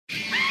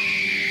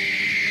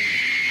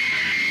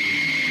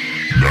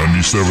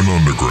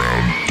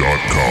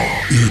97underground.com.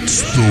 It's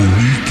the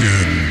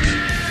weekend.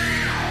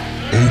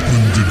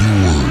 Open the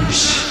doors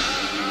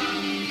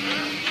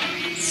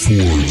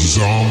for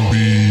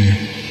Zombie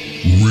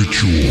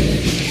Ritual.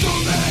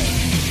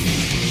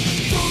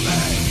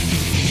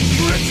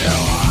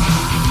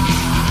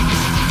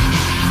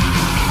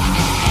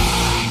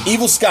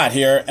 Evil Scott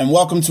here, and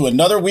welcome to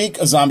another week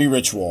of Zombie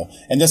Ritual.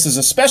 And this is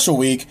a special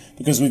week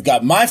because we've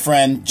got my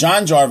friend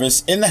John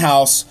Jarvis in the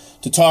house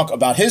to talk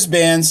about his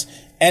bands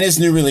and his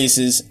new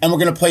releases, and we're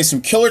going to play some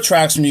killer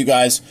tracks from you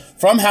guys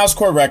from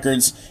Housecore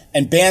Records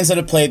and bands that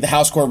have played the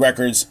Housecore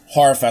Records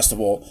Horror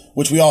Festival,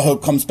 which we all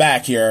hope comes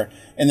back here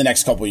in the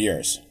next couple of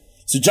years.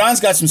 So John's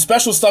got some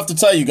special stuff to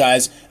tell you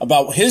guys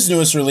about his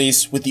newest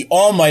release with the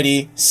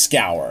almighty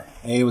Scour.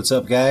 Hey, what's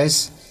up,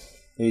 guys?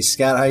 Hey,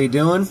 Scott, how you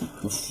doing?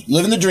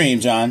 Living the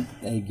dream, John.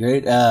 Hey,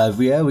 great.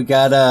 We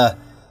got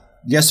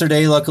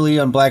yesterday, luckily,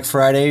 on Black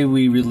Friday,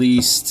 we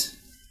released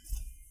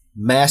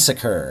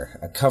Massacre,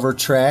 a cover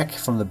track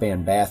from the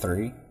band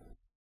Bathory.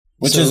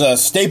 Which is a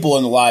staple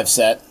in the live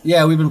set.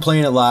 Yeah, we've been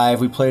playing it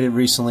live. We played it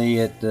recently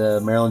at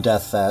Maryland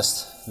Death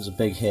Fest. It was a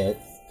big hit.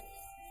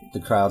 The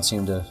crowd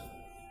seemed to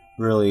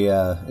really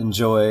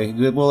enjoy.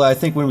 Well, I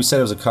think when we said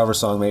it was a cover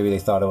song, maybe they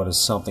thought it was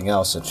something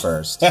else at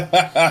first.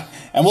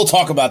 And we'll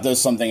talk about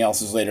those something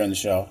else's later in the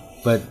show.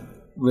 But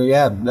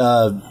yeah,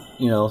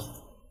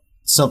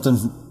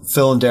 something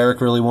Phil and Derek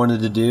really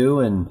wanted to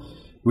do, and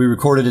we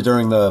recorded it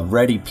during the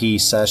Ready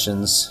Piece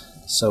sessions.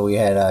 So we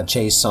had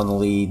Chase on the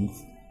lead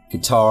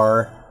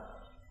guitar,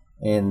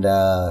 and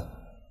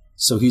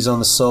so he's on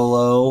the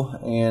solo,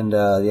 and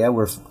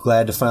we're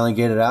glad to finally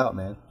get it out,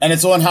 man. And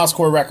it's on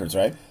Housecore Records,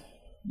 right?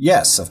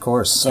 Yes, of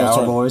course.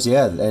 Scour Boys,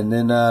 yeah. And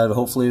then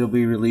hopefully it'll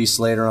be released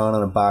later on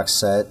a box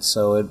set.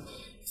 So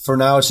for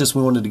now, it's just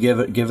we wanted to give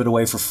it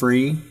away for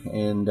free.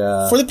 And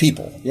for the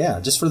people.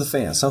 Yeah, just for the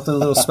fans. Something, a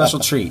little special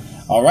treat.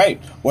 All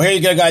right. Well, here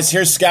you go, guys.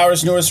 Here's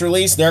Scour's newest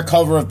release, their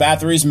cover of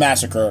Bathory's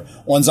Massacre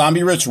on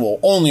Zombie Ritual,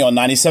 only on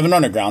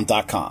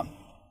 97underground.com.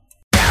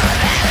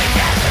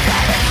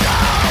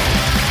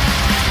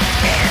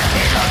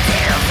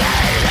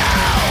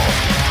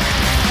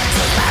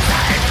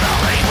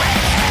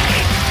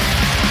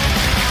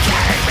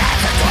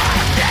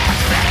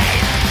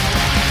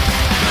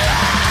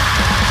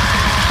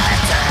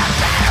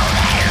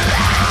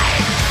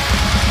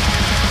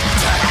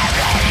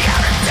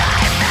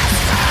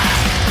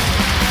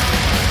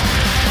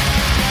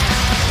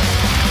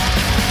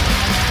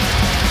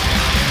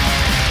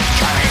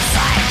 Come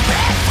inside,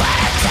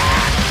 reflect.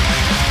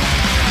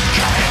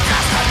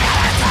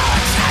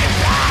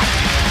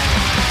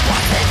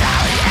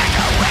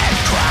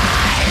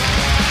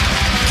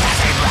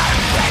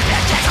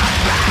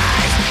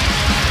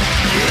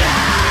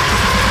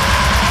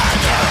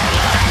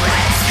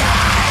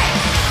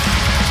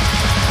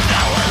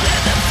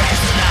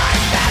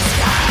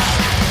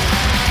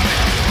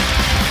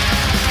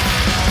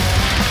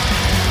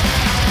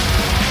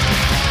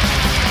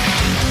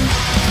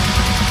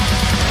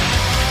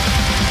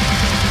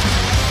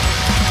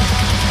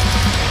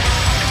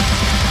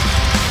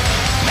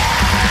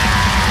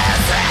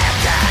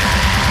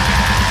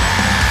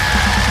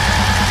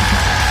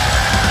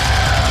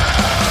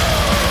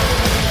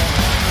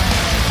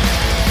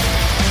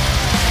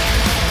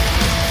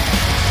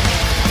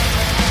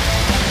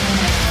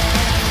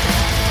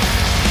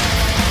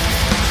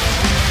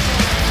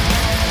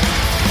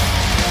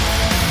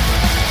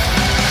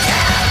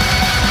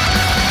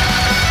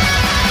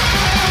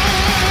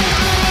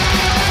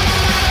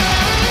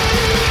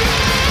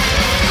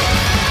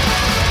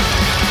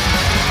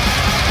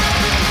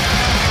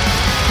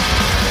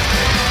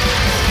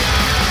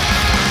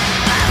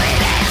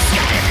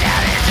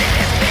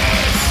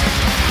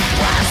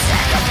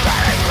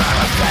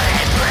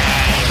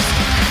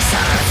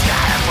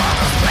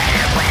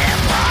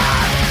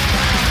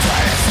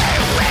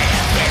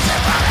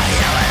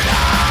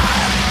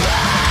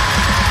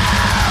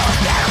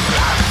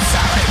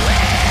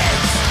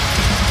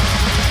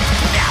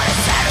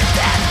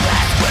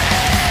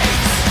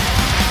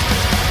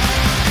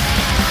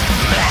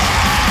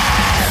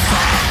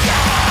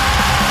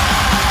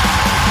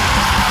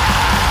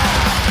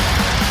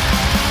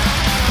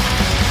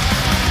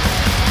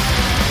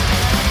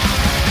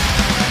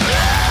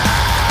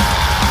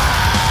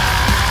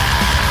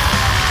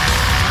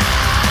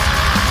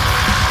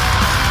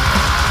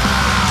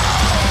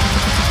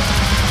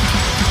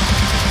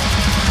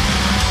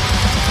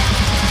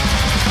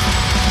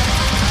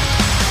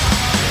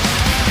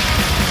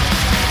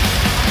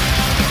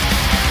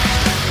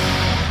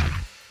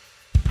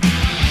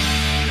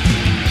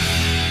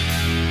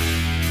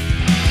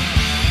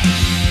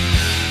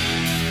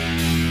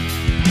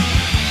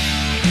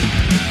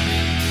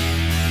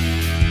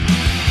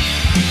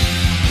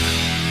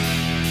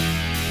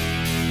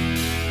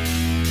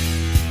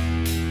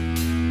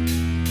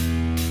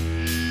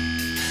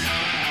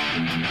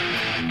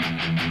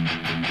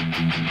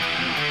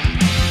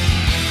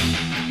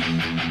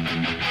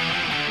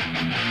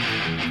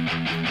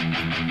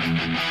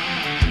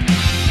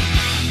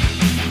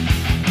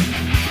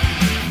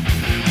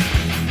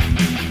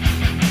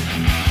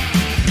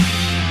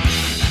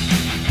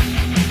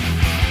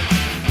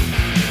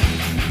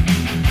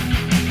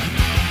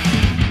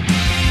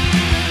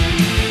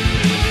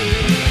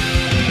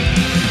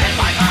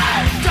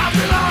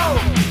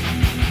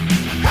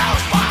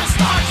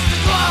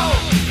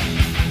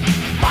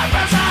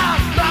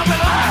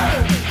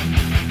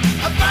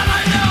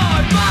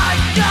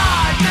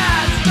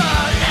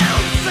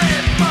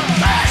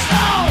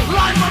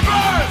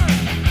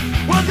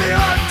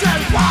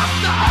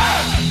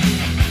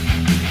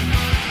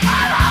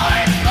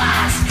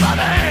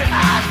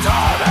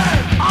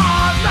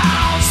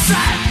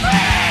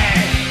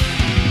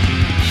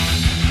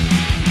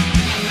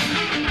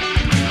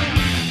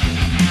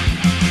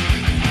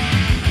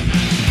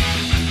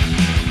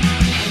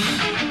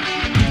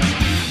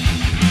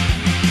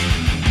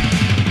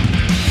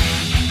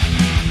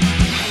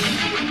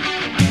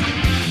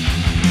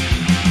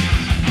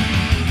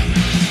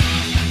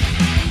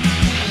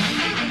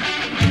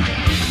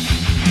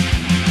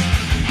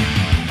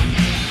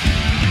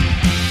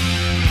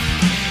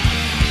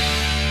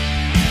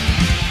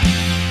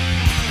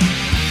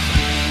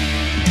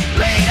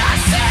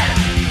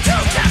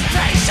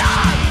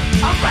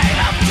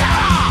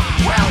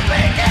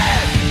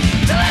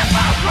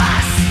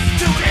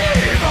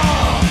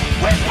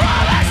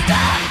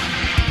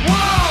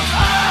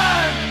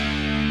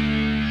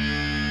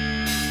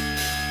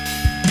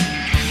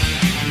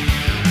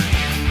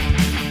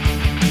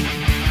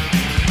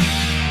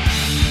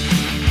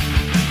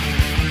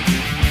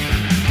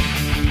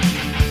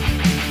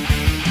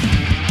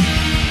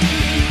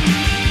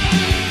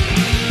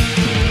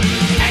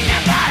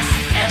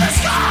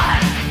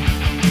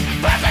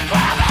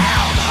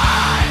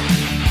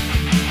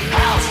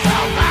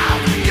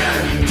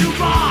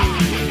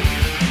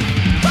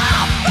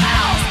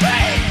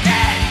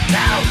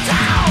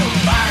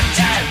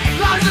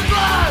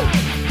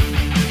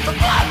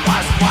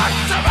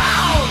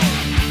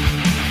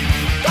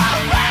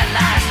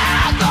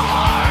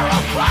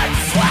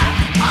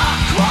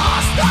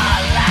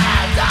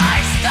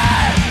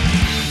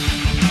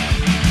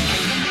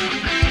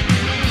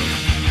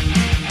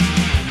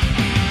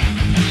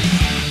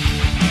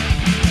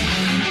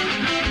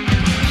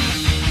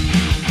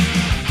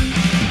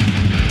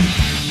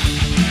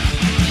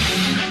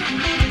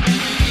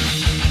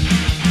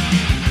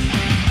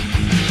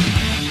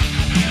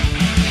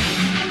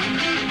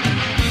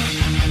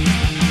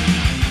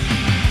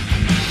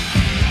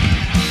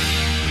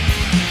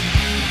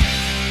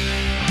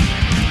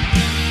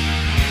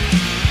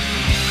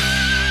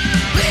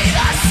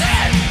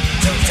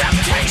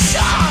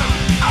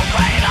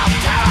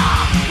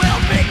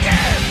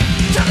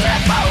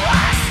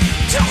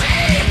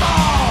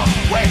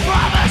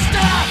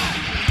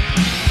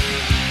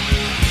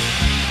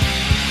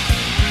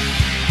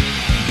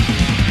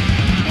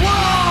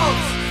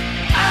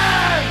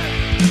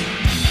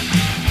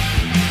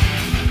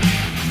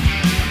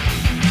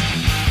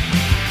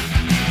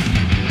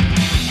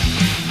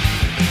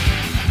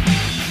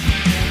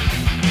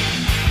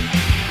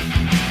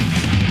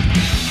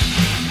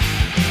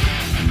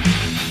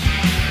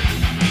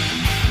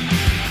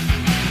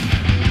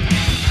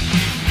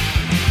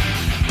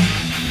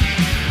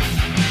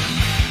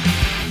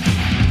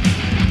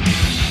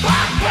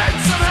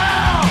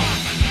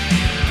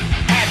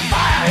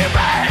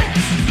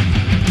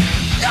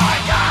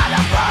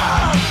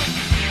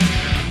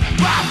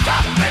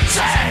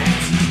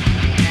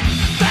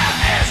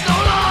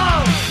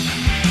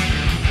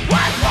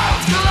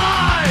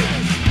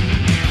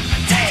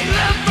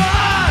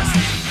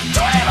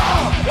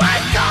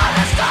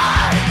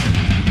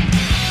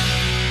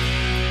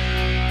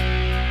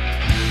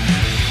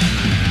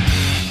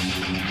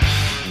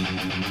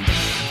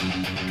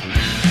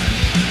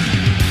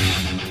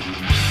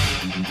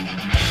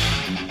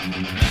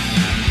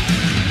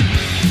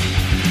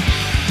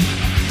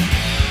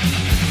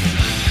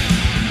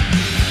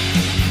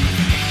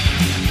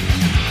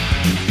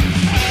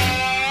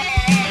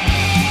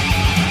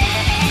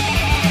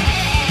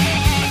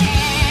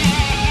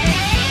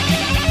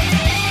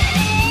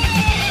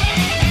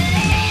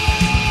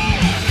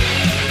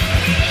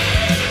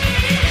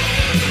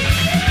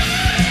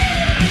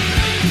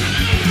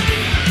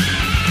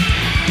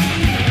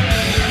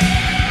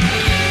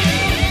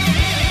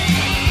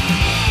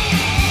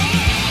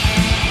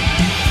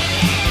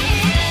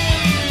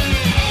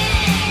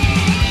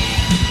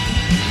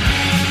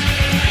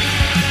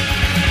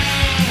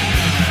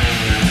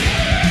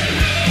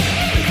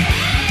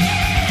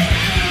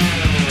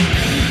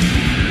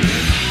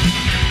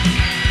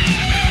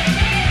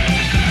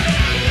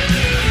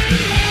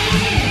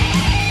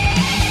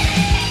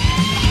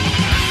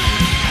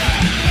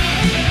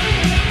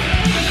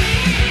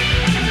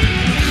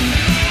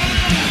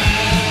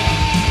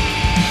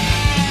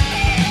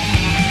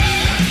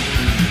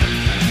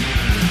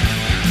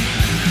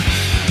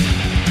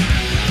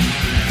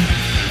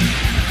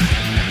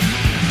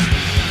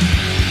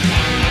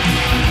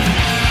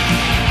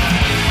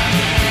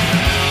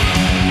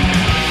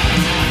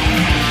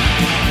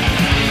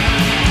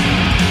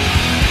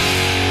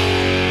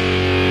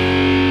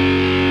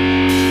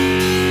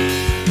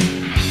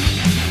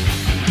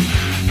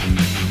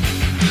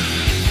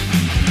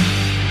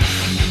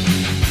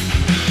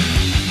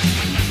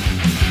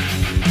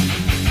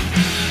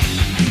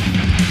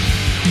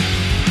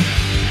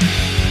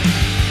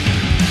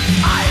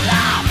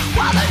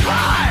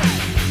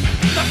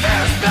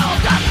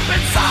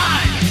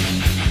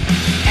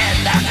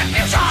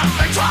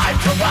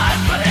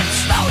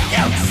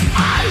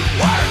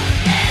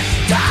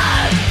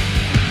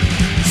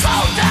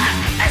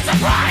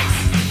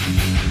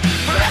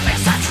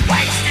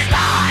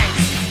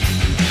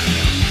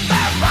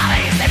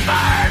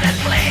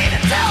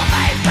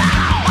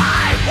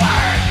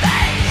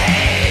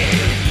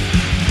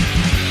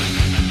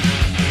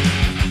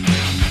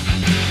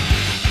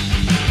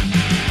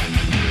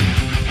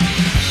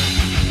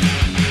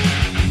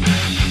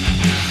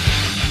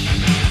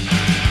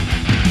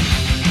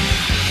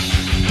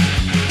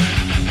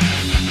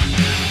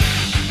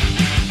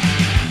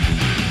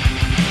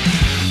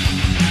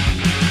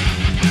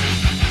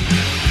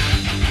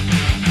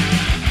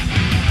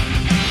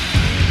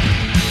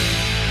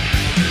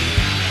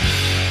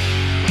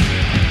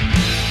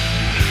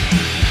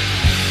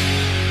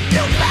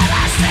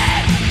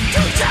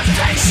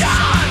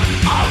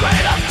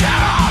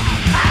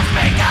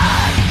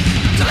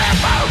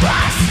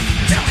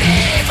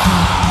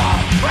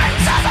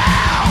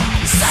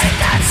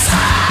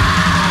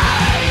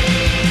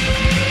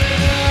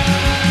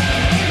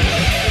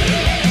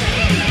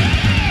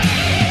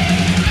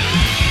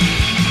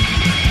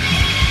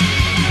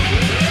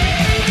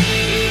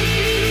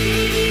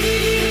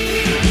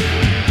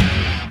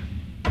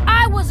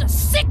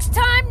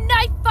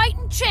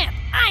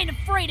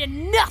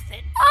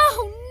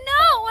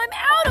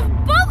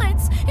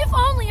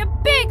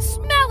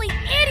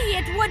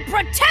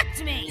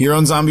 Here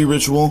on Zombie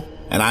Ritual,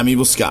 and I'm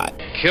Evil Scott.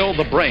 Kill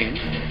the brain,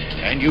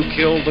 and you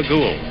kill the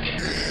ghoul.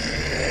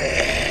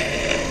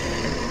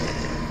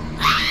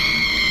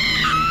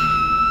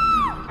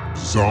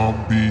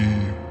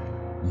 Zombie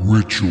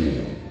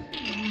Ritual.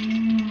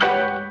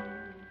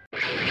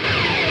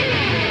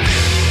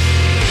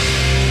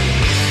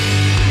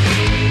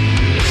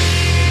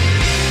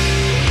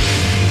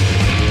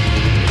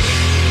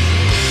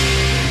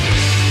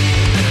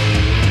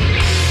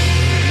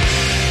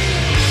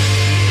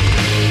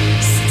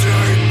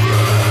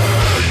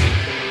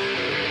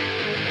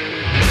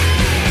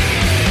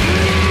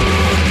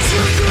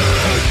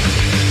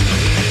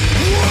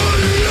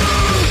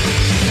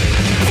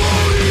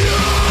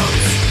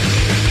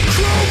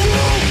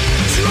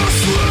 Crowbar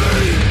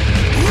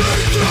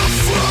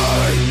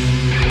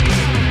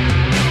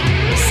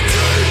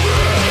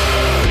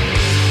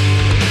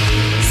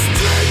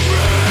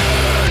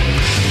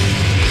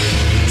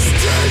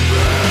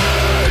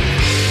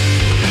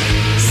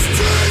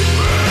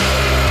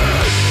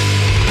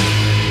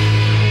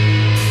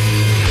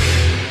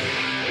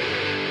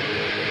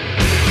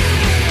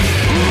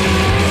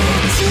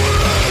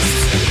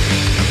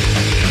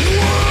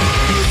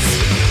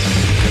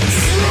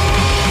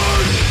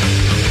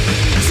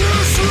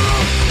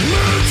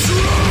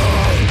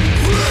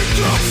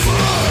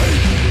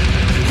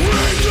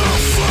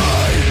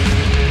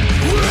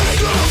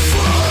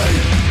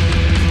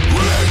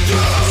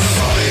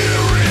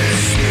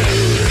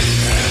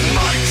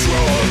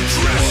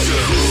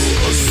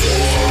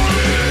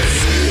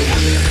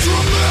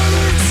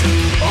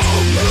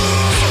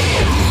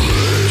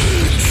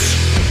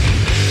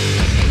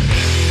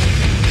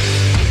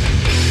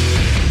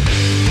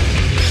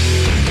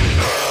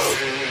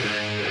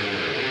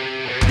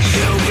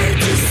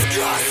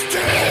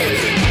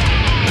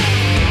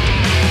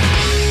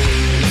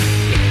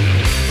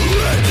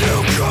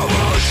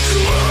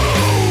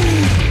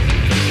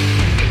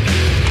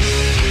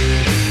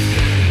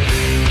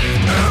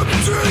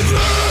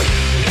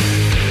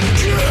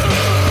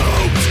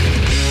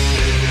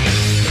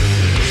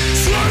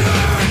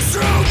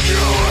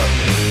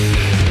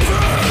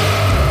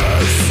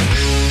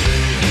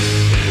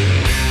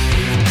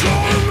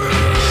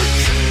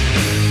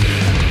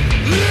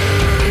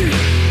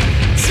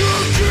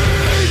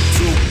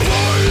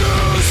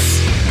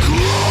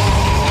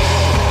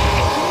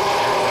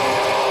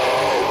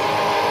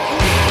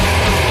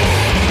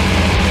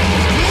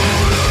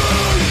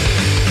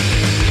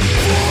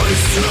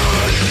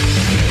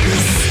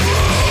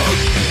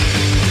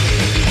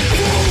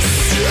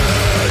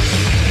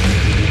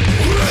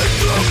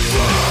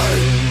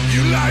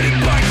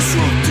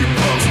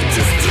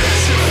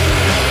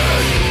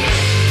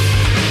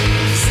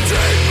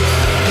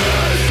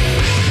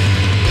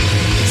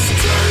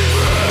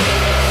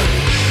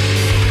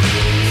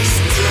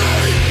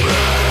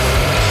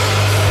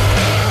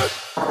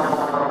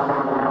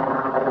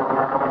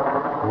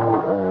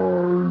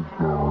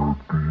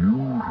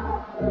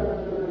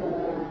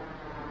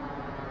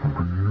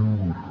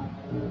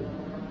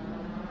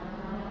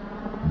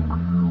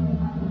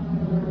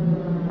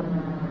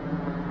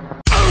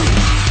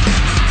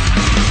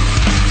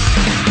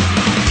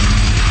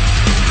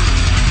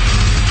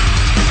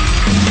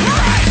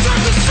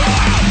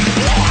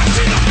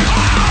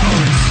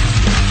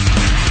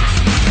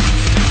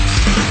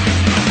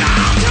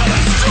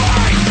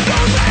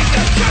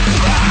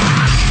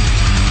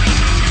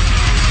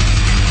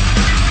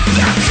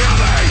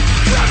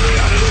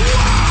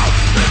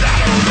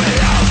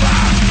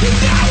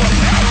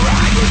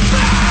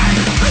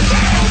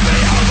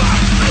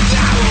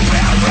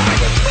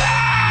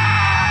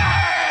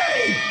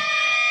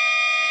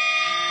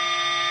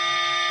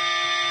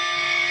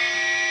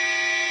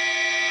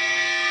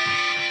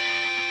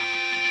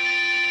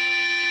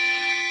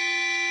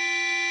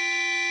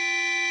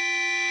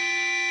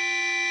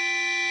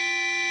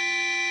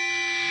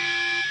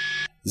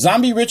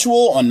Zombie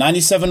Ritual on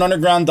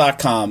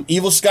 97underground.com.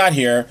 Evil Scott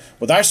here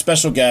with our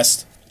special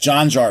guest,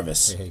 John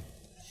Jarvis. Hey.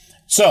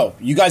 So,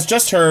 you guys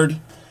just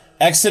heard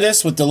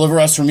Exodus with Deliver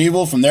Us From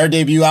Evil from their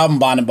debut album,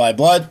 Bonded by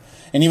Blood.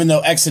 And even though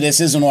Exodus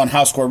isn't on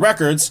Housecore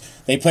Records,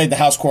 they played the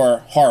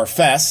Housecore Horror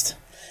Fest.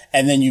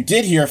 And then you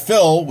did hear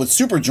Phil with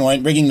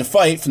Superjoint, Rigging the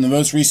Fight from the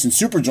most recent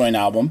Superjoint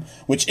album,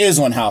 which is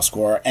on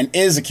Housecore and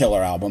is a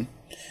killer album.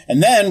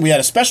 And then we had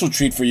a special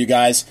treat for you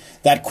guys.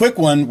 That quick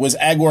one was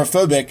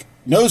Agoraphobic,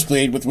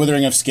 Nosebleed with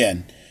Withering of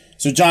Skin.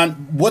 So,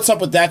 John, what's up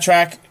with that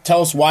track?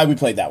 Tell us why we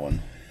played that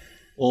one.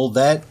 Well,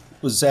 that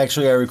was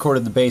actually, I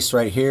recorded the bass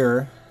right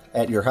here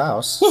at your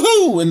house.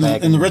 Woohoo!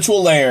 In the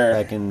Ritual Lair.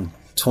 Back in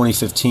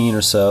 2015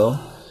 or so.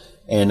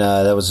 And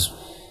that was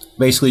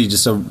basically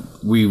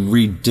we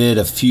redid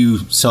a few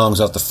songs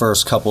off the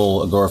first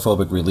couple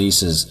Agoraphobic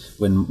releases.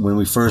 When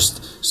we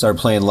first started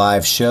playing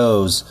live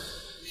shows,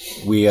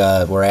 we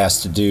were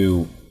asked to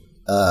do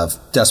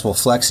Decibel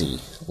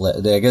Flexi.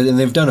 And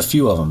they've done a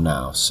few of them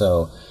now,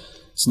 so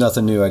it's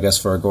nothing new, I guess,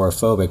 for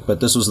Agoraphobic. But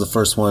this was the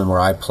first one where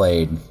I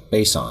played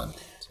bass on.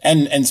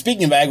 And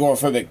speaking of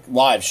Agoraphobic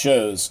live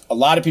shows, a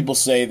lot of people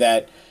say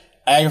that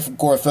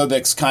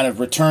Agoraphobic's kind of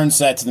return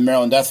set to the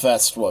Maryland Death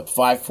Fest, 4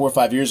 or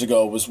 5 years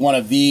ago, was one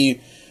of the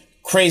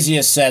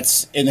craziest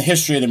sets in the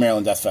history of the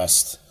Maryland Death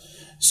Fest.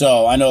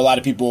 So I know a lot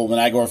of people, when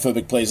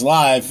Agoraphobic plays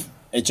live,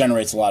 it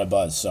generates a lot of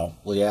buzz. So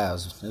well, yeah,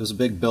 it was a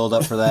big build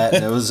up for that,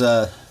 and it was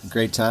a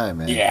great time,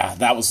 man. Yeah,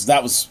 that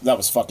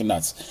was fucking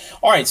nuts.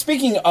 All right,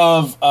 speaking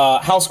of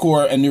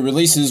Housecore and new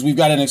releases, we've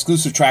got an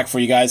exclusive track for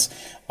you guys.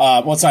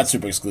 Well, it's not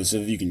super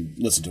exclusive. You can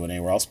listen to it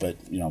anywhere else, but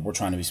we're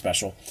trying to be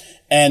special.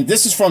 And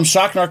this is from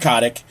Shock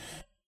Narcotic,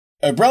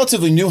 a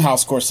relatively new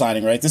Housecore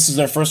signing, right? This is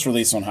their first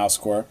release on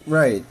Housecore.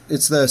 Right.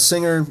 It's the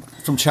singer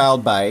from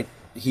Child Bite.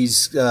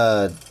 He's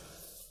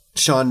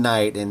Sean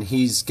Knight, and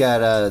he's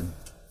got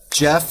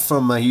Jeff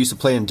from he used to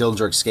play in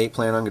Dillinger Escape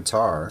Plan on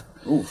guitar.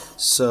 Oof.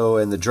 So,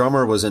 and the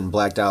drummer was in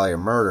Black Dahlia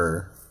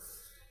Murder.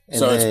 And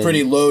so it's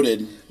pretty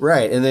loaded.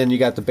 Right, and then you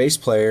got the bass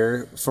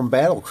player from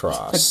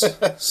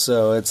Battlecross.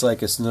 So it's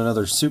like it's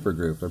another super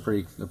group. They're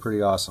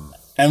pretty awesome.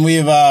 And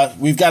we've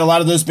got a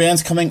lot of those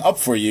bands coming up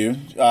for you.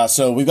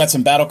 So we've got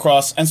some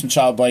Battlecross and some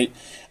Child Bite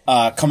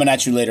coming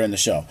at you later in the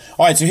show.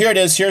 All right, so here it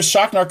is. Here's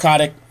Shock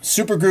Narcotic,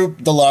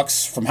 Supergroup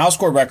Deluxe from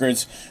Housecore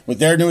Records with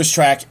their newest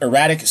track,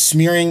 Erratic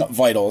Smearing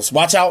Vitals.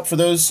 Watch out for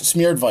those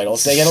smeared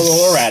vitals. They get a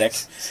little erratic.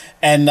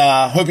 And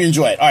hope you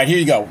enjoy it. All right, here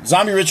you go.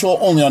 Zombie Ritual,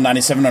 only on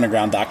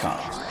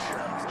 97underground.com.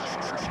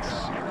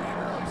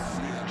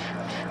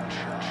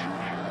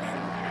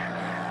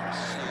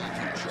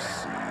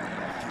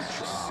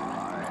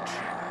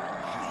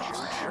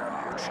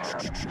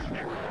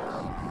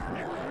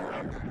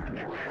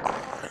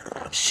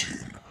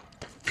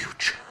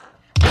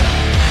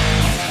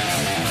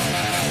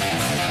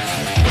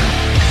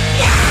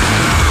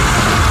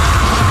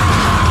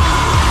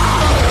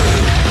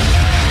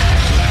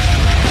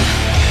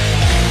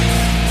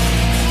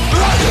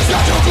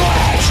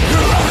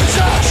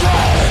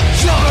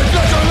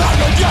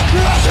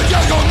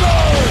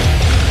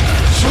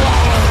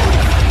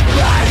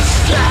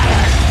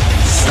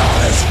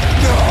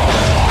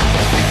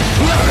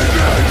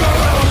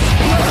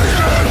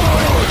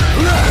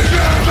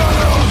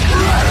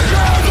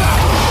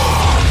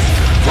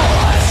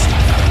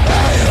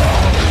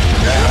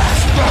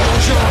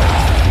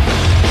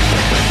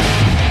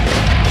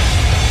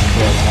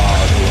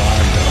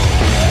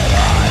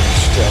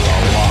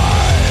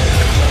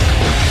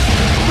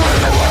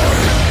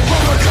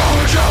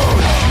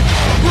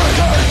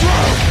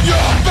 You're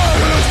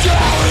better than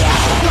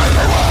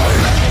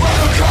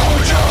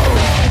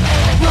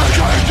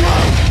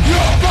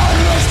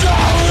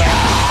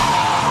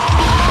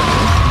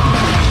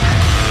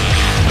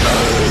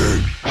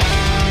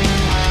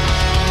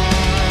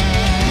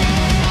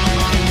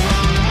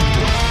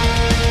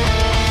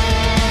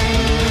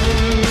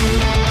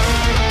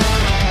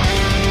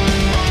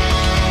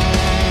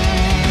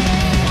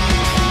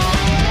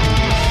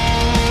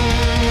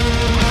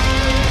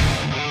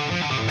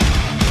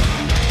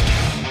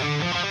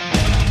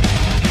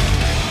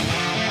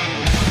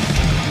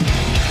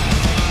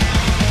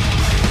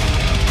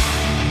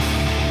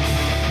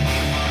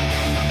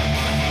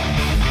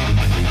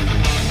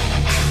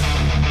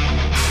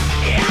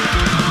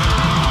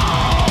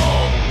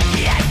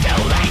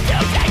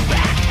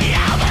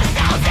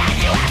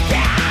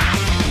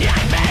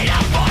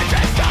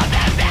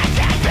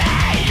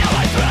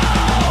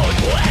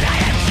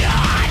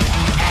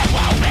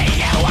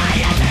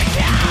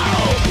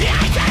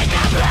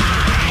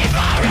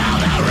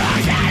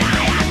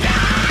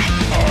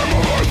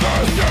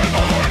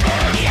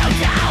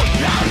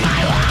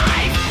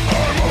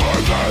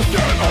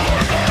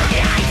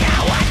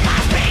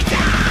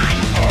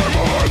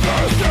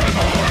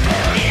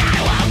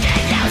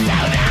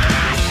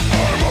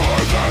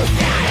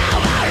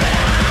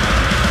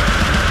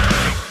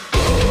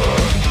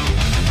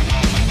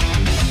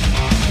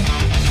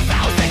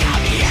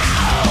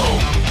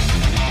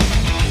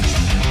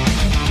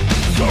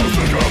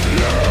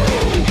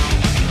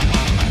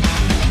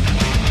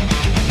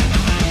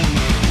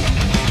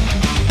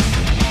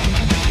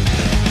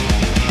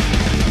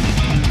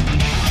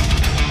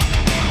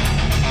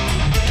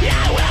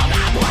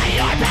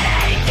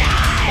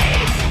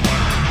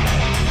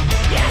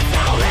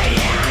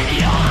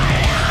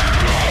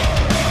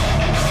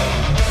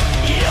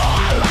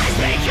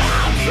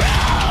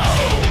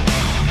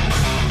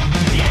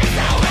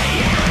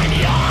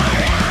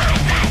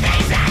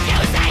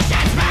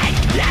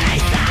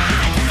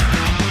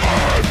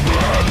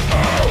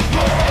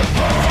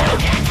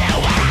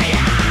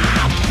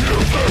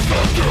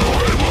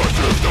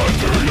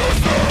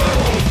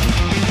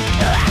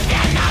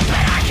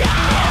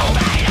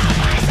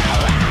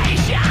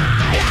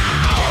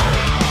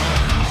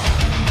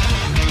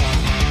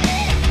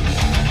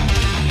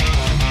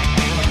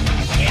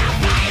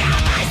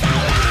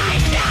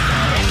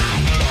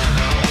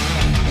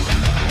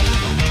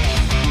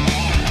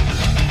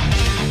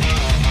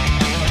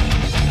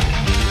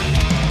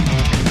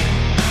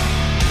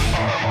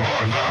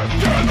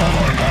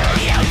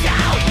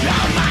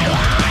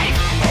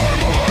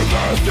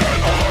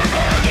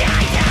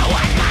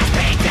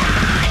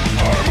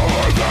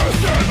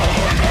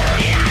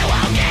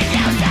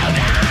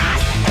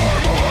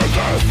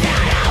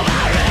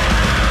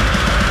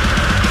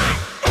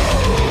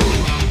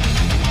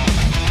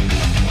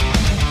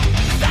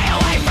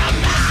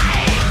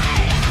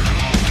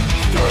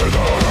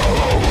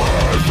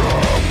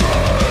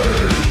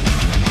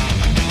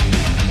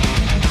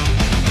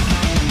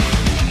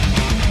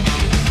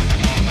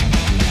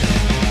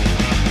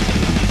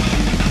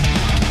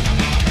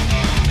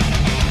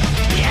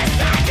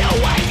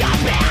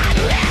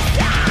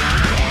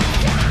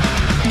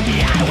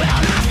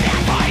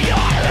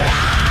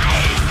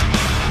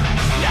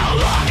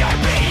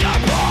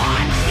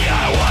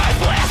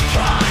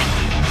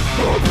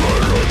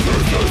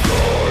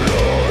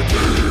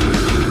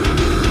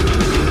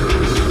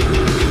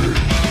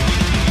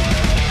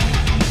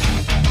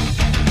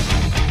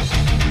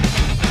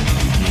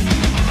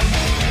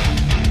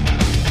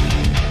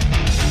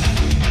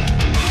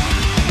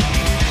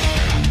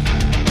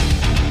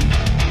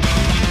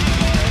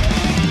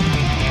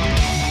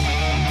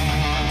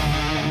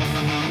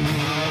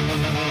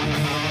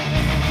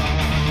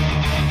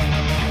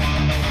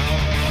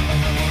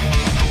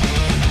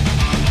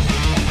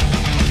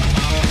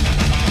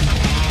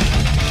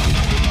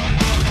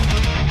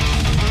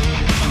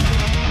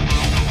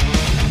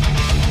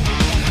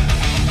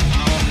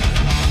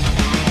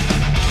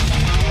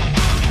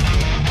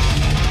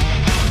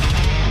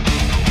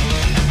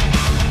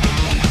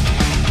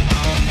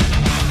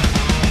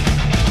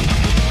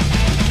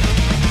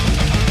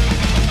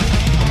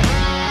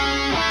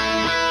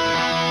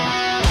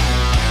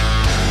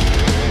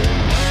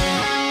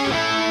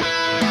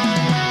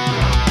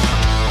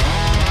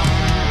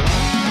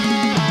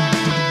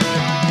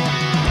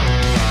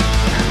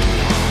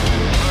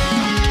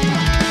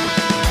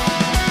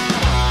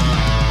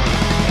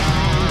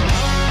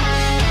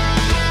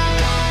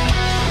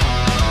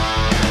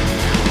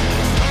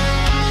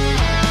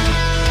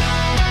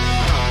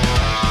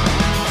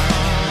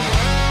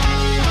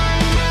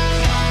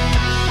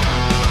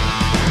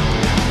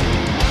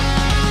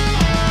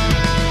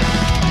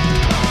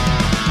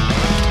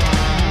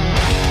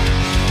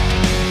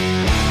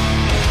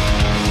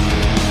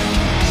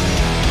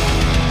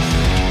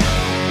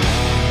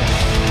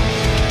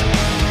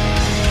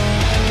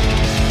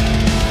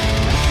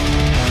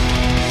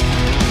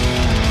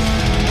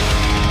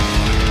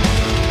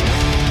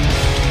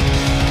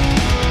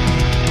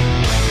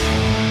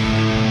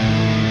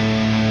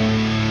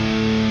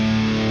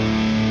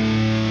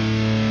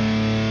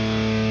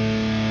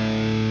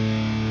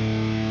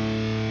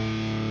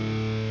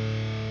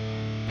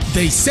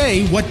They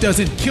say what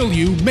doesn't kill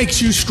you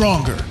makes you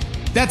stronger.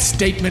 That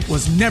statement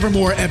was never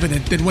more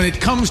evident than when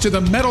it comes to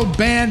the metal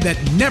band that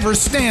never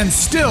stands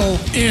still,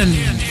 In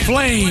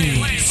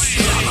Flames.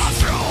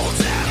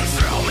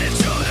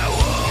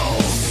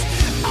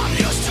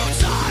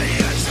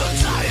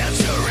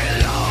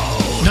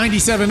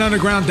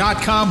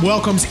 97underground.com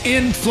welcomes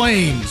In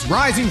Flames,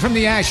 rising from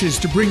the ashes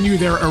to bring you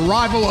their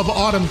Arrival of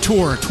Autumn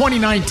Tour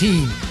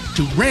 2019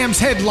 to Ram's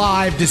Head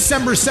Live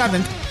December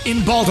 7th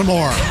in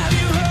Baltimore.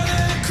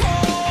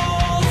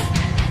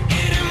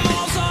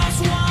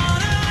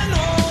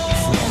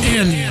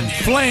 In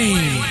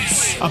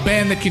Flames, a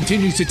band that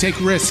continues to take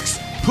risks,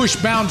 push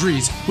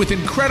boundaries with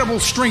incredible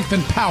strength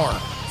and power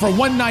for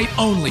one night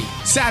only,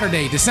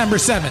 Saturday, December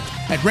 7th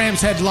at Ram's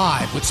Head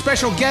Live with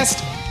special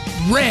guest,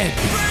 Red.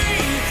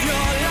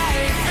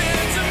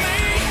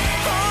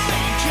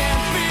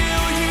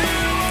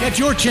 Get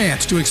your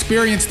chance to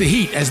experience the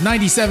heat as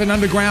 97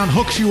 Underground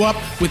hooks you up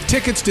with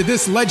tickets to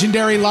this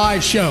legendary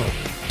live show.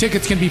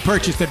 Tickets can be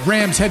purchased at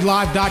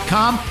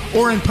ramsheadlive.com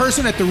or in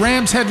person at the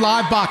Rams Head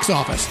Live box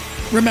office.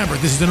 Remember,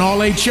 this is an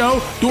all-age show.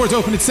 Doors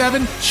open at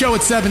 7, show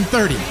at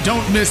 7:30.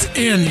 Don't miss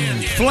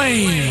In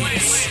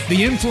Flames,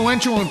 the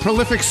influential and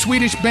prolific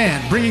Swedish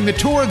band bringing the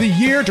tour of the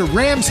year to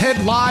Rams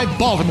Head Live,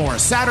 Baltimore,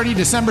 Saturday,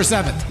 December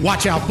 7th.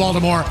 Watch out,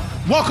 Baltimore.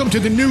 Welcome to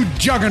the new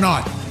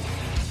juggernaut.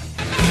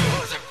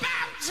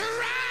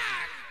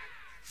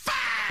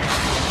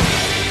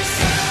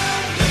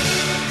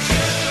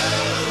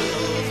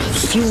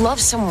 If you love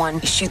someone,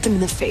 you shoot them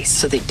in the face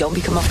so they don't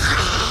become a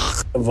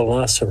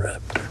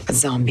velociraptor. A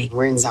zombie.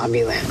 We're in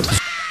zombie land.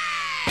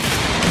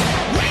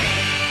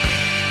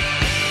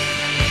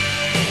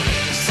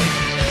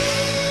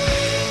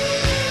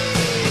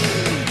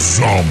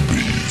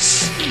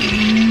 Zombies.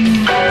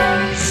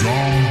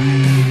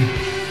 Zombie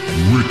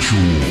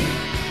Ritual.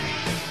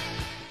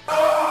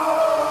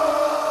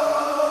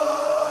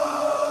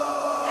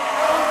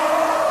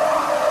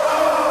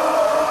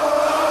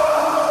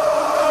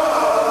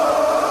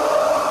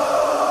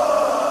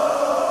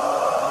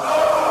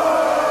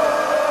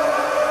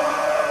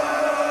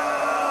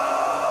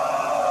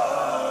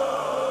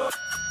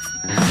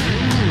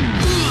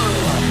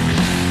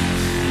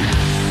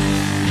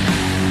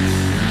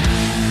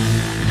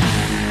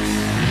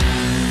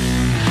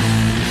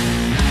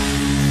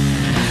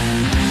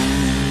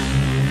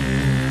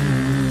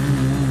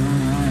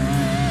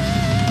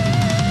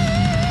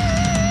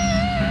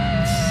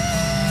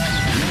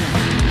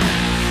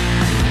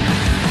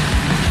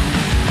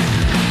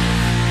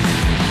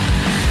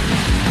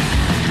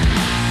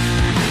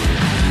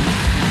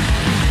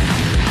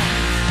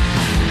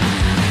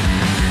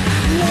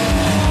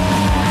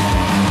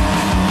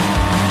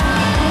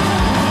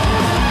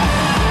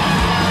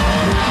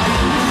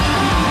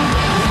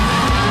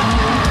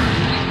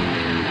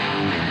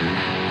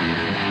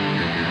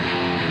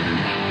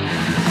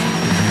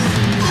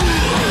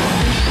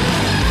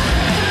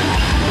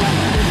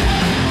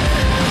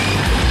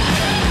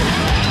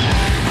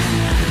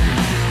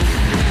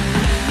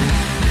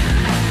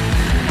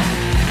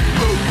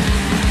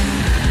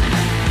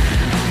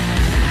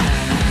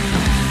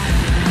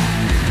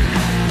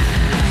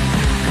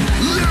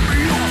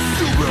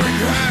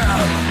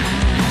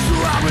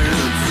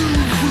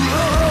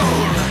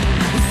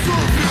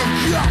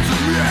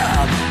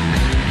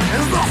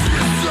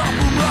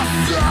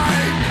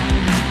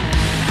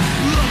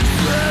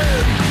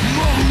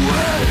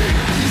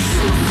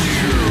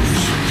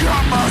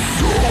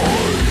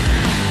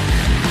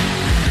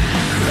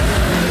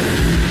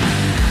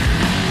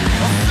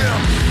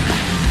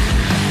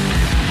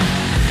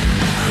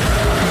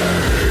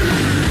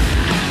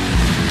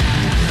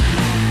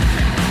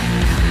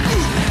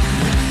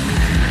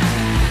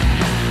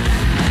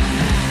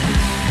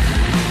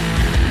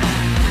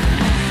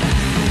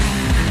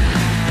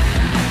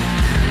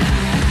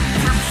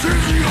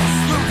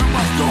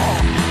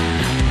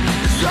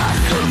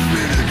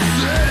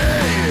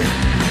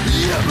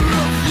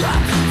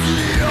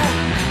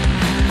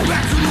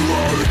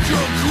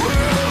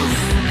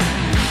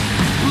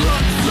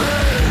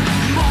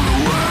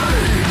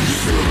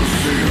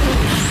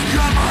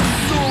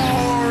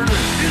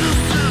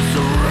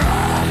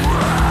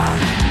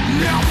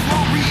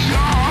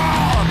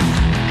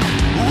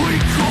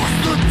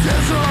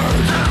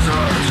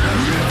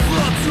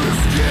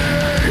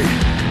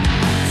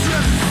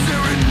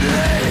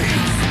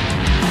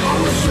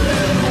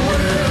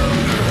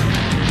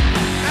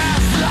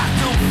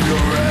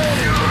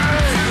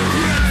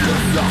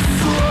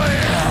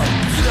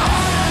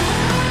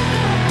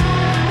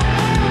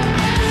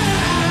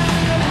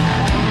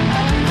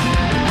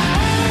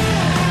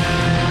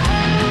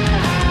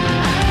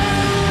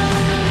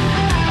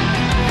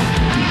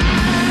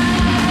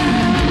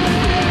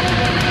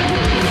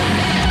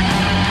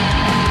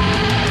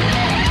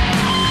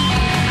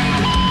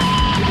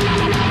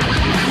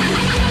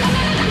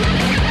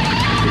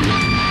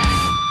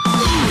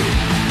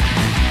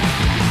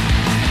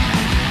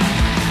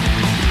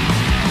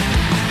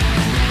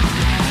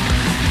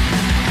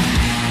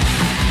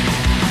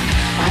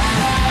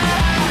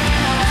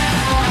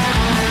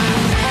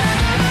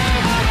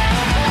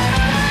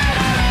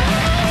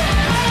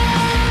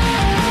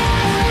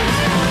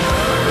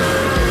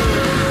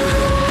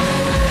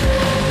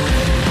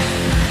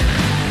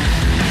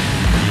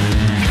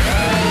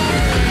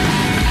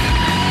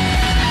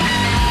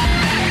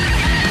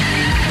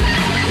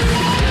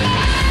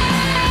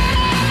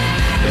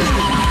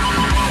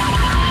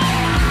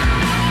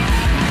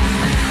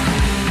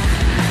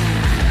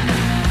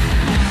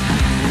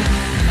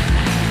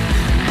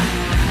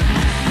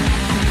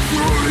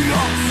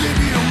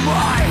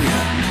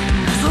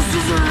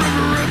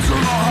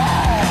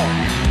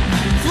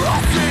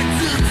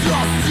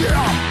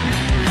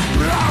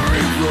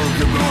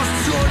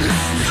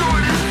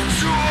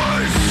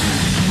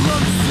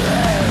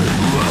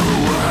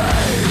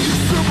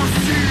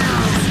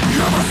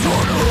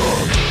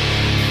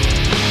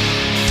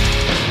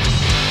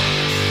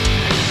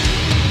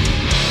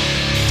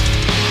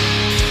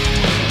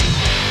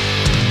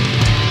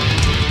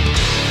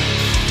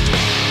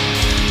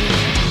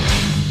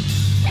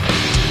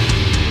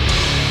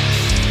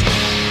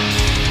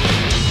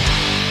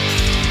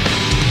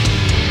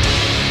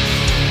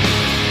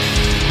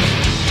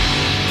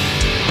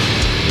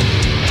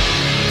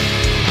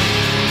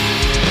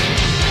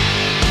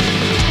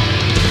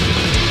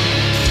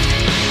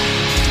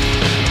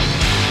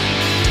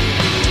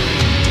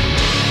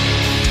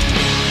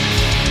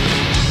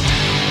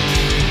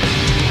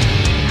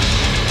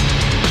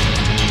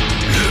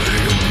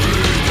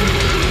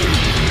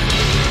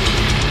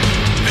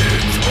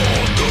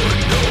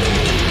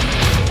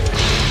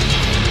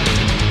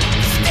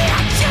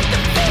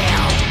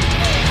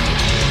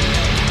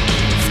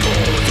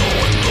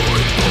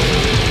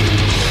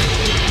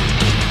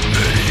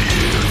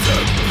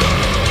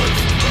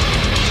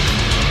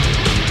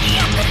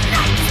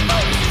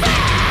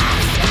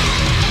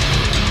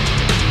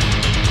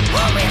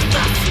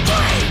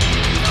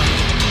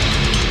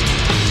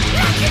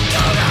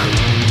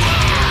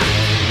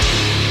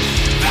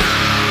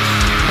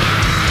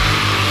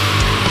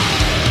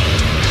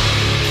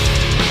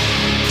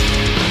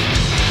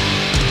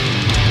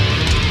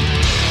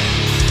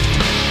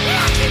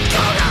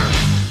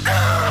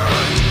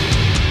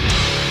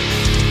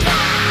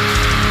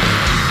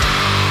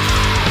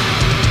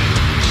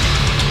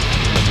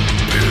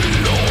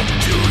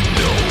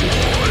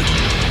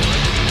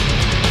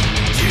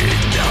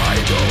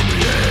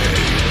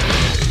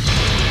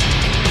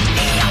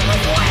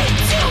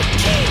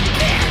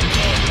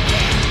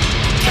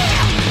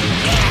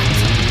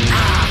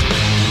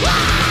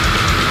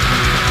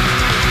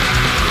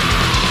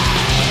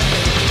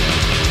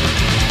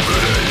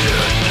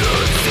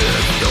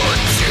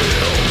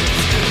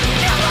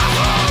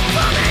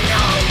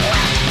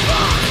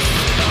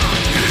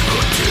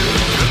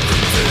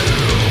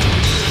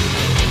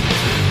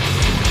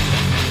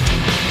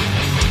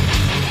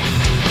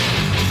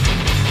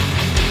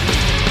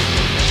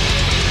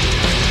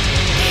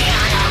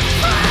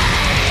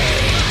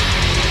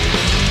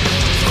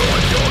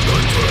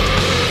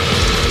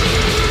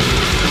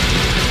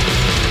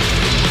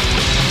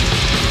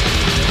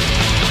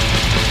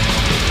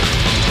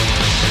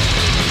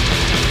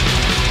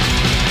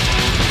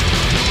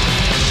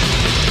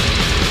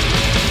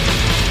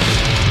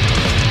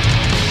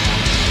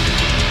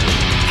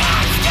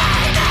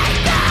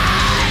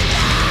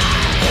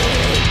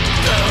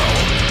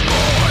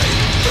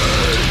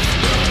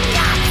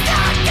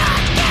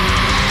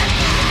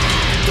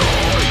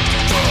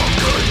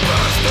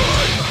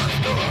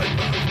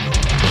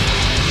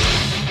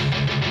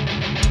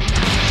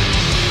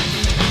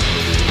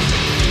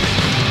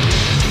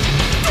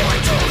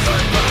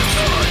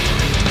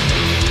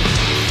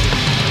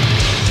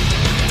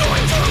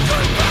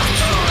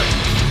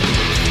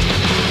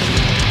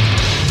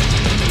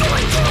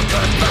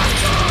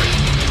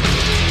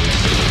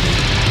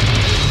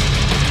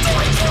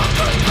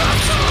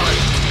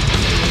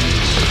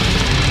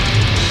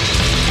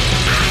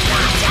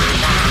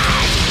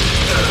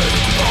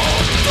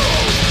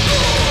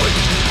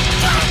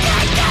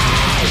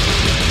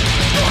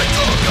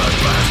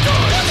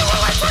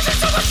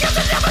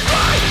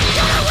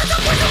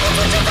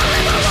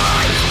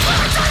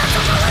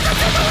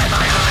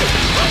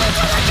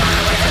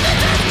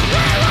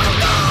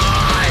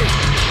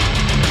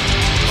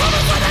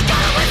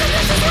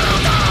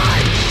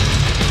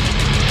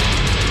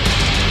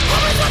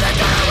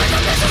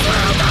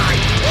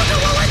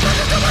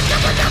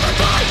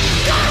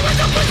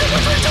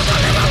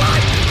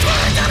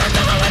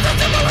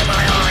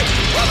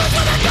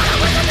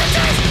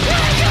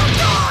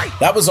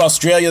 That was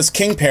Australia's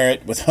King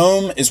Parrot with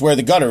Home is Where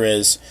the Gutter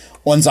Is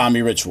on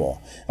Zombie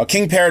Ritual. Now,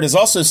 King Parrot is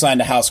also signed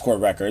to Housecore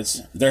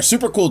Records. They're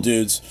super cool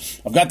dudes.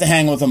 I've got to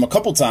hang with them a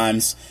couple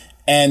times,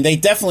 and they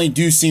definitely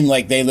do seem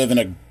like they live in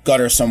a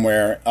gutter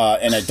somewhere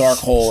in a dark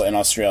hole in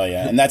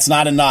Australia. And that's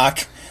not a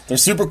knock. They're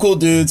super cool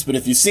dudes, but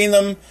if you've seen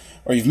them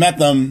or you've met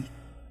them,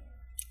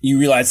 you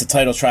realize the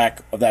title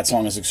track of that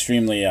song is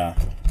extremely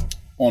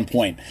on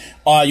point.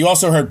 You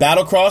also heard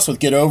Battlecross with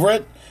Get Over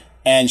It,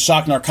 and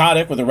Shock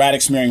Narcotic with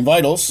Erratic Smearing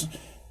Vitals,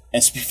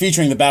 and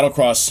featuring the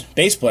Battlecross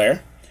bass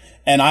player.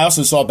 And I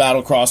also saw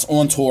Battlecross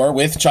on tour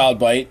with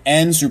Childbite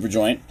and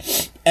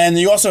Superjoint. And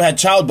you also had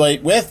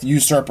Childbite with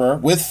Usurper,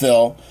 with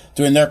Phil,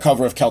 doing their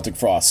cover of Celtic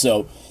Frost.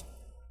 So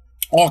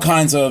all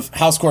kinds of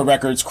Housecore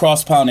Records,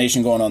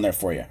 cross-pollination going on there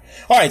for you.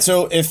 All right,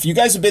 so if you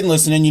guys have been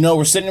listening, you know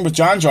we're sitting with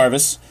John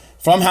Jarvis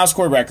from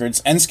Housecore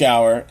Records and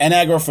Scour and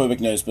Agoraphobic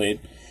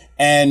Nosebleed.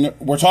 And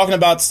we're talking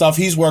about stuff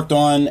he's worked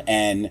on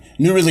and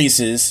new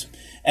releases.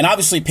 And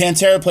obviously,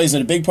 Pantera plays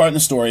a big part in the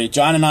story.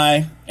 John and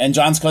I, and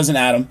John's cousin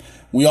Adam,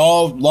 we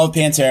all love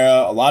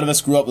Pantera. A lot of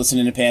us grew up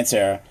listening to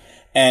Pantera.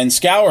 And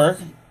Scour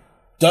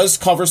does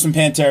cover some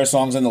Pantera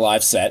songs in the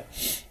live set.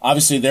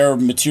 Obviously, their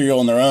material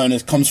on their own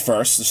comes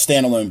first, the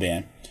standalone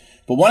band.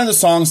 But one of the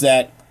songs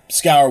that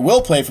Scour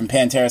will play from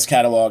Pantera's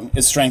catalog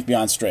is Strength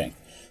Beyond Strength.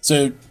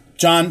 So,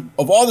 John,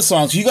 of all the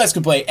songs, you guys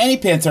could play any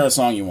Pantera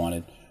song you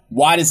wanted.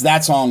 Why does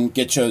that song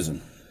get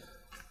chosen?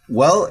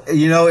 Well,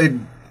 you know,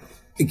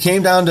 it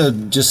came down to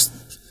just,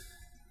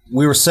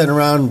 we were sitting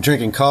around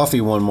drinking coffee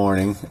one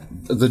morning,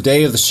 the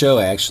day of the show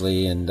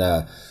actually, and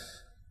I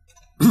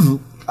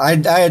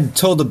had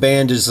told the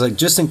band,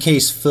 just in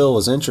case Phil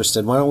was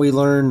interested, why don't we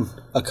learn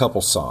a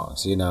couple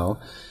songs, you know,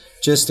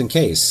 just in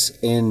case.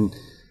 And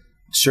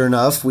sure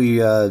enough, he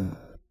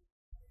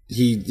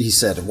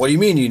said, "What do you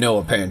mean you know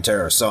a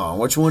Pantera song?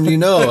 Which one do you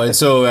know?" And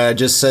so I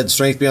just said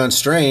Strength Beyond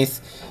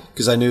Strength,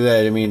 because I knew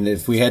that, I mean,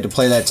 if we had to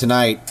play that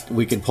tonight,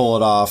 we could pull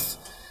it off.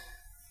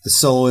 The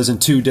solo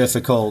isn't too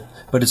difficult,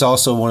 but it's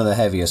also one of the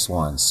heaviest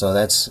ones.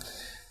 So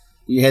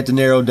you had to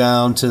narrow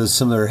down to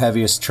some of their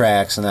heaviest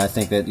tracks, and I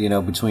think that, you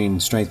know,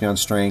 between Strength Beyond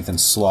Strength and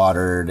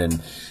Slaughtered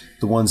and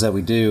the ones that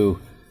we do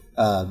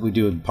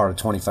part of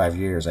 25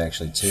 years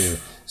actually too.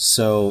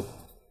 So,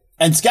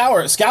 and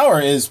Scour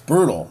is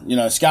brutal. You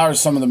know, Scour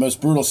is some of the most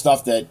brutal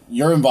stuff that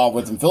you're involved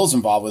with and Phil's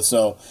involved with.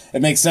 So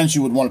it makes sense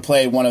you would want to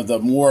play one of the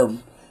more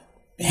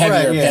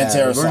heavier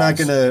Pantera songs. We're not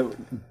going to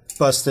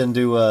bust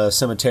into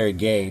Cemetery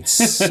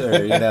Gates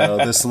or, you know,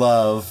 This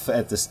Love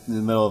in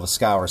the middle of a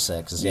Scour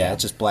set. Yeah,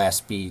 it's just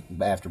blast beat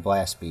after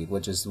blast beat,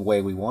 which is the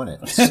way we want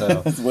it. So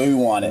that's the way we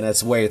want it. And that's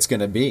the way it's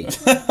going to be.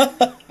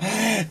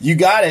 You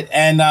got it.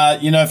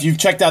 And, you know, if you've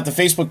checked out the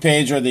Facebook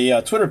page or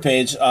the Twitter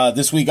page,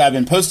 this week I've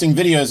been posting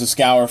videos of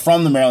Scour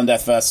from the Maryland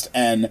Death Fest.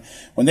 And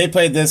when they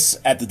played this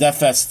at the Death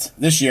Fest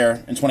this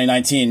year in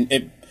 2019,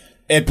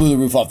 it blew the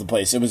roof off the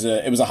place. It was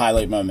a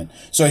highlight moment.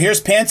 So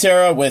here's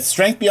Pantera with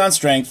Strength Beyond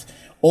Strength,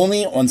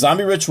 only on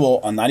Zombie Ritual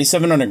on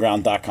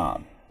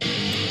 97underground.com.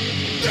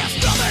 There's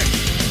nothing,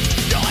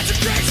 no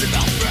education,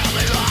 no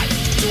family life.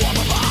 To all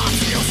of us,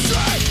 you'll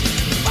say,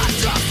 my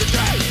job's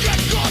today,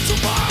 get gone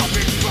tomorrow,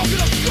 be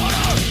broken up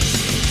gutter.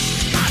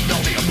 I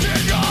know the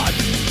opinion,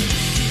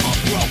 a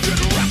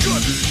broken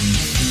record.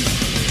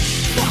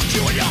 Fuck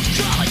you and your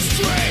college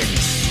stream,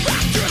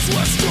 actors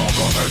were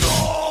stronger than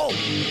all.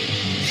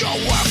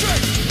 You're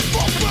working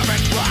for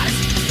perfect price,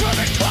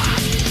 perfect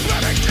class,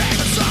 perfect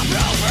name, and some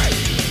healthy.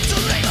 To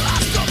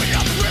legalize dummy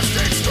up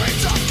risking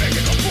streets, I'm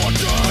making a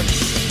fortune.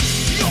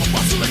 You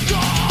must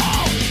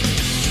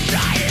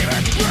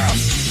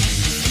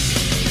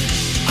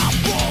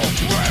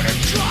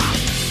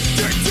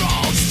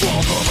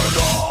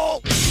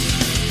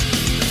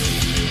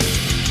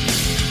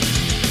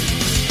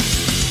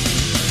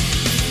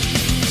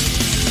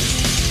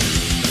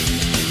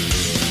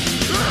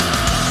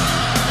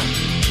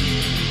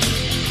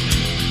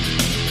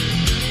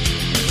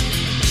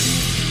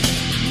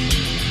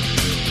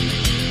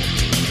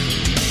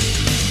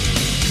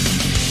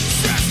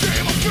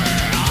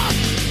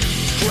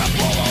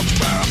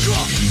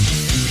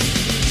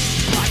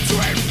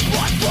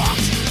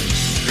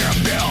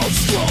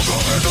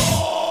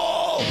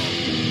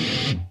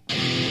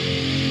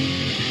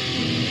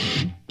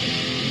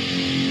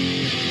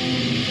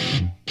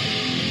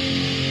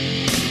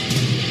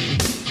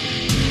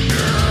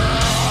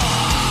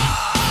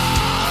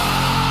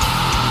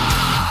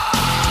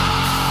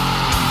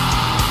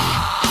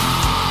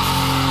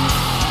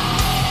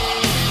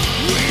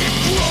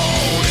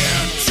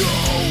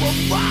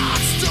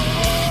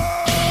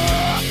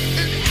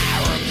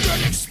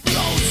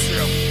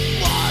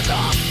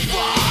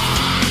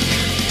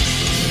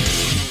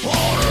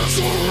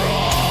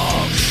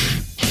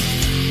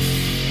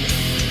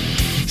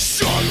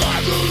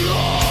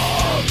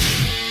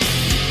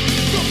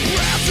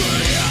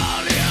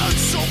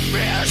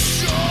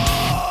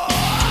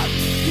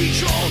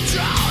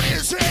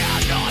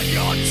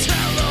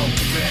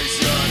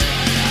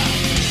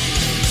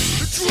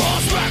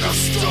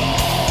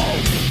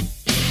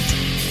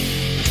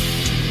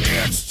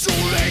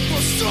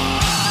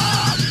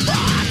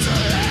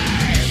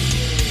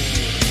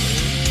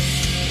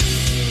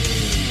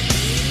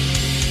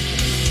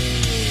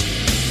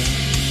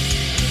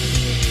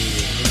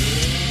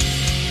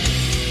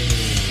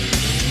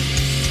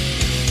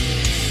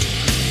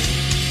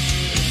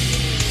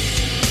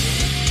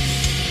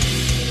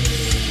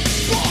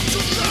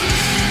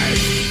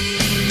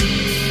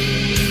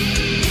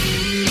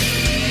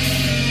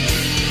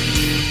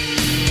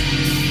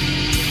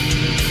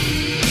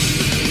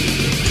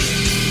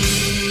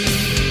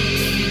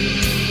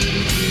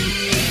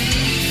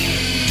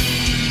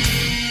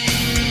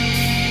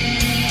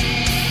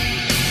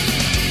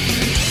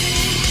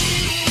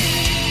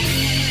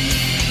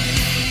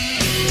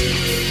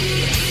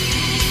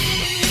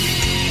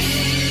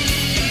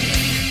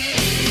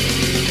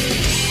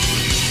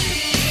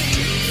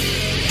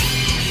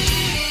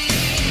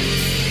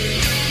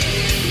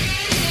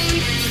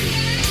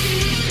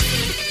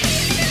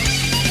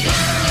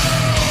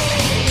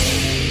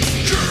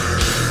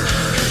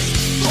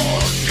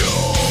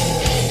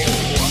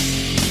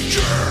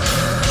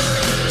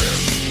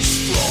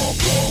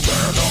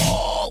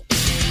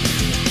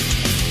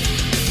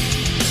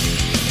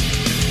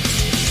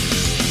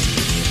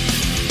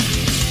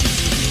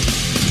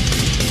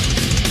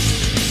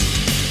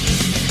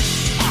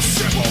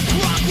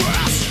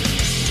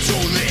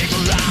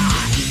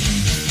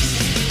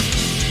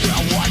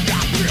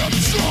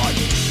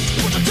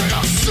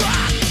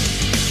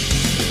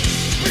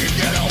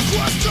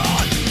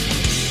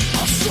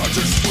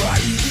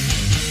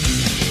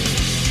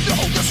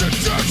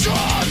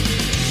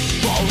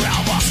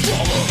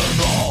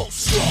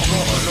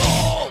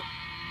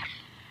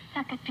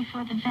Suck it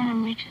before the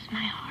venom reaches my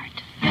heart.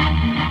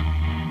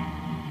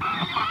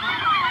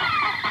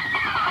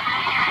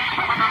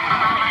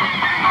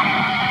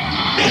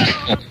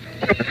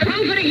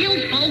 Run for the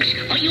hills, folks,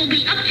 or you'll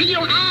be up to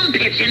your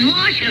armpits in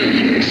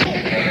marshes.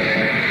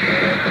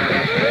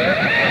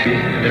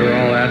 They were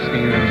all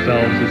asking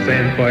themselves the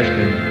same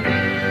question.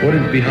 What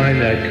is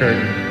behind that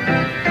curtain?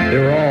 They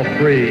were all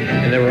free,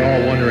 and they were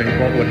all wondering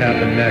what would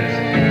happen next.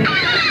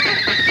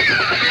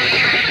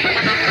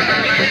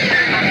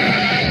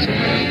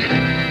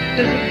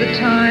 This is the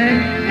time,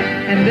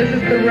 and this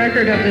is the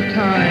record of the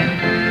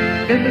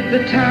time. This is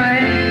the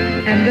time,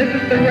 and this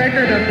is the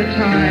record of the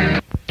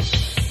time.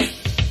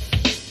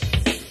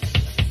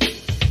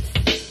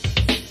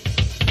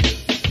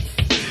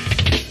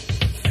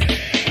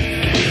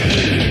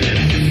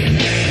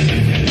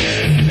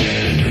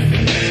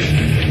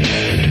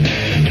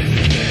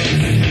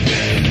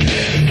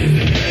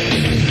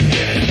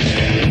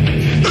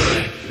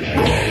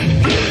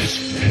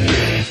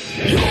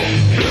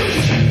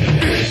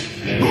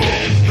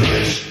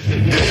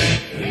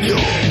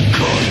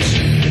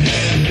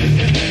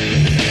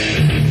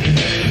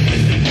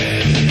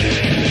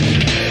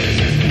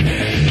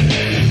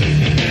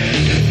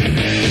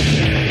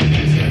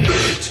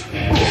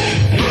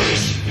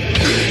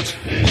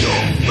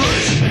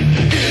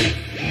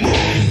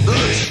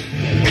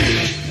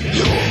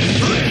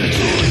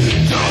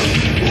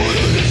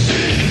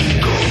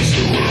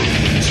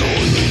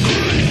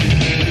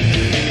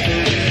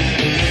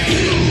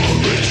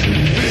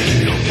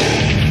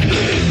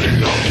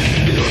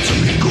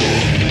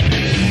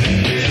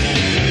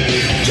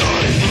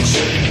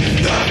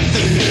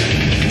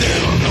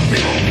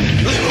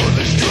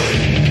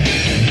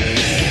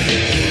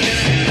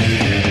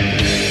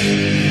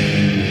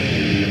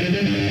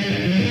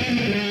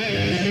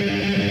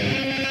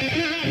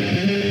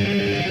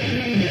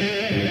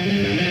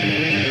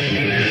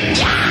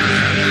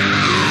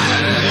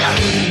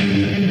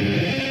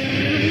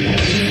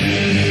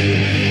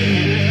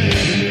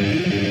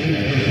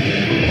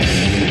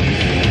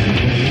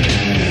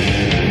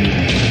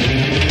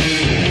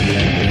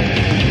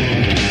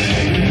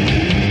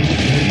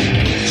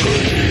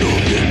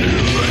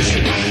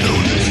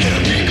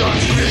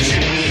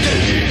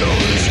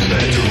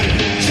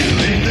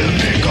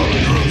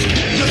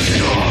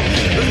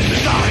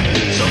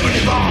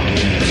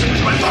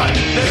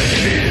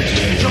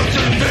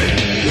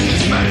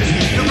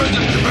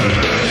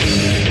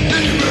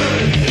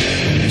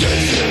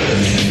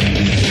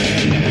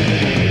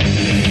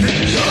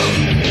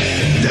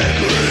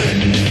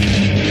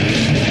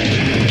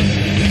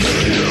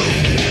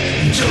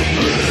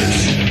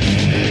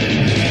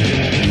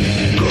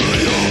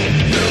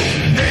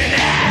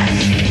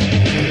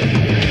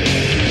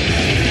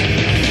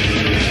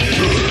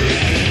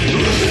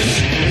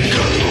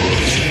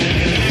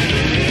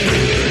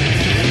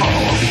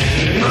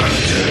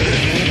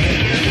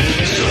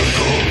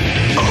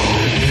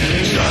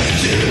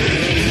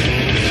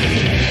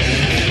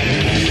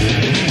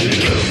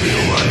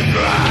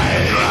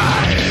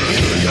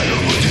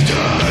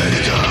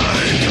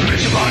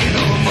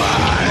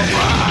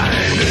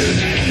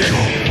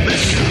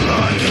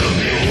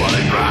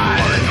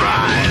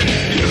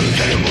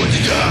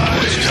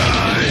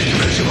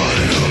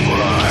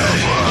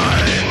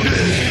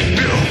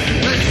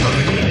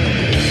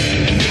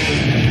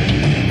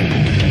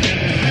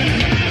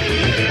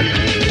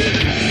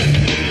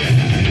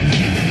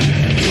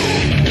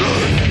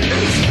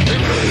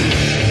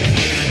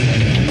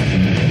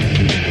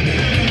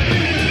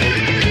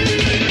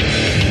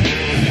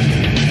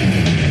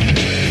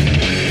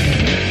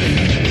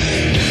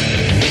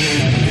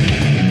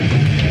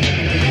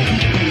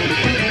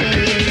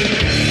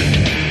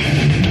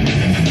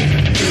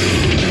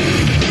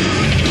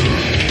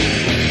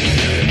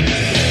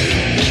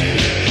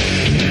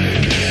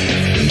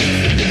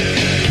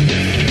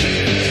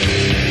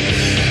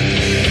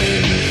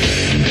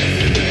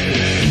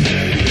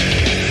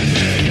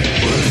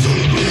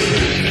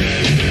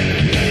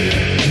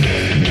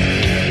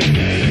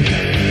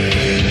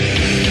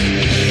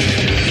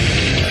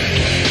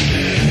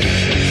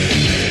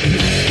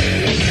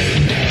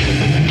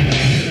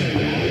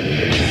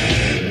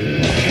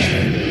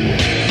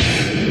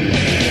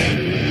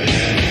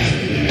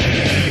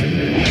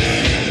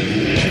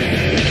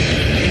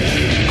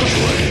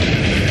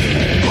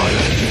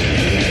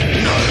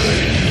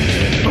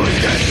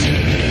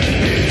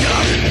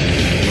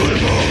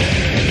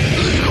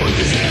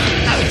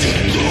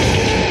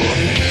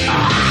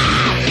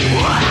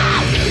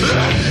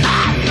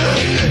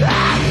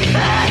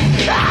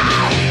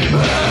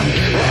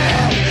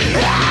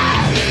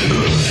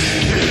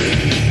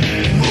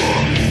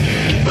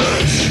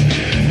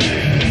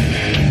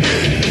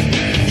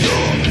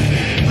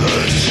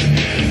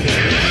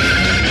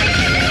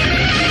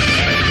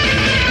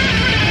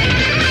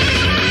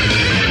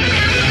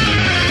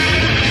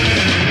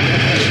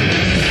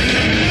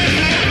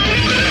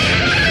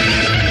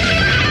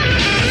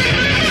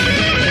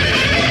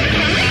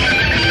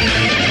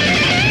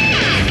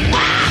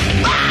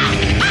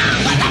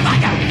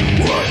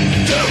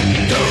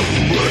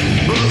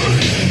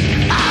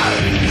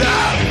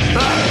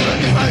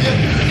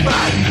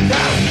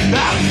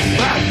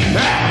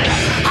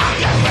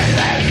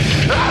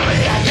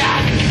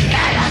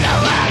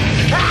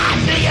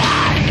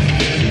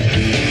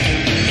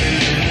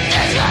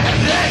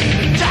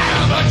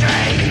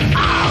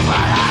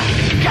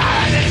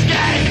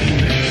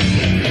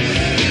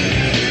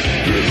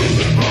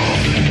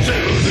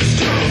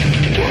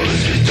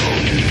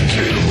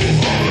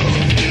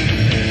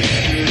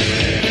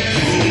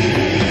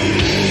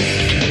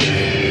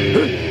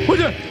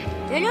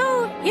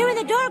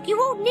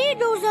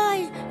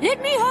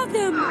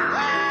 get them!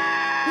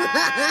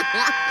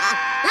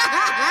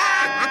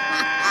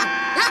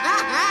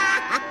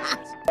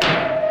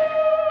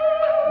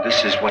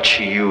 This is what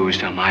she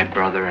used on my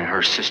brother and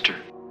her sister.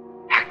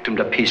 Hacked them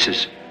to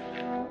pieces.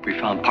 We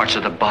found parts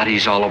of the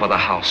bodies all over the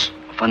house.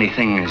 The funny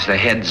thing is the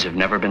heads have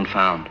never been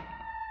found.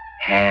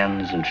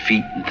 Hands and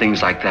feet and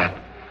things like that.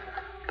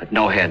 But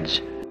no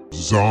heads.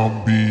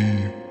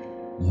 Zombie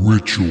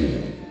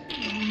Ritual.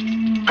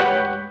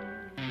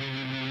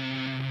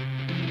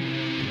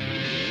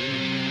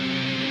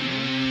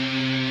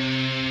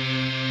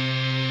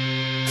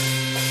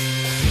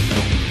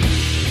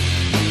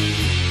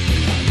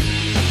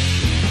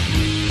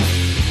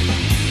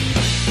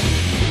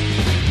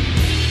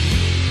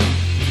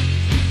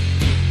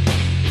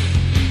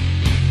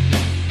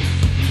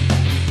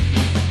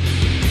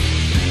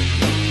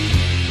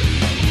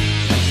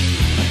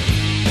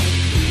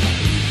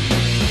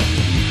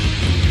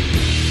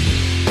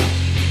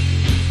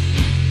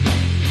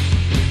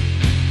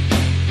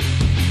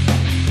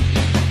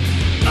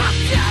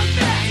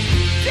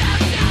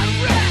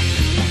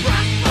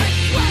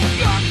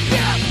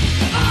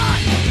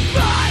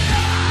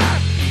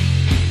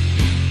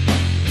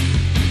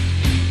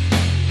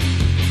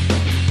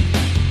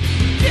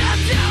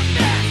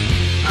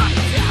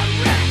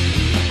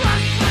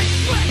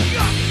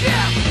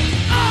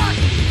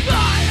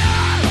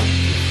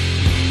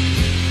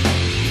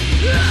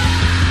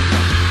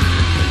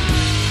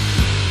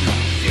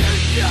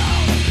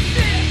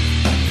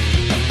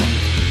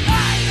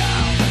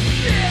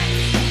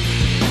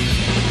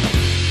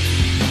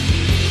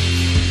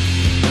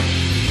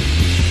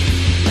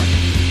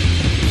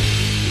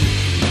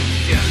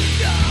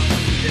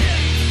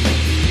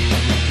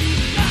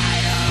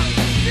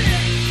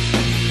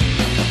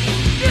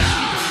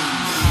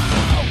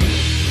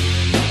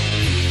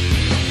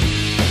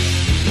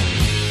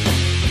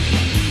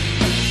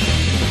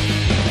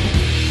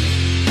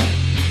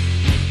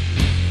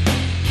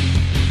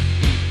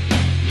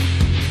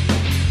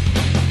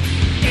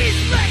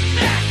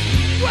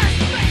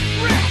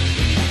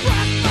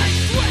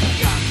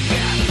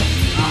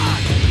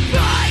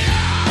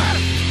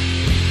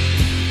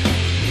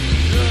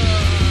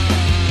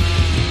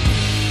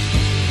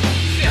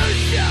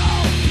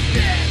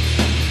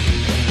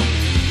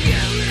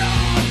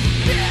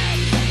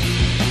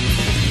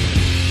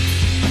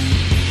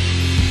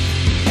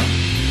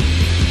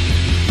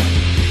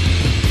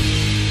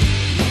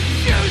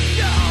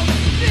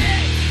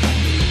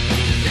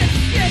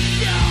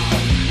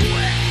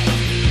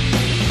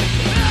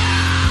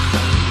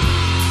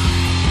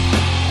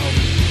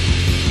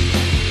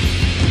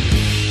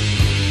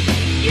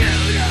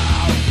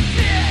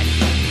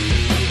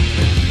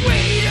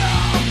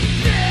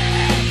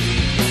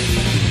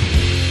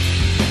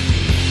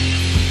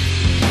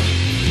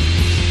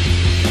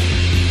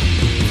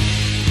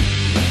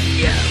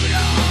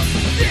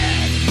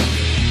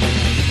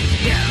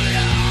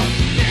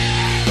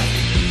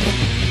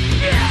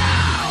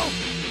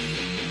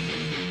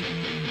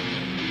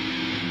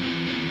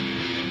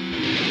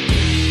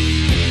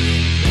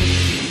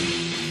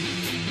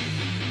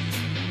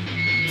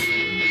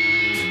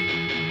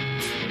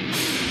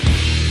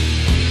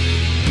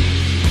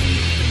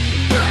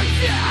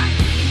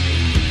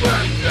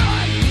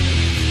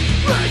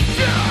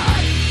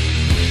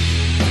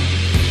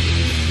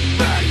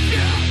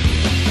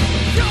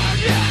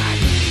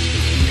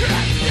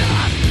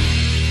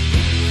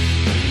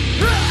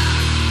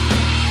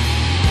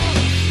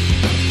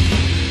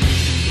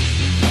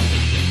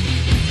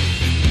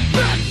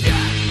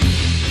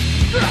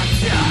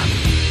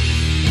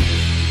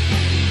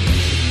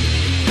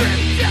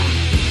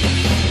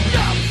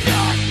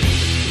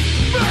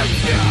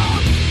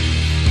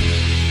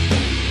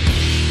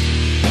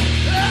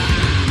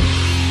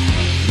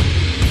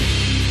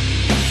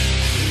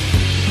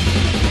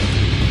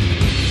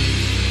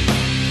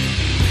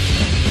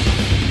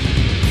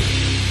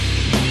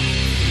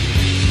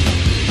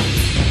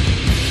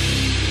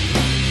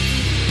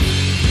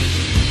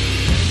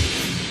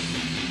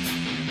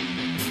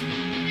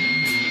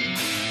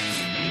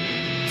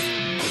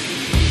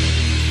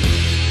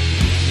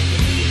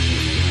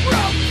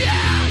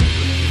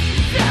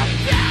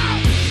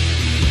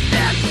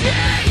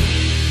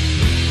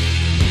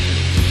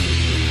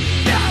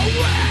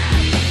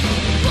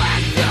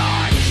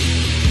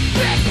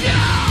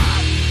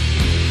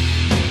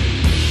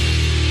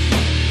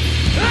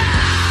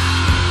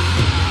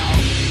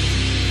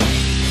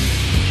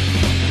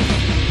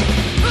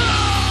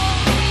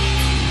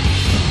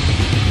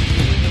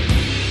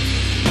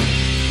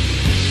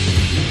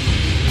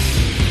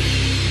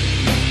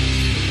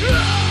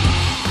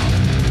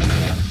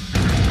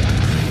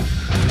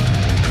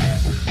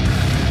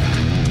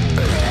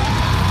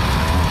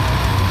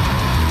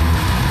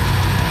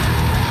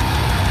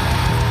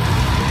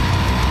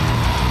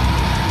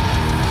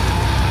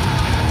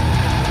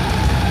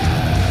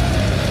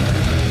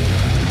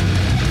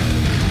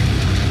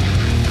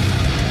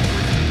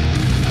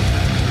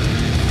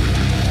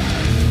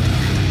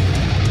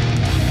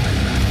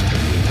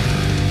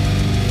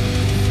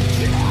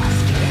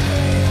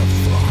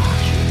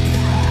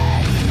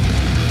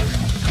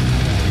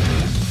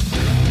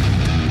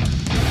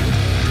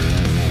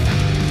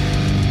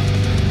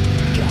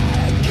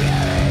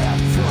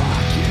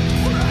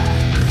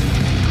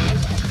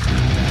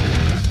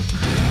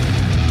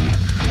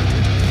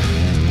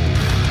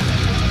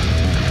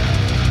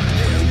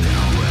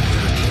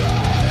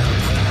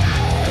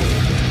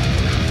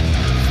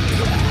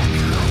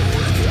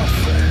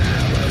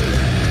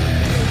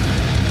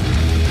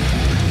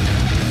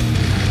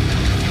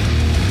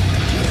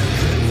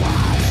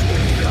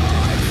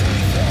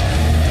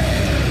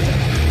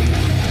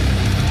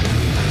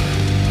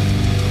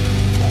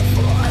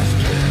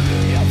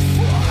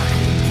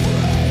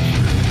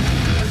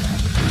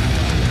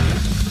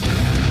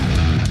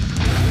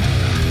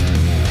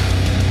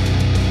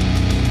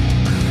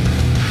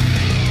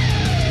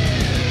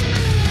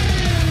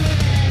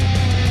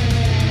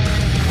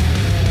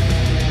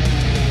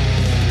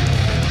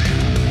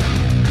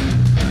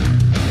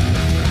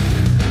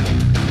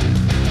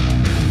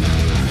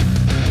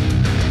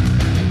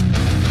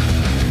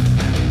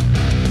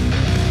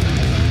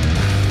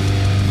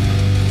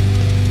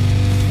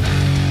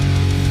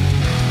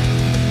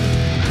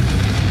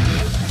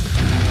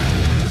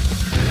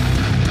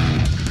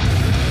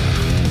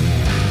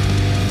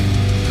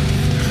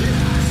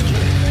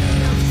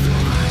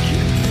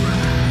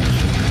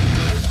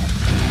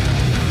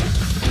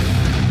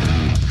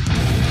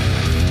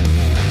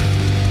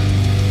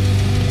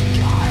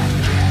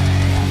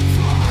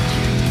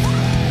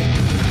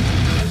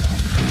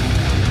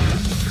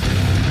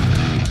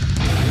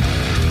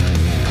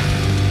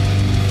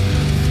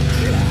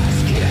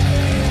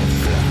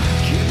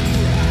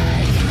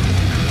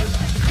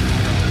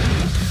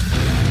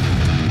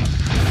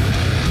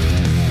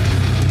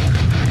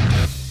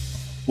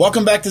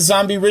 Welcome back to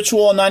Zombie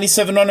Ritual on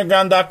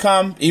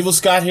 97underground.com. Evil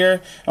Scott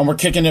here, and we're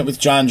kicking it with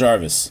John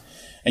Jarvis.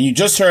 And you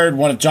just heard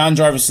one of John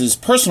Jarvis's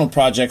personal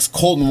projects,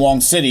 Kolten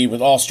Wong City,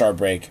 with All-Star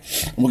Break.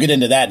 And we'll get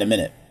into that in a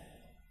minute.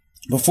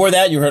 Before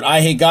that, you heard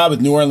Eyehategod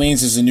with New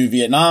Orleans is the New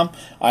Vietnam.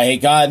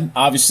 Eyehategod,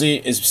 obviously,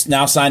 is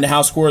now signed to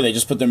Housecore. They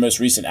just put their most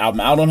recent album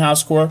out on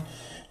Housecore.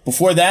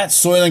 Before that,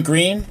 Soilent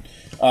Green,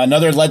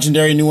 another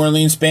legendary New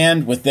Orleans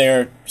band with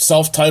their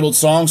self-titled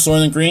song,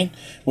 Soilent Green,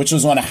 which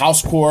was on a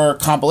Housecore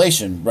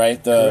compilation,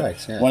 right?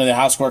 Correct, yeah. One of the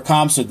Housecore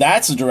comps, so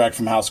that's a direct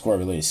from Housecore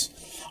release.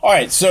 All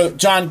right, so,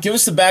 John, give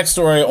us the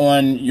backstory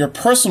on your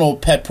personal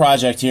pet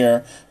project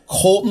here,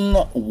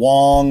 Kolten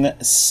Wong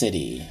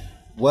City.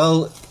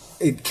 Well,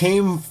 it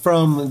came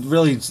from,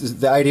 really,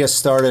 the idea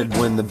started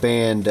when the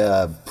band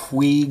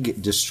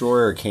Puig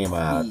Destroyer came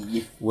out,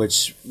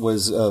 which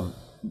was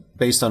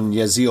based on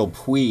Yasiel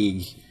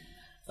Puig,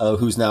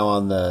 who's now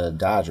on the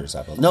Dodgers,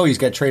 I believe. No, he's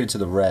got traded to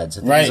the Reds.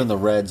 I think he's on the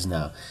Reds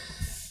now.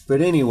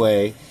 But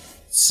anyway,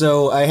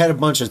 so I had a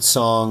bunch of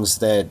songs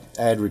that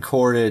I had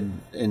recorded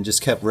and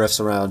just kept riffs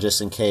around just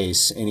in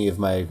case any of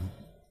my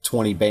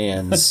 20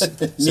 bands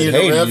said,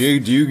 hey,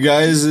 do you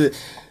guys...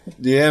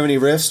 Do you have any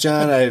riffs,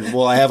 John?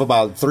 I have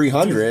about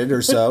 300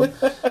 or so.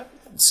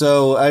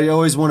 So I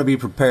always want to be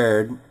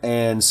prepared.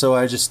 And so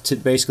I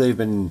just basically have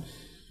been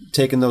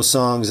taking those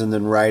songs and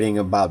then writing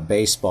about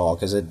baseball,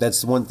 because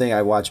that's the one thing.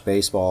 I watch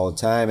baseball all the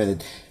time,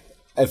 and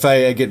if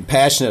I get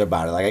passionate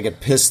about it, like I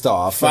get pissed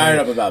off. Fired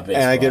up about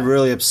baseball. And I get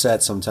really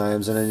upset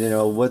sometimes. And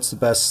then, what's the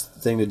best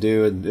thing to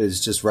do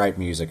is just write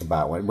music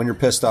about it. When you're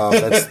pissed off,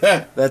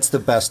 that's the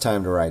best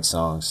time to write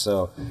songs.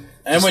 So,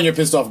 and when you're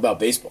pissed off about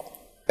baseball.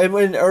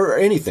 Or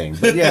anything.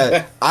 But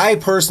yeah, I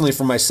personally,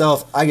 for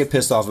myself, I get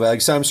pissed off about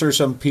it. I'm sure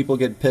some people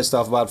get pissed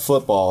off about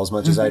football as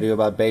much as I do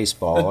about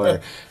baseball or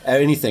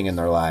anything in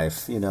their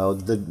life.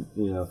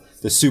 The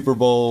Super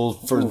Bowl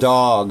for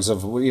dogs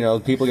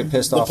people get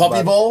pissed off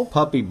about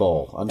Puppy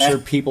Bowl. I'm sure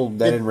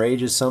that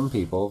enrages some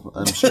people.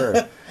 I'm sure.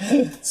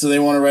 So they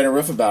want to write a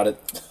riff about it.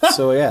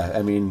 So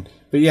yeah,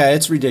 but yeah,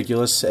 it's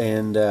ridiculous,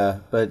 and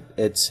but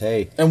it's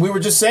hey. And we were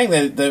just saying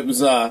that it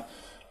was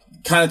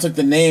kind of took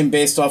the name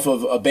based off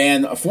of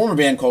a former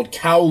band called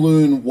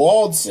Kowloon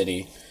Walled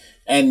City,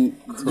 and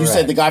correct. You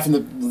said the guy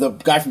from the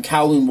guy from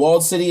Kowloon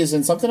Walled City is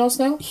in something else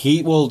now.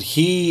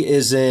 He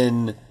is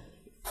in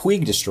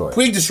Puig Destroyer.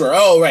 Puig Destroyer.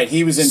 Oh, right,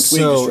 he was in Puig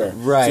Destroyer.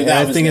 Right, so and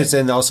I think it's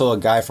in also a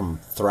guy from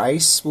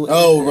Thrice.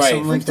 Oh, right,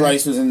 from like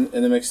Thrice was in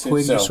the mix too.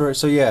 Puig Destroyer.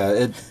 So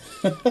yeah,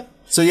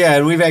 so yeah,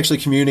 and we've actually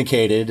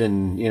communicated,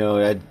 and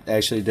I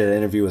actually did an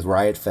interview with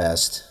Riot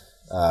Fest,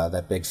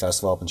 that big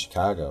festival up in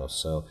Chicago.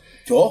 So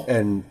cool.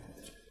 And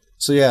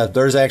so yeah,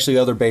 there's actually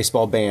other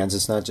baseball bands.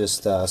 It's not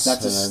just us.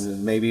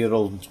 And maybe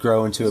it'll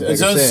grow into a bigger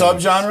thing. Its own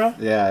subgenre?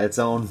 Yeah, its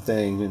own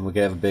thing, and we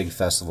can have a big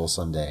festival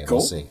someday. Cool.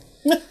 We'll see.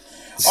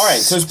 All right,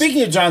 so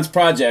speaking of John's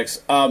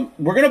projects,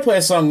 we're going to play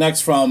a song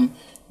next from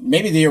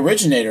maybe the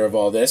originator of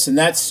all this, and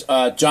that's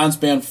John's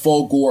band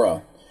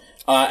Fulgora.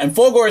 And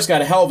Fulgora's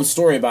got a hell of a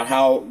story about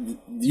how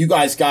you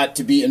guys got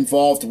to be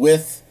involved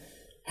with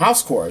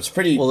Housecore. It's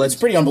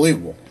pretty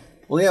unbelievable.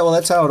 Well, yeah,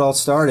 that's how it all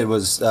started.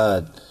 Was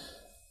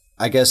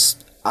I guess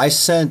I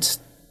sent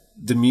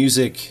the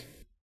music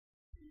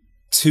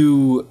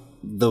to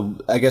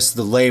the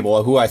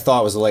label, who I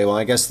thought was the label.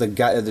 I guess the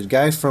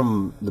guy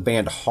from the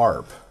band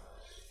Harp.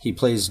 He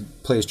plays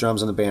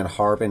drums in the band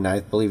Harp, and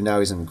I believe now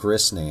he's in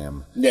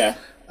Grisnam. Yeah.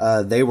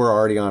 They were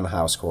already on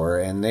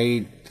Housecore, and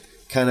they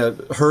kind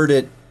of heard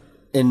it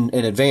in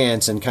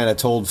advance and kind of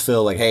told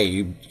Phil, like, hey,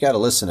 you got to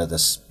listen to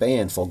this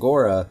band,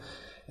 Fulgora.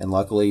 And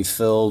luckily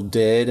Phil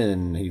did,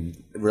 and he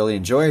really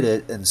enjoyed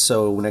it. And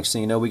so next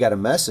thing you know, we got a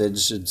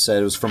message that said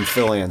it was from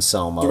Phil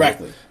Anselmo.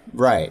 Directly.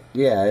 Right,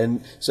 yeah.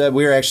 And so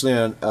we were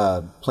actually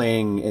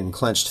playing in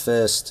Clenched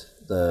Fist,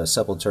 the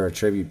Sepultura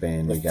tribute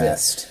band we got.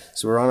 Fist.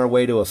 So we're on our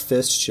way to a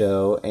Fist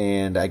show,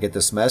 and I get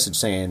this message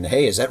saying,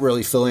 hey, is that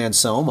really Phil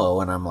Anselmo?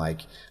 And I'm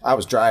like, I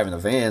was driving the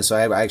van, so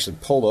I actually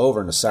pulled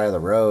over on the side of the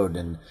road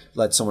and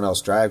let someone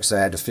else drive, because I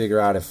had to figure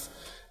out if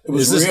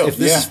this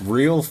is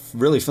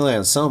really Phil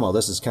Anselmo,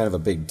 this is kind of a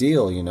big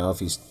deal, if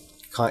he's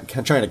trying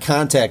to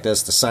contact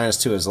us to sign us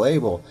to his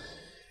label.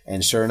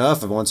 And sure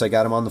enough, once I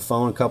got him on the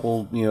phone a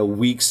couple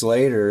weeks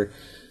later,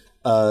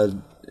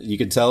 you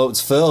could tell it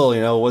was Phil.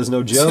 It was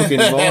no joke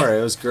anymore.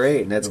 It was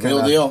great, and that's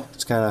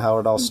kind of how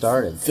it all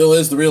started. Phil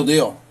is the real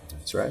deal.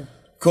 That's right.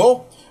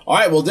 Cool. All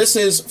right. Well, this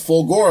is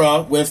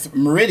Fulgora with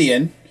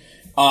Meridian.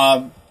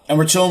 And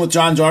we're chilling with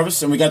John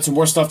Jarvis, and we got some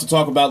more stuff to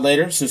talk about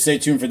later, so stay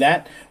tuned for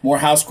that. More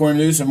Housecore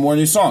news and more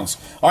new songs.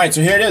 All right,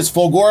 so here it is,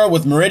 Fulgora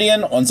with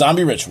Meridian on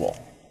Zombie Ritual.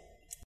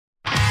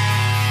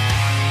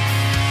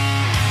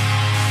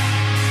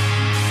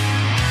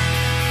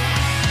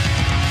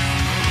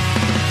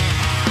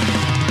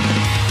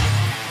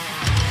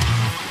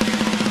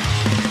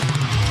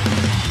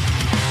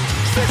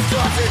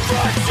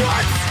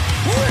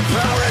 With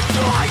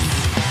paradise,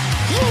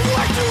 you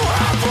like to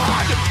have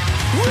fun.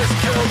 Let's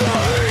kill the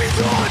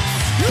heathen.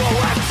 No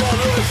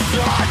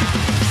absolution.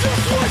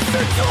 Just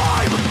wasted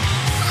time.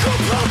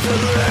 Compelled to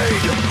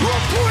lead a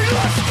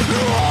pointless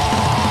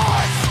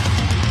life.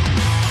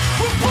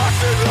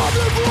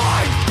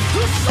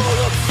 the soul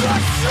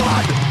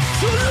obsession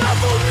to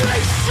level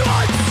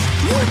nations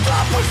with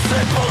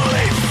opposite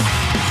beliefs.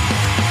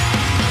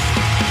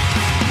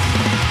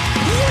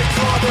 We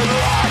draw the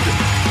line.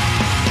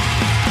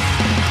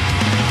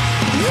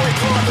 We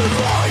draw the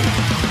line.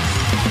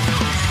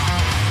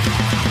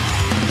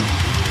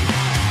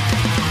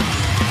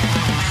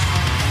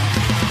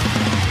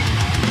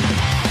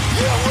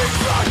 Yeah, we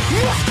got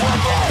your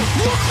struggle,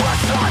 your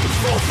question,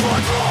 for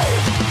control.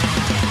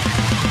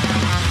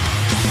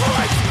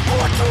 Fight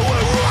or to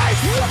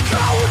erase, the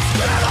cowards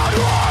cannot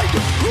hide.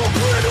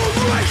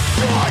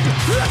 Obliteration,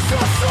 it's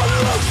a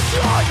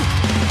solution.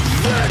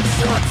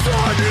 Vengeance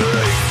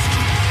unleashed.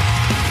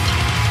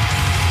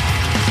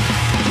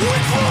 We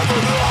draw the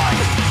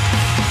line.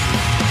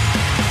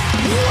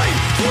 We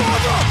draw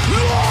the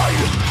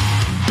line.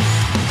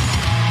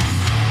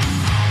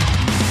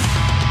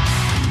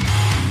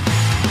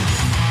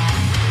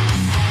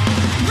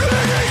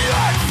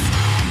 Idiots!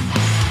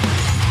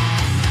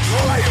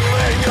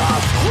 Dreaming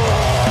of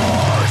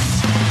course.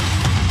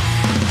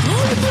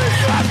 Living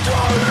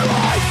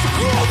afterlife.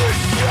 All the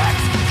shit.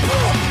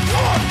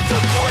 The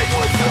queen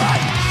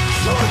within.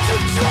 Turn to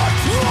dust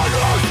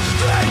runners.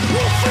 They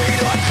will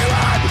feed on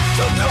God.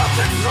 So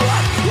nothing's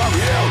left of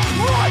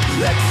human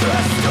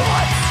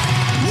existence.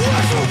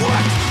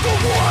 Resurrect the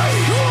way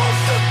of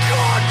the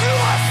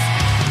godless.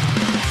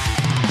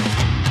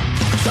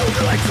 So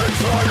they can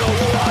turn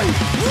away.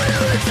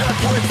 Religion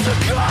wins the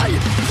guy.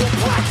 The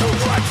path to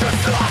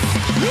righteousness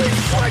leads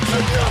straight to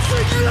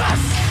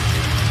nothingness.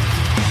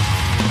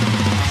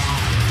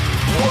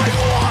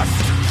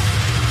 Brainwashed.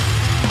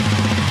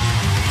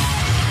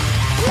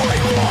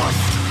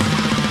 Brainwashed.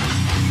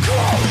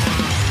 Go.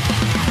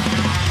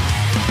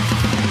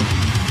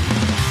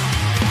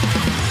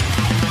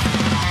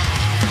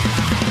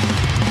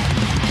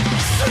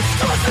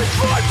 Sisters in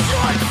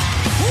vengeance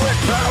with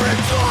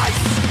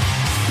paradise.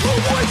 The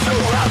way to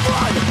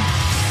heaven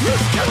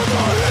is kill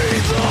the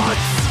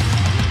heathens.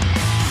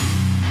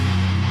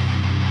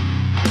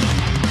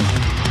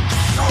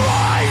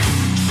 Stride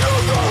to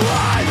the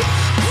line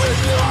with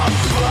the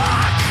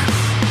back.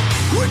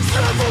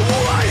 Whichever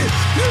way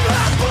it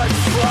happens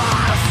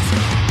fast.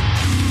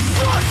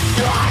 The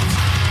shot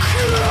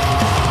kills.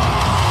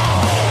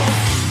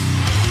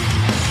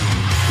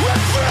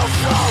 It feels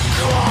so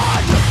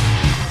good.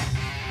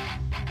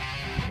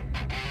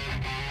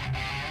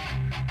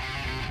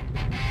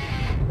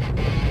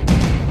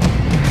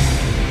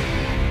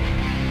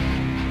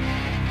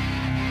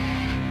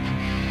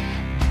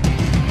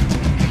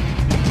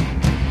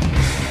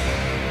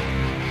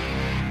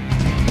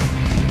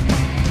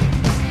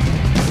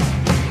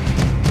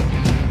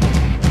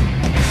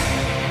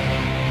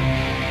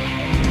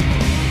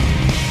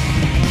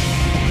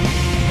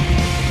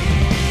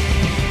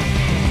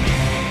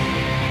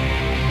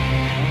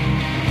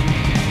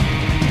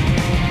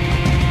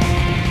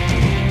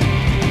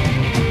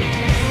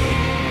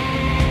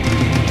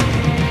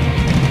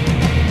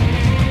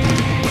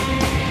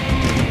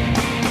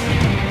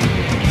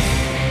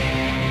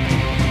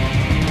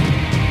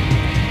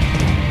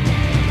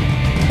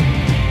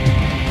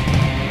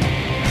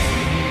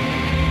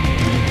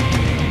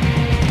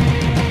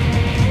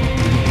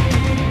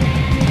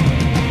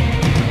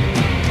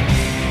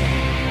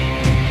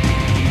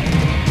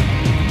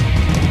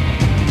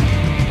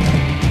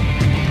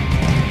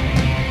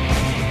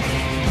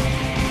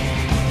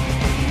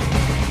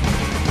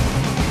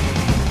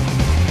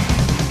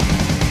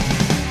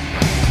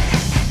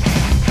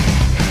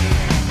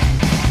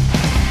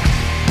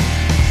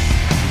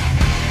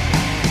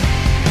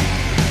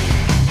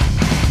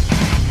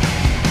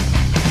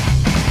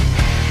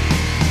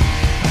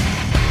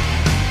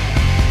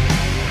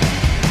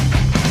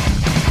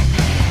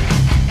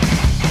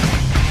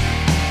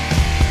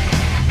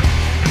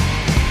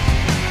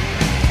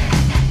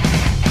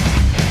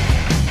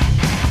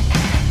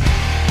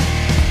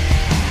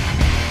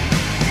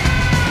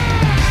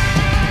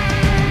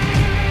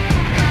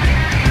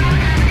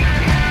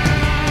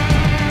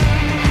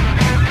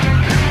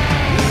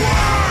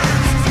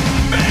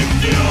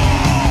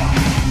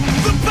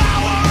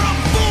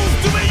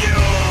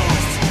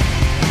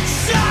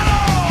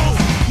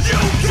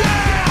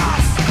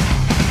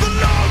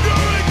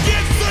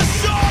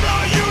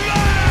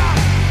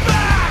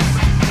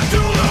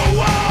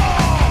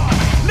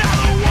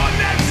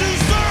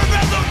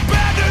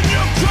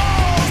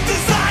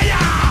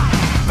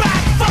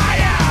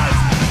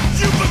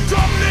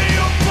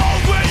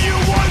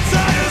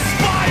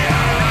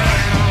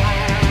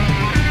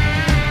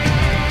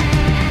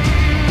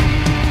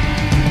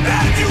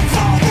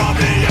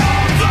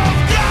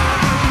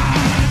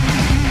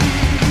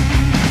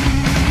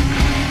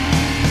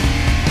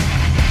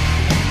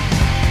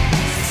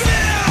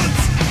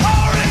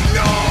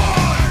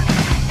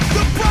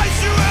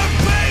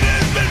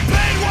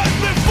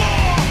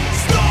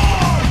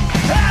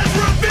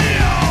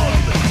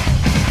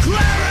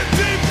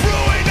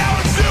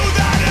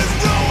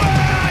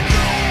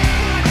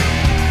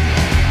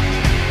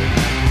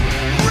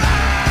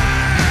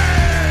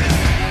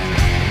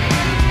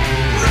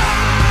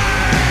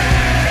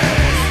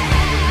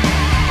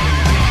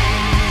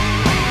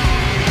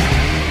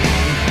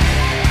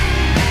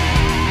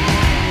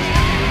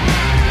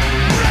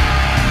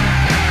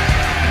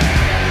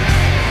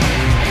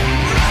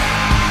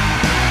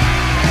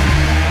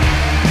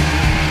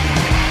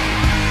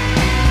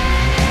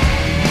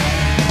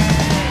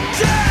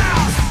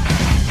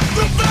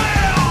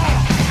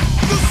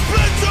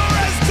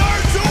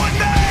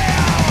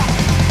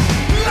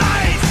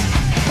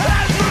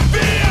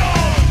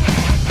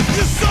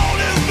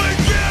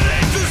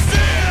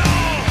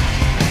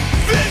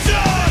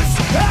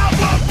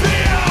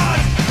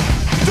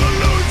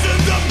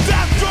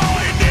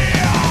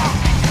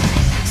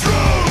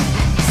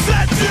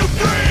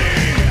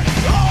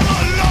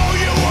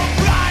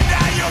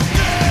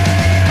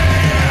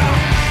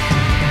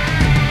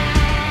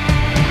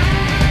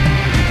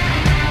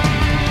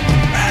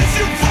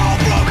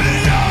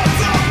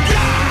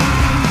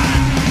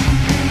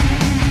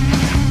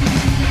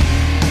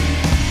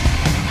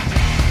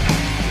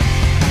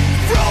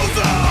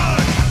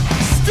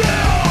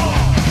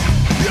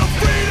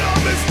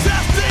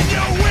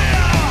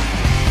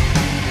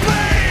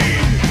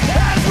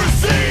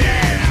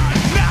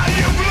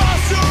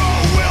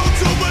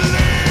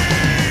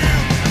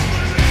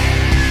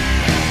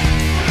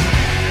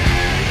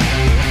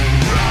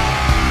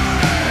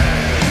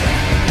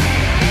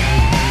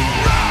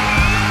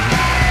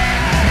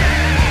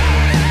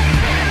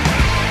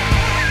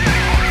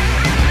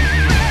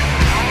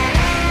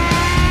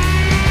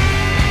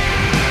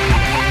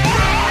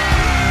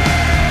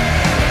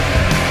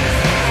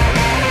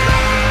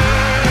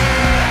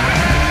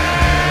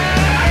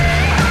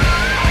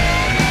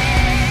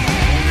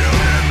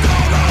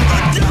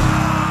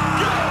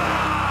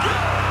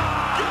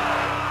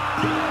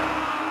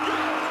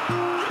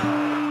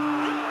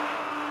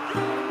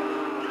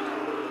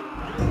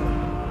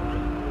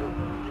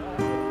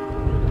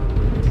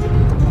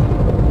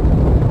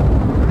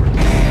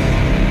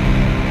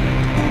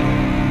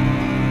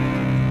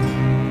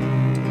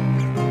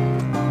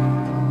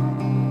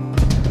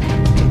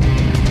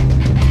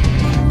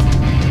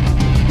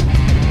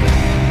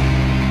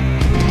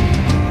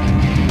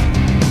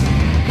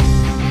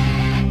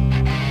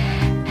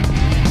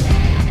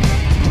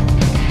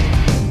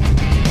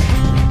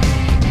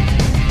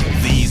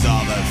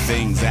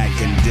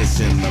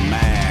 in the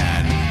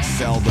man,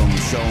 seldom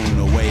shown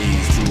the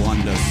ways to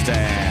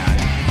understand.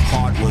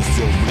 Heart was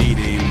still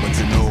bleeding, but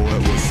you know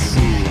it was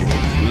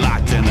true.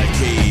 Locked in a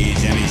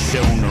cage and he's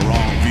shown the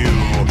wrong view.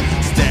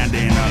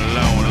 Standing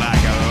alone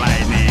like a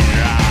lightning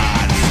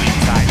rod. Sleep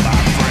tight, my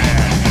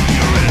friend,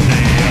 you're in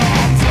the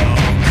arms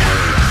of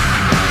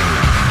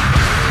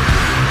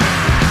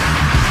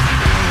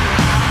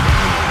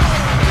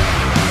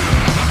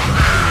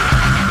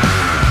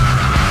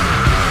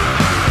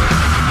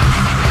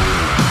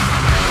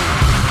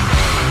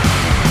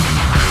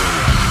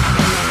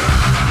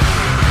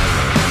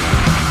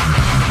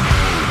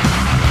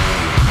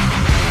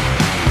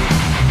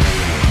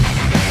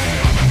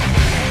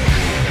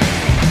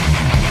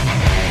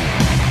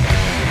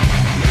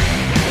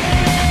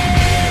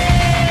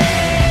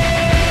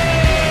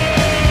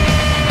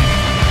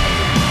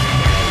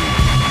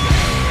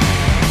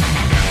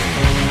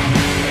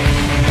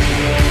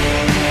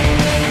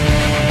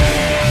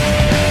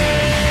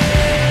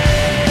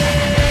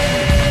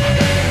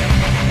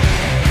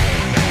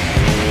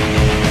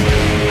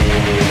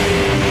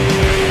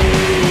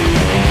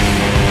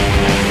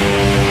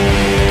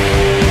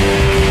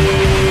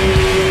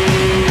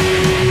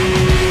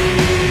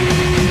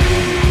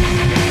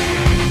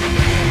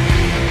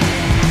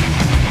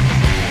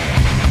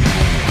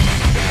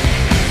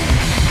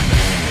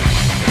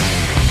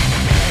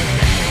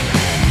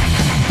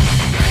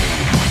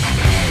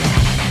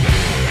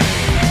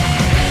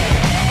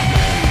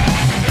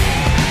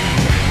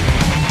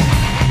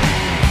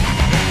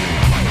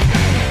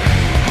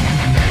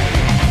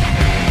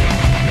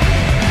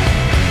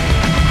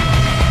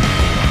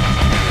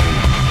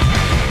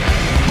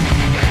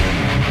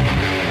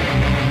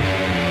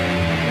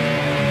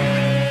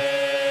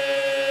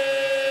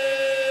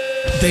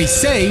They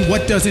say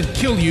what doesn't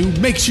kill you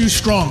makes you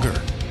stronger.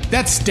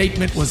 That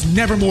statement was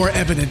never more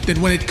evident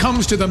than when it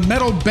comes to the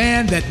metal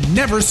band that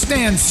never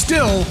stands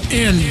still,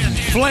 In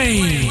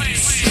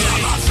Flames.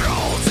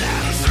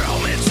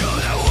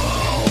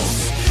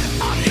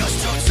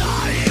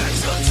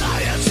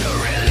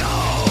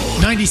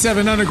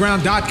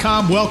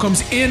 97underground.com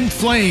welcomes In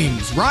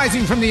Flames,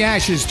 rising from the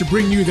ashes to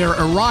bring you their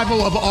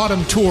Arrival of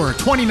Autumn Tour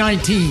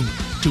 2019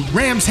 to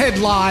Rams Head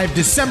Live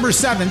December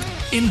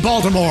 7th in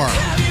Baltimore.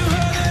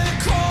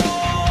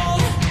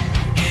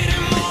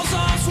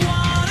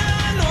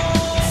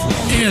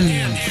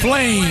 In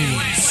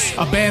Flames,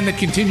 a band that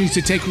continues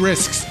to take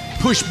risks,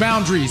 push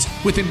boundaries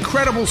with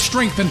incredible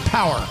strength and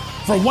power.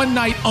 For one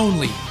night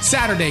only,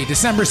 Saturday,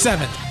 December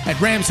 7th at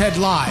Rams Head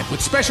Live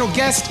with special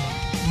guest,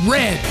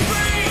 Red.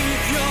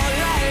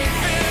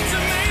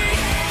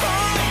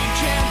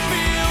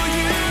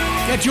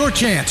 Get your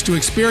chance to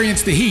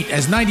experience the heat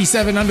as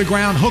 97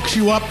 Underground hooks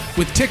you up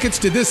with tickets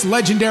to this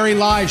legendary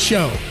live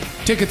show.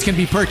 Tickets can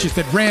be purchased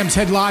at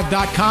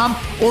ramsheadlive.com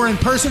or in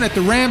person at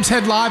the Rams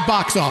Head Live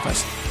box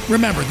office.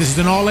 Remember, this is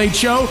an all-age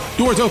show.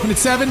 Doors open at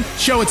 7,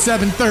 show at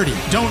 7:30.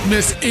 Don't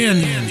miss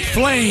In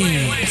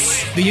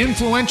Flames, the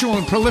influential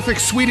and prolific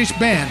Swedish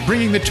band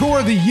bringing the tour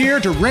of the year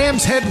to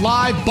Rams Head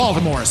Live,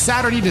 Baltimore,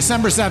 Saturday,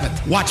 December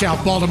 7th. Watch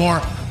out,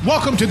 Baltimore.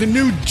 Welcome to the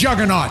new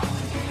juggernaut.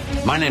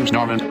 My name's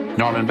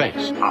Norman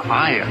Bates.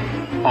 I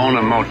own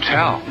a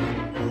motel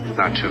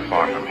not too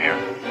far from here,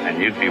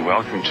 and you'd be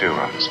welcome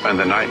to spend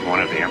the night in one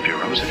of the empty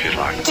rooms if you'd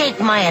like. Take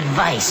my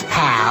advice,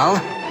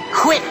 pal.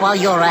 Quit while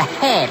you're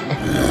ahead.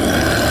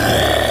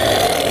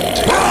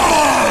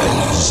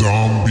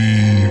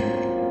 Zombie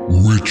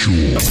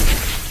Ritual.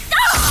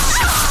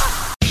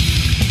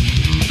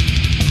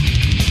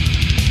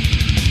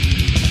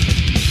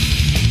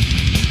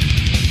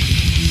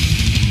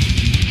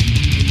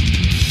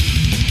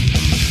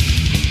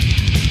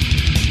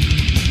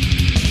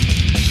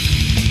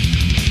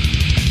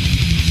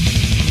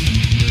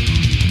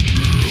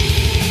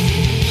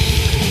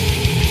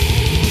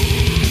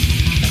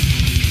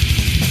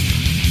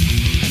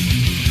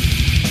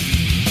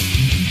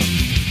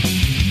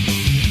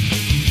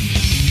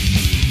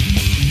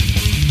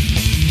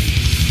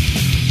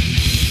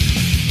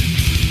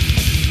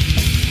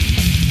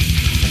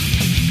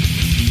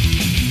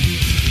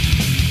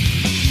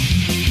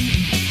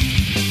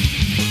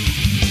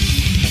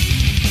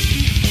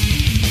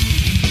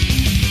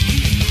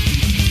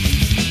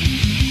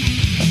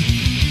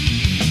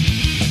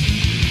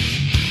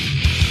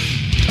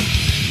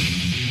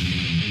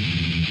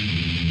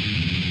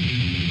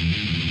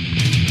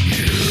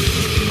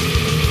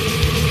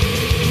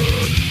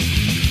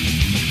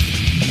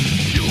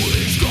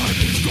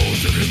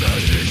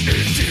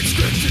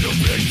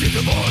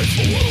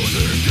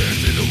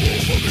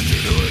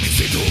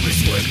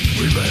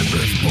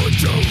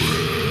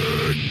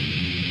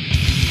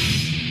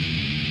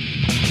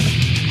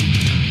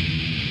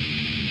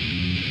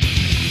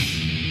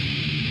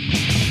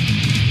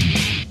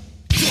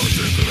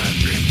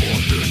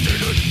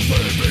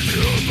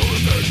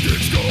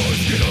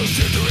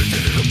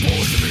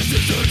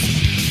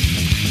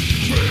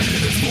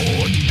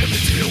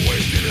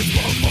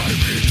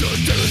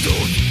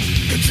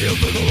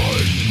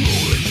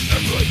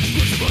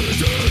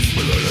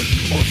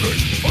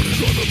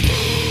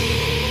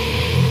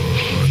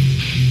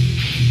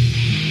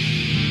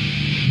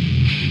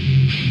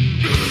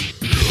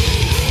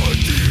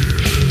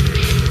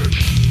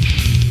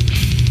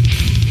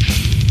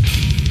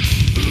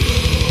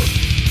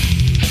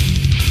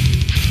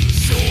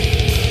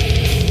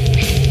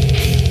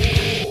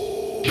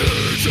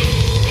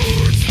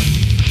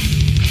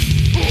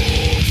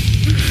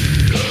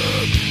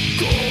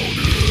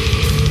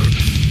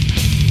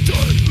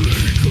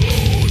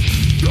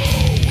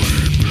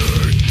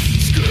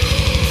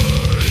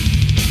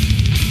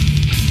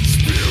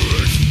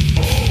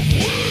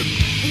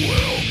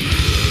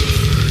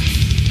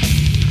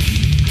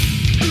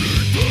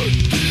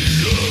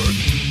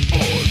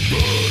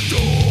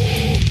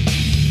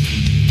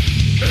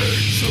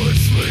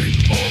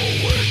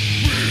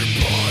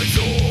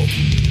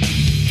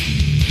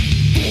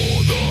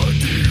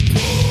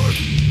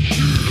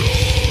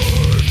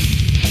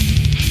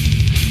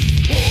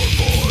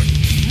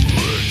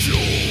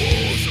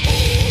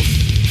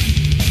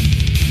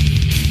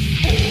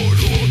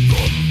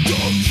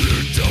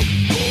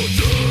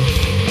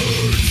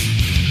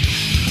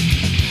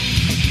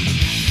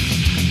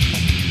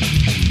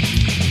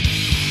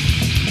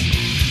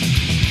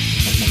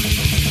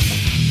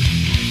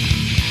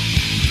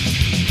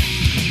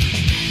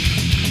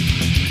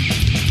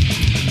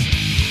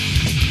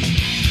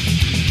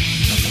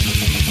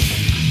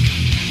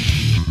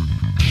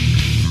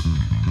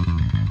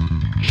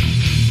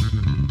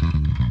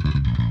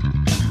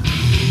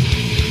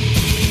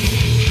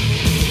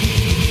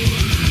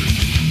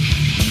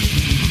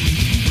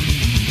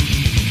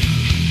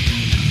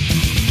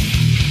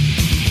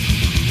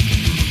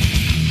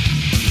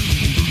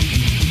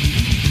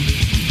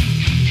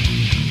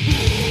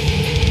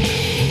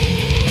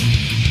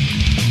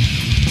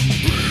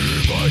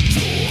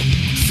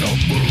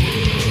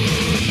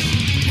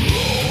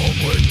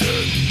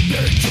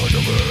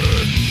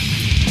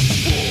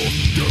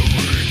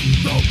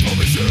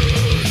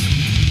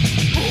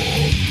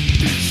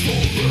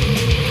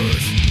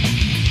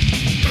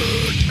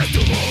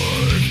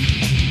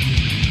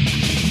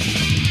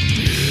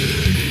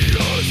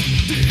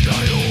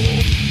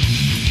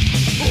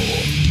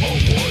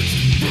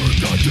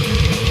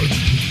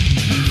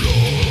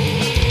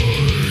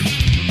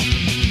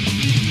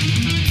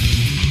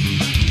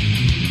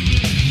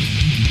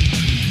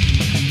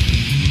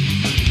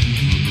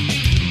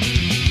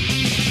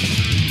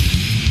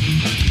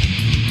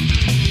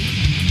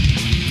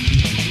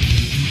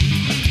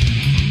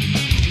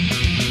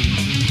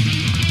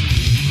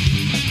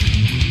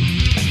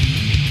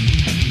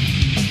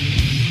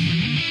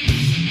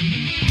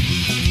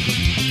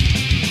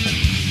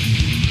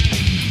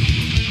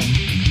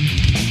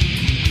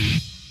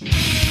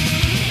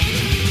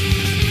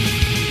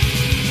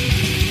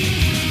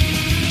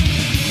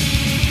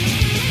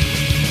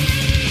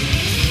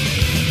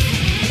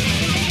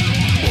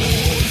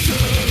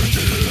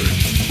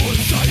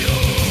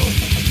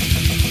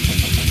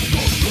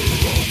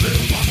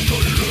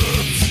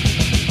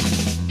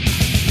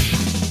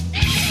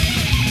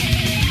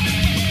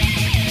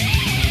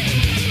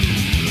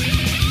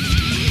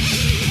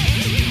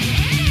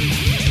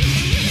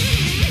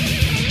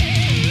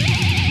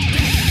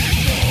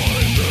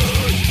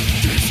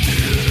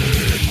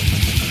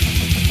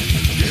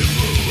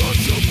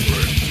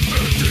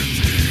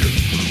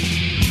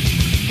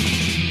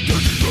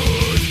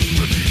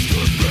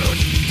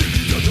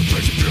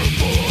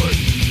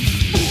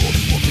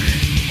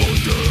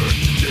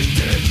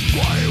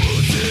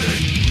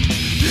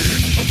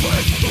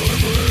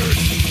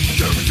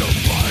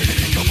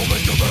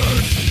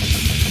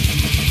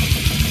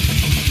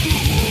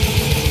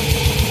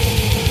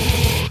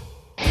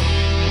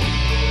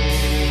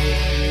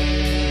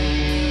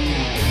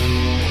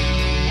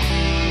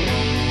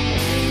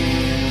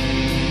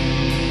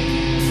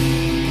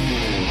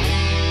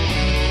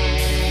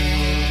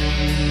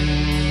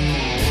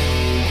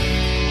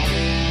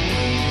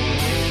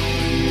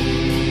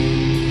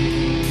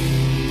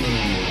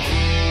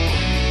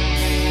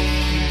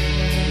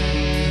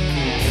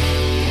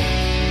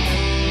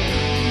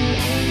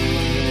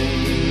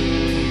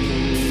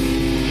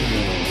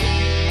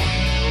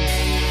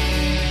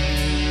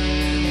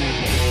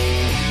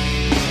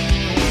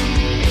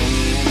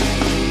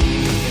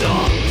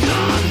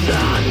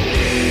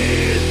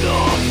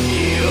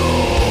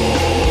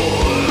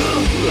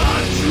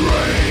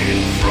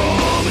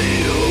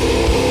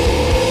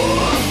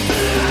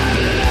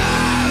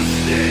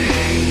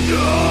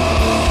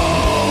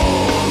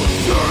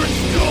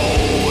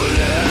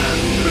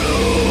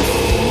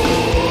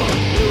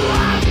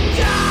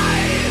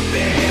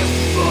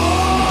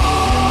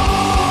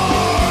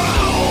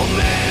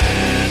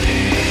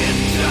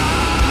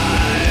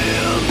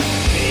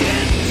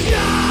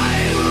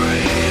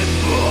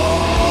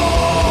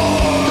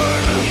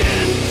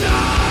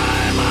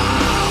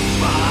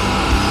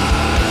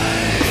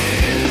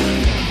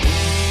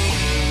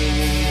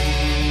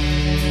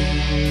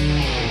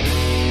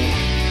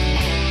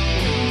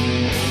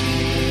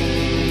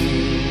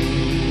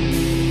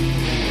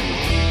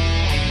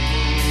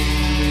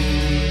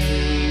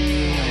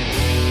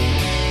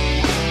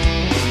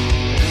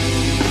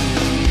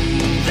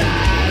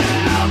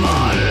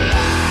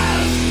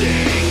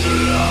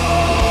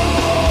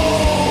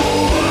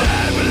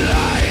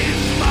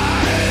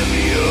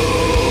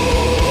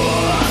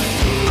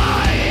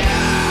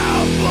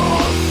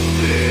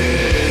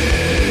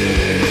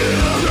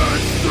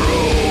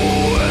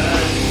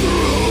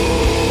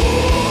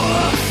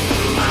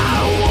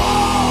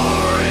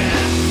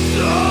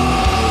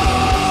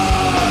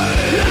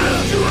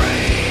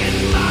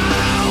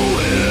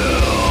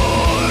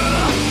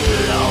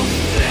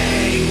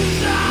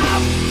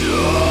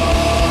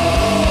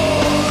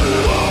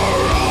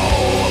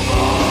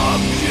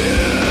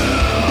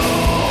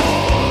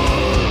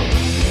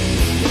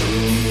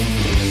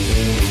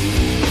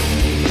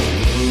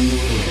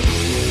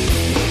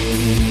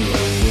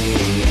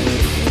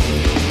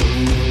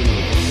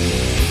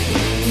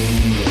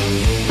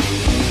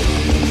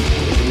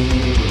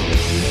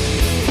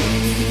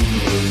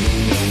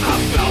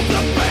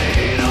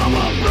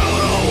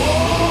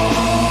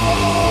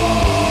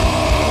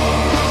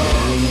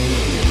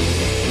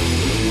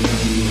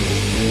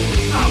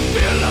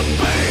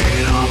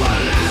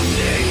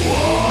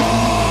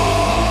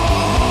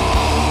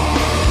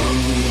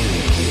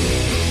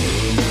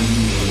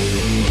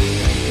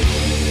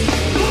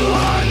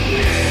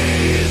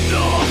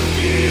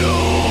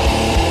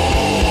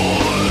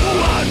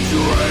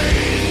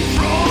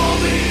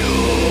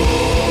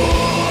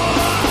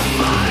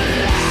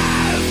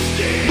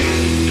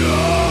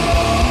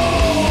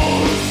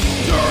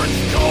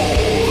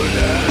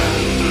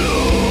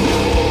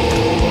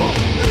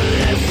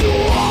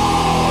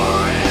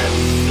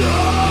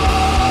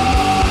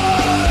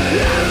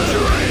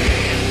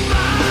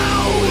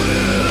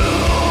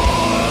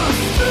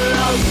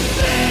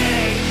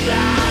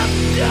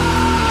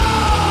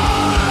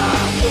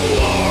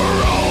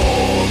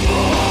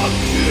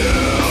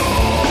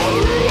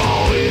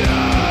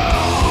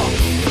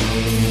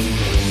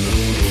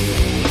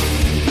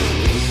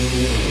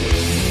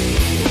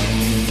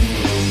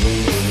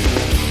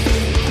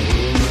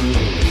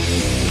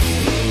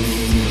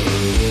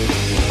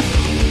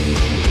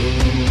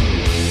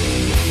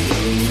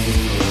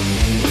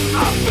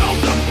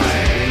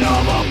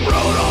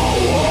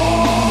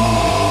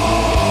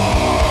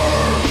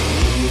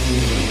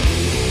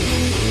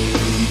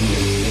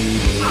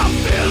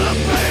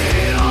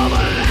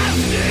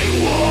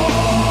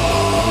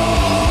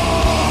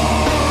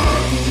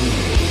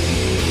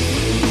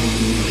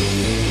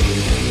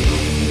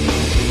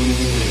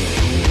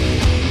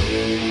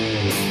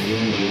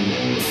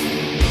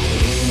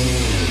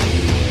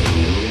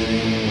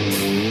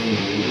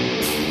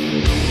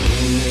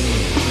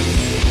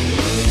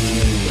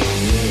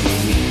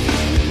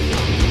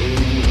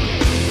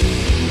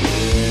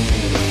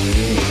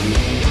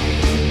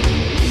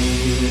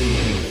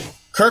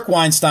 Kirk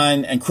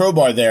Weinstein and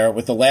Crowbar there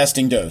with The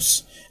Lasting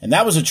Dose. And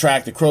that was a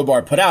track that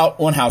Crowbar put out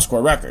on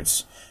Housecore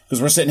Records.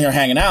 Because we're sitting here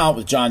hanging out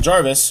with John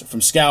Jarvis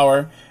from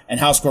Scour and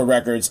Housecore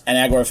Records and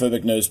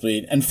Agoraphobic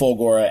Nosebleed and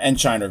Fulgora and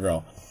China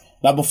Girl.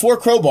 Now, before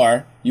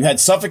Crowbar, you had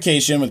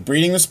Suffocation with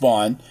Breeding the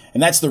Spawn,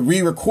 and that's the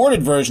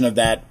re-recorded version of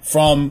that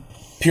from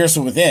Pierce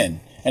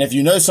Within. And if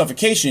you know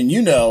Suffocation, you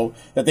know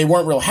that they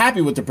weren't real happy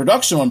with the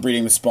production on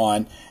Breeding the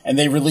Spawn, and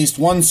they released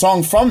one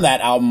song from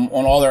that album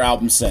on all their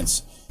albums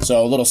since.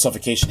 So a little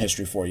Suffocation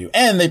history for you.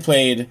 And they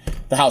played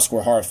the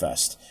Housecore Horror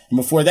Fest. And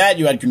before that,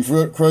 you had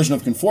Corrosion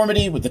of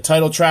Conformity with the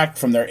title track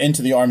from their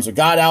Into the Arms of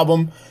God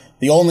album,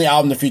 the only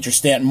album to feature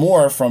Stanton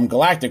Moore from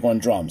Galactic on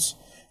drums.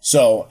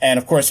 So, and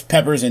of course,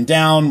 Peppers and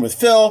Down with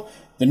Phil,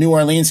 the New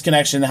Orleans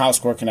connection, the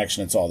Housecore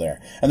connection, it's all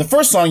there. And the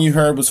first song you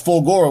heard was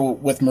Fulgora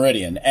with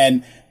Meridian.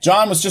 And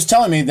John was just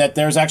telling me that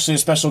there's actually a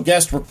special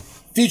guest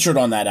featured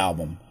on that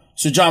album.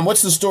 So, John,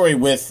 what's the story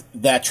with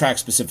that track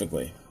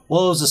specifically?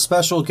 Well, it was a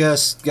special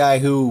guest guy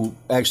who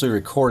actually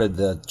recorded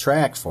the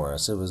track for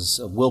us. It was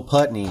Will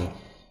Putney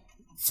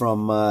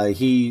from,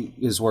 he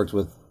has worked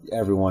with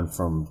everyone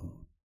from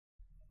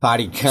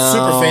Body Count.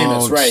 Super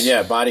famous, right,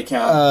 yeah, Body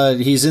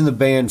Count. He's in the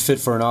band Fit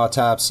for an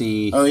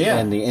Autopsy. Oh, yeah.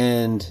 And The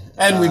End.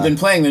 And we've been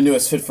playing the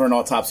newest Fit for an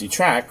Autopsy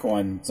track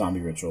on Zombie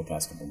Ritual the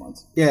past couple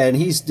months. Yeah, and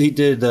he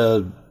did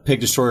the Pig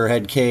Destroyer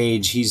Head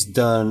Cage. He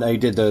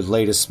did the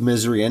latest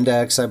Misery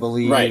Index, I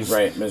believe. Right,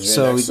 Misery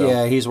Index. So,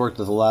 yeah, he's worked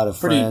with a lot of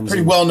friends.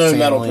 Pretty well-known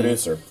metal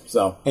producer.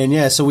 So. And,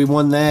 yeah, so we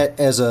won that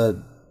as it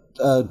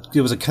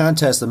was a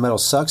contest that Metal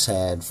Sucks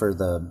had for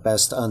the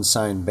best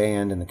unsigned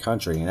band in the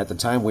country. And at the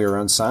time, we were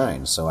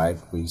unsigned. So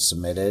we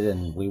submitted,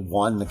 and we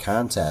won the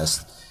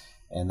contest.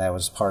 And that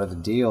was part of the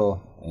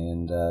deal.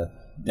 And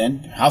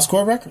then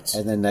Housecore Records.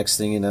 And then next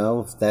thing you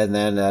know,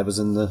 that was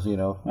in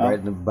the,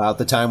 right about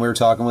the time we were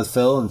talking with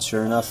Phil. And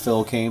sure enough,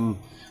 Phil came.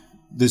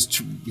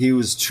 He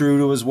was true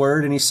to his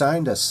word, and he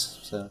signed us.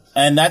 So.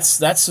 And that's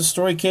the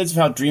story, kids, of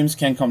how dreams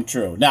can come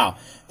true. Now,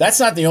 that's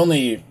not the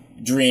only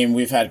dream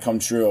we've had come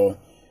true.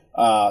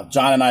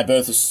 John and I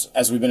both,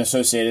 as we've been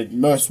associated,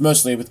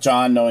 mostly with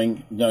John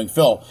knowing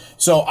Phil.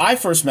 So I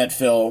first met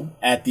Phil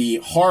at the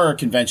horror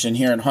convention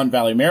here in Hunt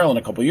Valley, Maryland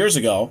a couple years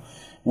ago,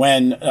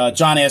 when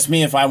John asked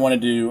me if I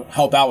wanted to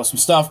help out with some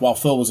stuff while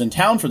Phil was in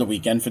town for the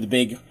weekend for the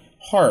big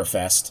horror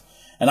fest.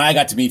 And I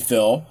got to meet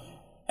Phil,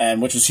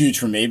 and which was huge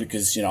for me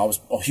because, I was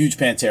a huge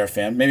Pantera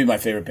fan, maybe my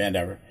favorite band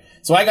ever.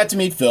 So I got to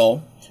meet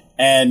Phil,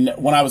 and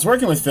when I was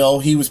working with Phil,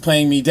 he was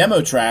playing me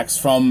demo tracks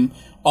from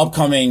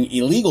upcoming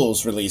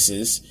Illegals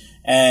releases,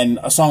 and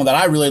a song that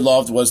I really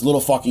loved was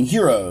Little Fucking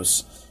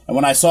Heroes. And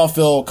when I saw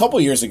Phil a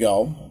couple years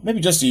ago, maybe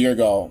just a year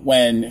ago,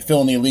 when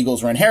Phil and the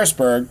Illegals were in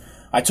Harrisburg,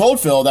 I told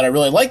Phil that I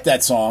really liked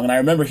that song, and I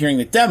remember hearing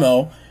the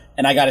demo,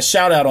 and I got a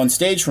shout out on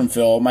stage from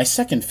Phil, my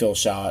second Phil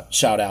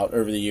shout out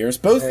over the years,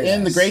 both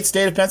in the great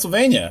state of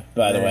Pennsylvania,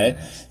 by the way.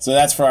 Nice. So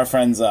that's for our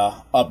friends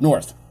up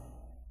north.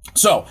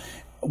 So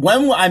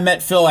when I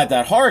met Phil at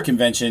that horror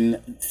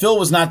convention, Phil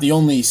was not the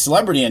only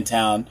celebrity in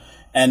town.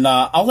 And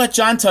I'll let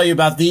John tell you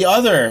about the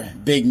other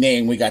big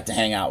name we got to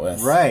hang out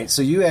with. Right.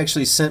 So you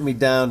actually sent me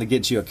down to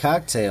get you a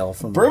cocktail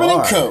from Bourbon the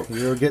bar. And Coke.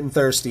 You were getting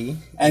thirsty.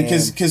 And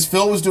because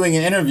Phil was doing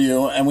an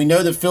interview, and we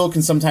know that Phil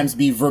can sometimes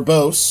be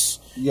verbose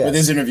with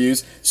his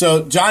interviews.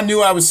 So John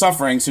knew I was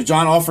suffering, so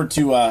John offered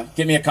to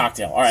get me a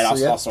cocktail. All right,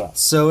 I'll start.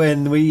 So,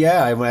 and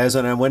as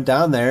I went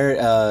down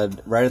there,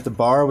 right at the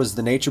bar was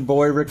the Nature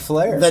Boy Ric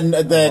Flair.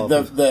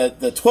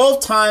 The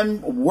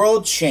 12-time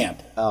world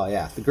champ. Oh,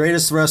 yeah. The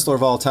greatest wrestler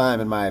of all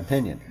time, in my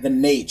opinion. The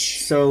Nate.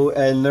 So,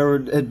 and there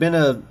had been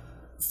a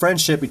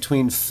friendship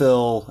between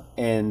Phil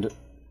and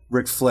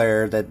Ric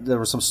Flair, that there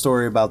was some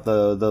story about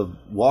the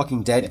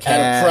Walking Dead cast.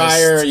 At a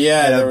prior,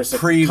 there was a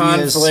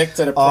previous conflict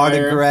at a prior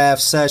autograph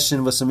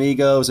session with some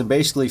egos, and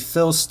basically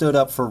Phil stood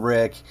up for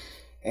Rick,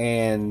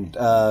 and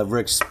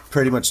Rick's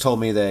pretty much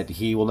told me that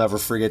he will never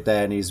forget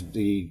that, and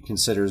he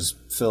considers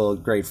Phil a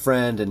great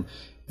friend. And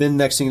then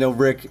next thing you know,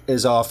 Rick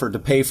is offered to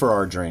pay for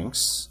our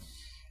drinks.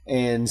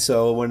 And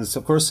so,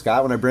 of course,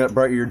 Scott, when I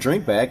brought your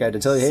drink back, I had to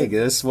tell you, hey,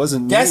 this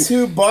wasn't Guess me.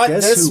 Who bought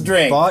this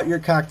drink? Bought your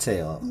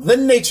cocktail? The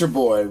Nature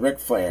Boy, Ric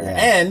Flair. Yeah.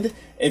 And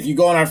if you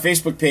go on our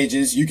Facebook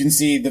pages, you can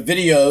see the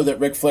video that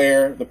Ric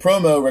Flair, the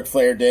promo Ric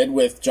Flair did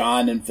with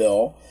John and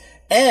Phil,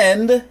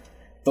 and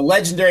the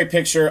legendary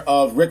picture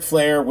of Ric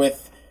Flair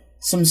with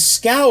some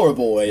Scour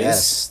boys.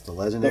 Yes, the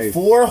legendary the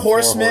Four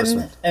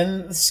Horsemen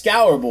and the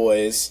Scour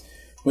boys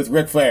with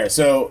Ric Flair.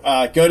 So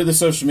go to the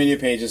social media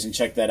pages and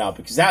check that out,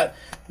 because that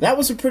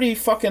was a pretty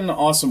fucking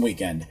awesome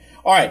weekend.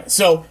 All right,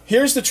 so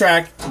here's the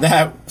track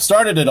that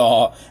started it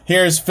all.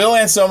 Here's Phil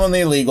Anselmo and the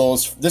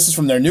Illegals. This is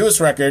from their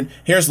newest record.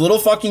 Here's Little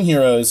Fucking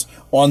Heroes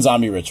on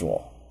Zombie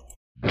Ritual.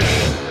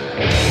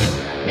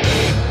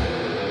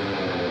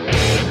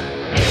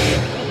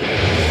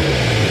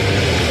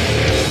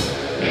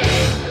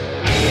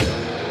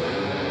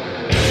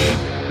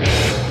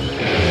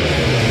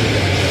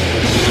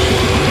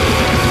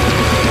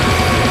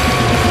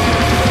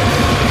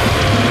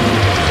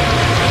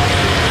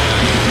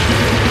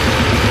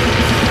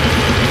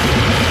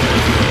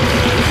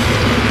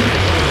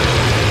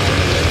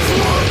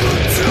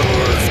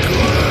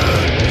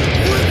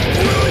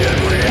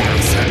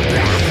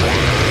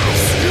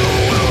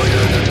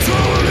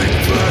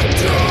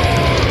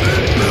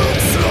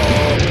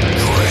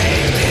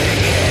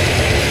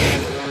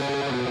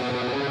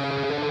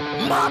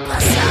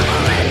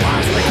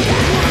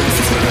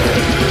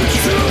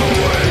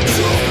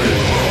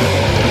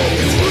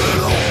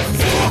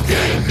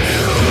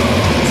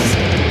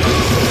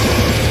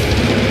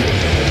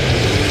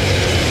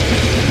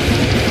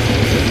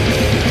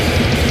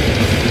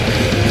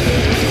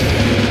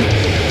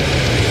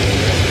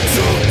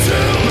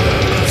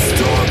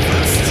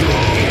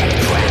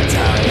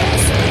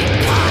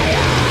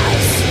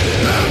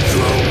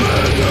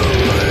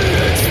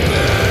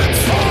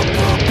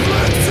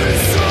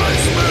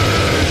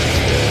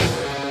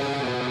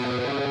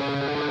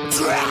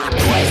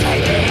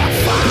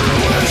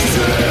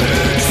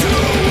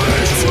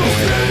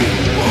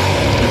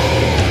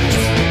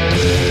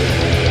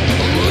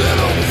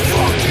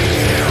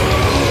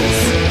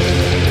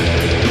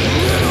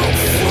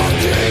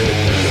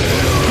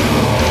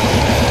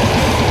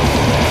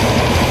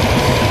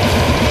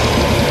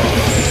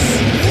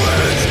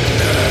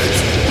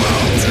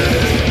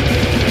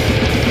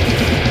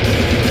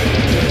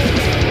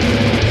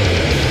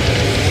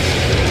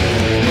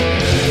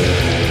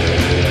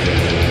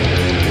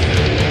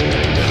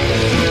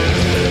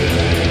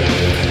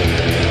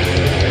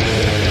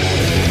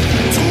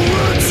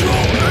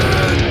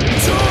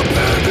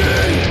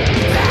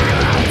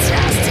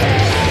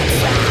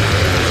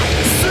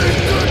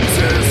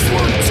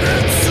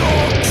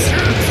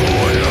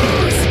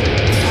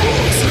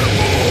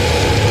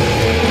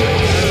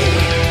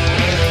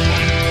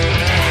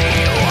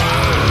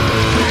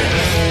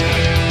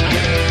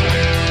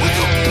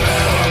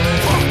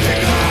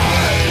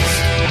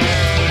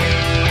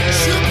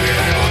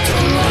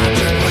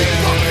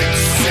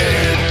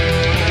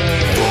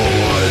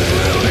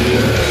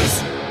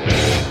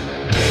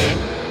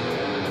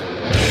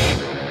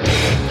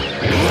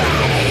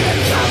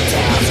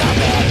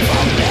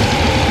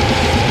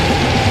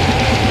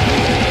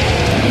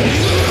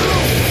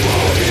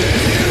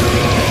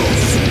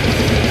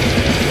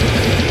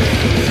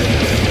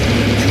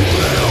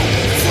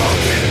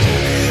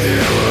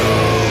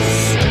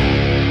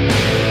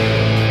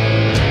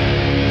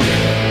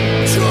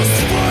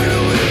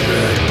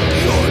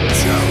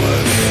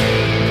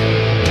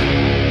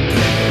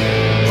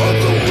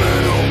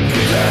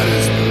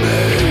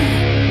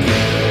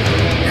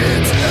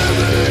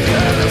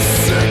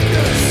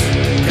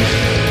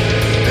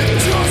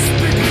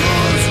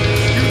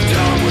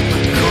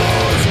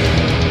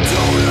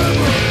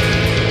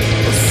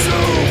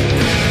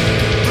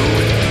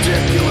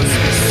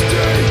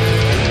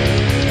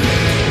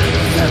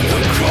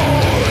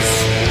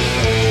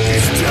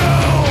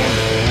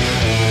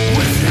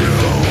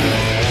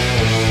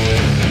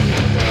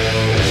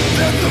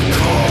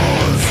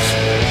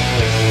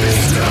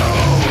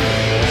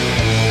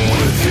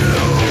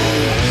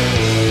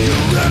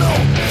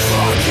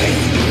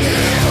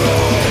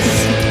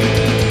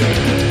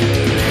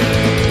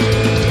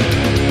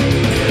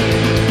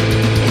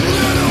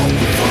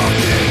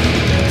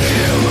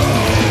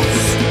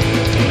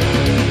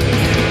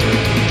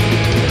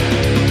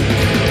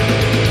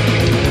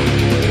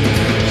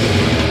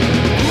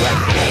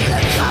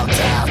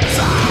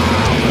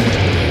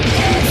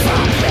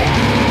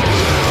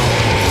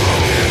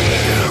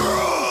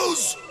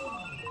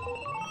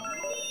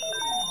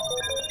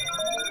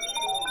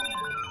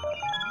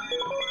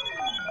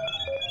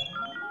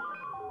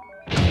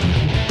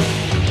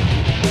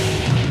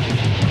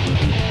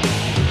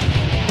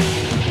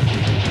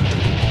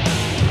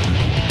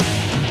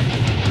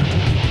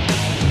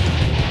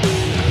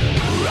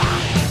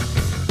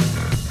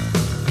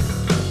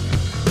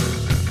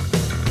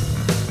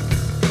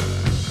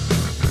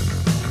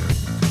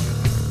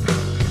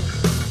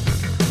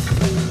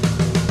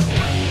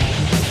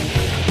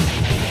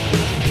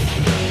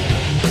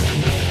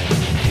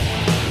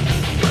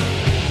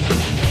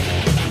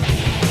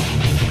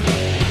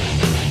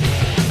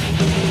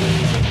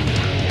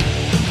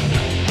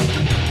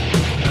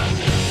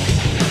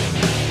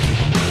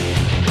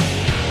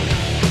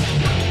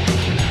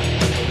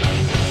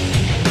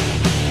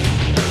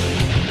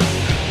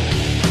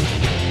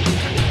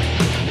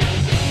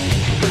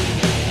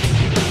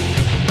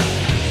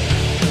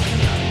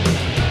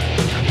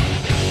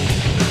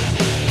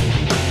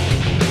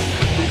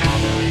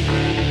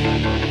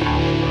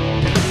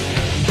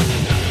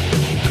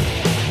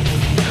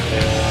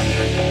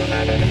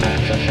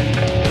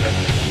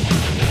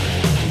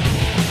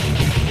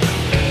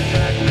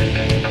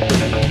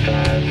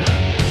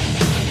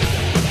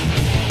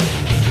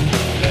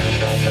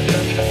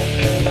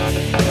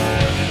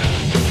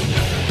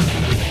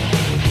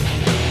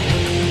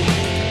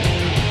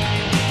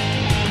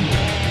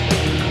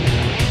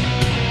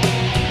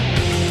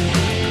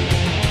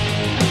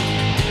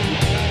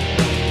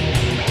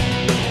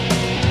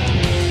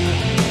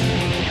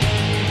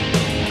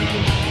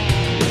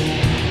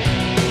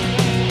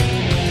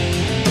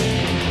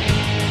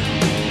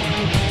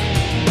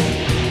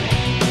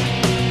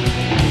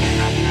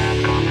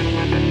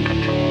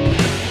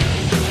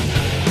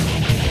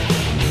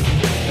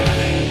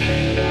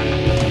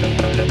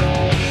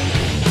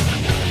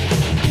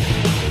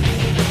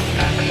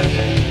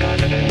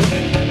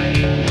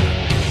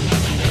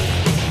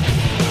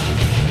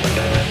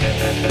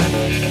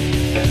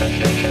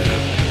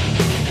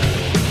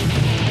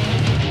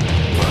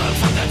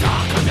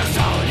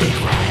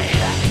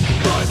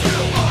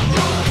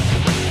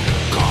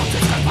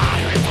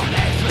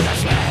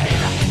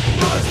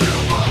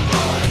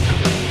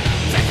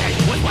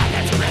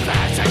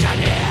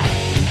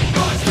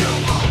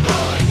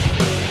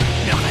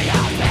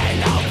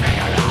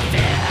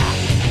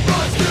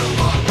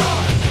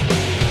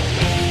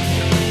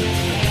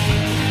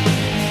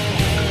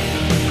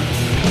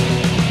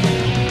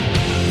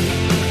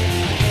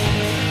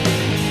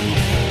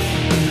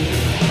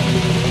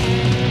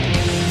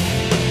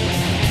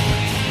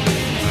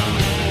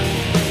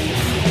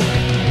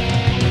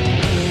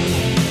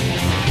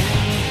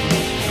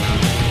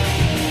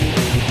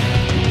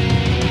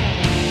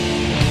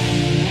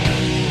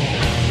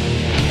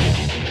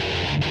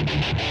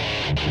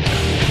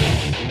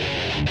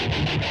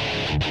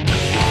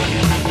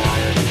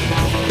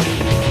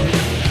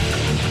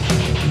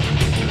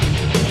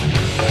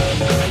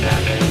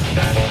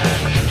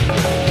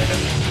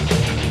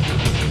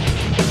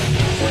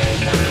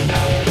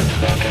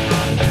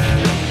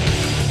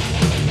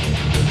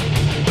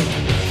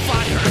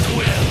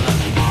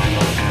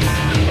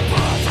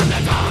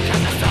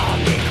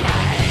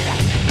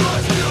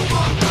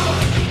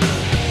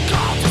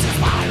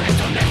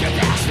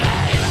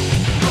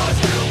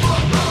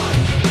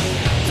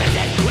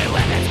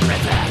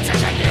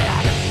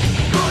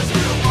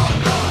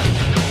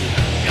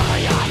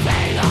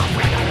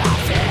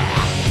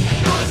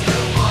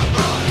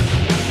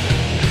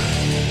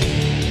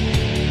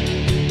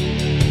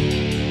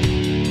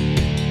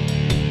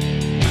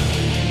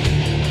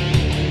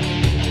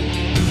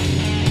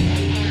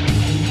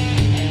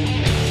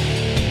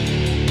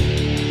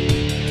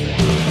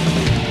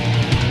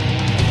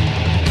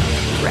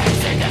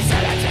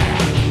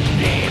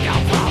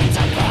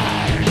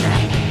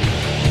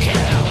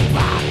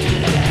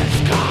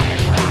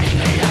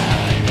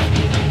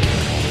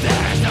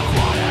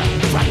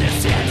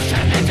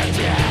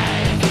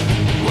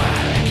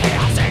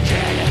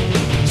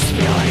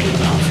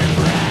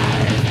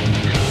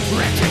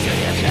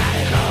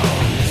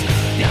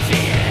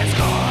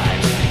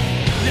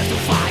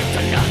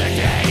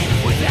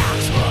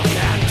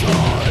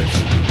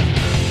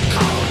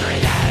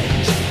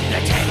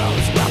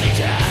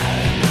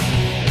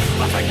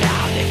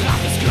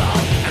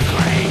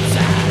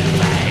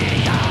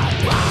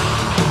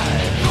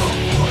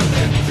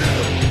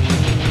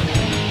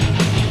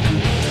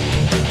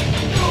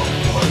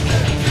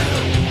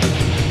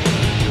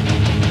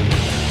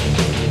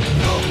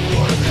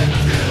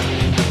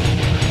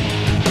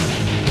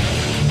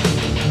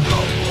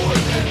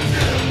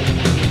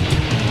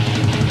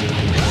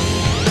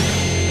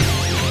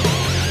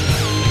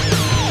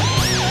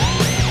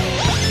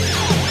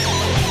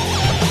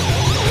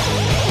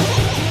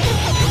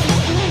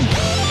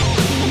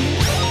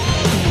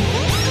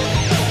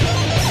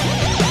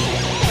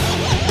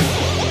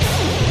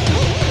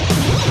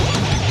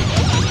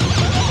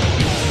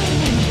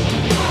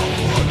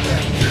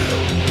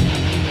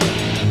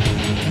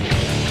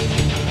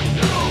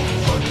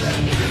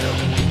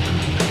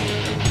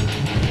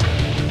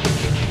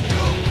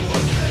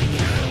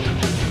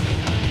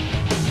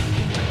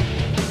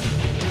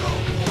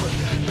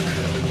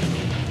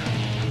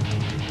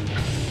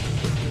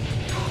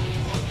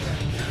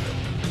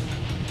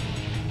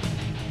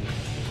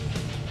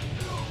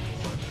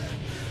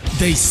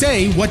 They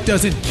say what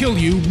doesn't kill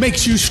you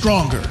makes you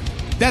stronger.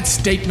 That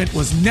statement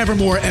was never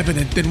more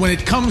evident than when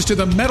it comes to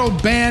the metal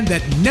band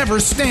that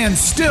never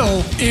stands still,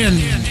 In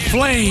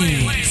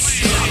Flames.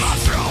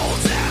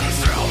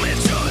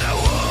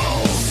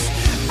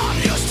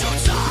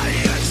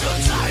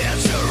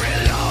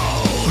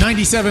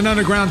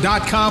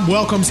 97underground.com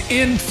welcomes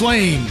In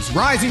Flames,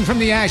 rising from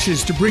the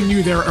ashes to bring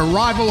you their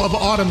Arrival of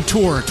Autumn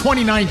Tour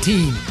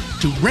 2019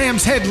 to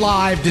Rams Head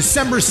Live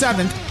December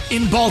 7th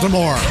in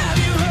Baltimore.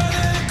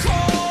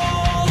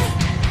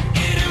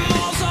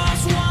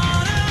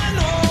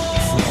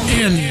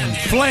 In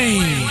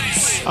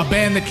Flames, a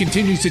band that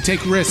continues to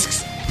take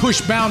risks,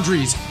 push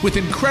boundaries with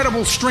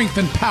incredible strength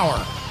and power.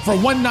 For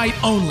one night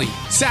only,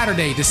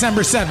 Saturday,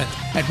 December 7th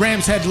at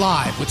Rams Head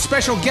Live with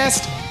special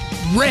guest,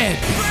 Red.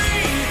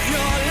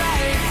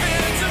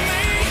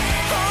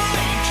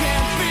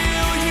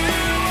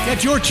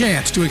 Get your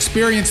chance to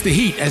experience the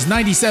heat as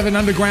 97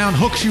 Underground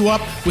hooks you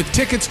up with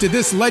tickets to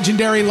this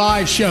legendary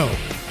live show.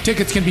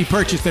 Tickets can be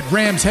purchased at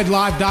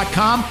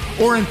ramsheadlive.com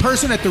or in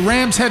person at the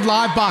Rams Head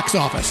Live box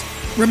office.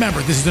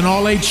 Remember, this is an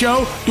all-age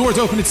show. Doors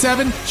open at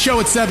 7, show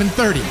at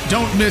 7:30.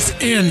 Don't miss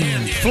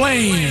In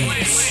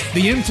Flames,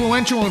 the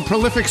influential and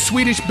prolific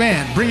Swedish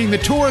band bringing the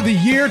tour of the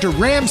year to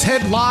Rams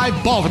Head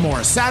Live,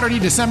 Baltimore, Saturday,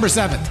 December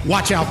 7th.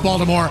 Watch out,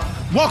 Baltimore.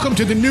 Welcome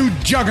to the new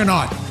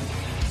juggernaut.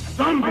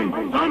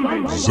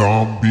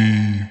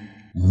 Zombie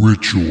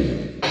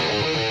Ritual.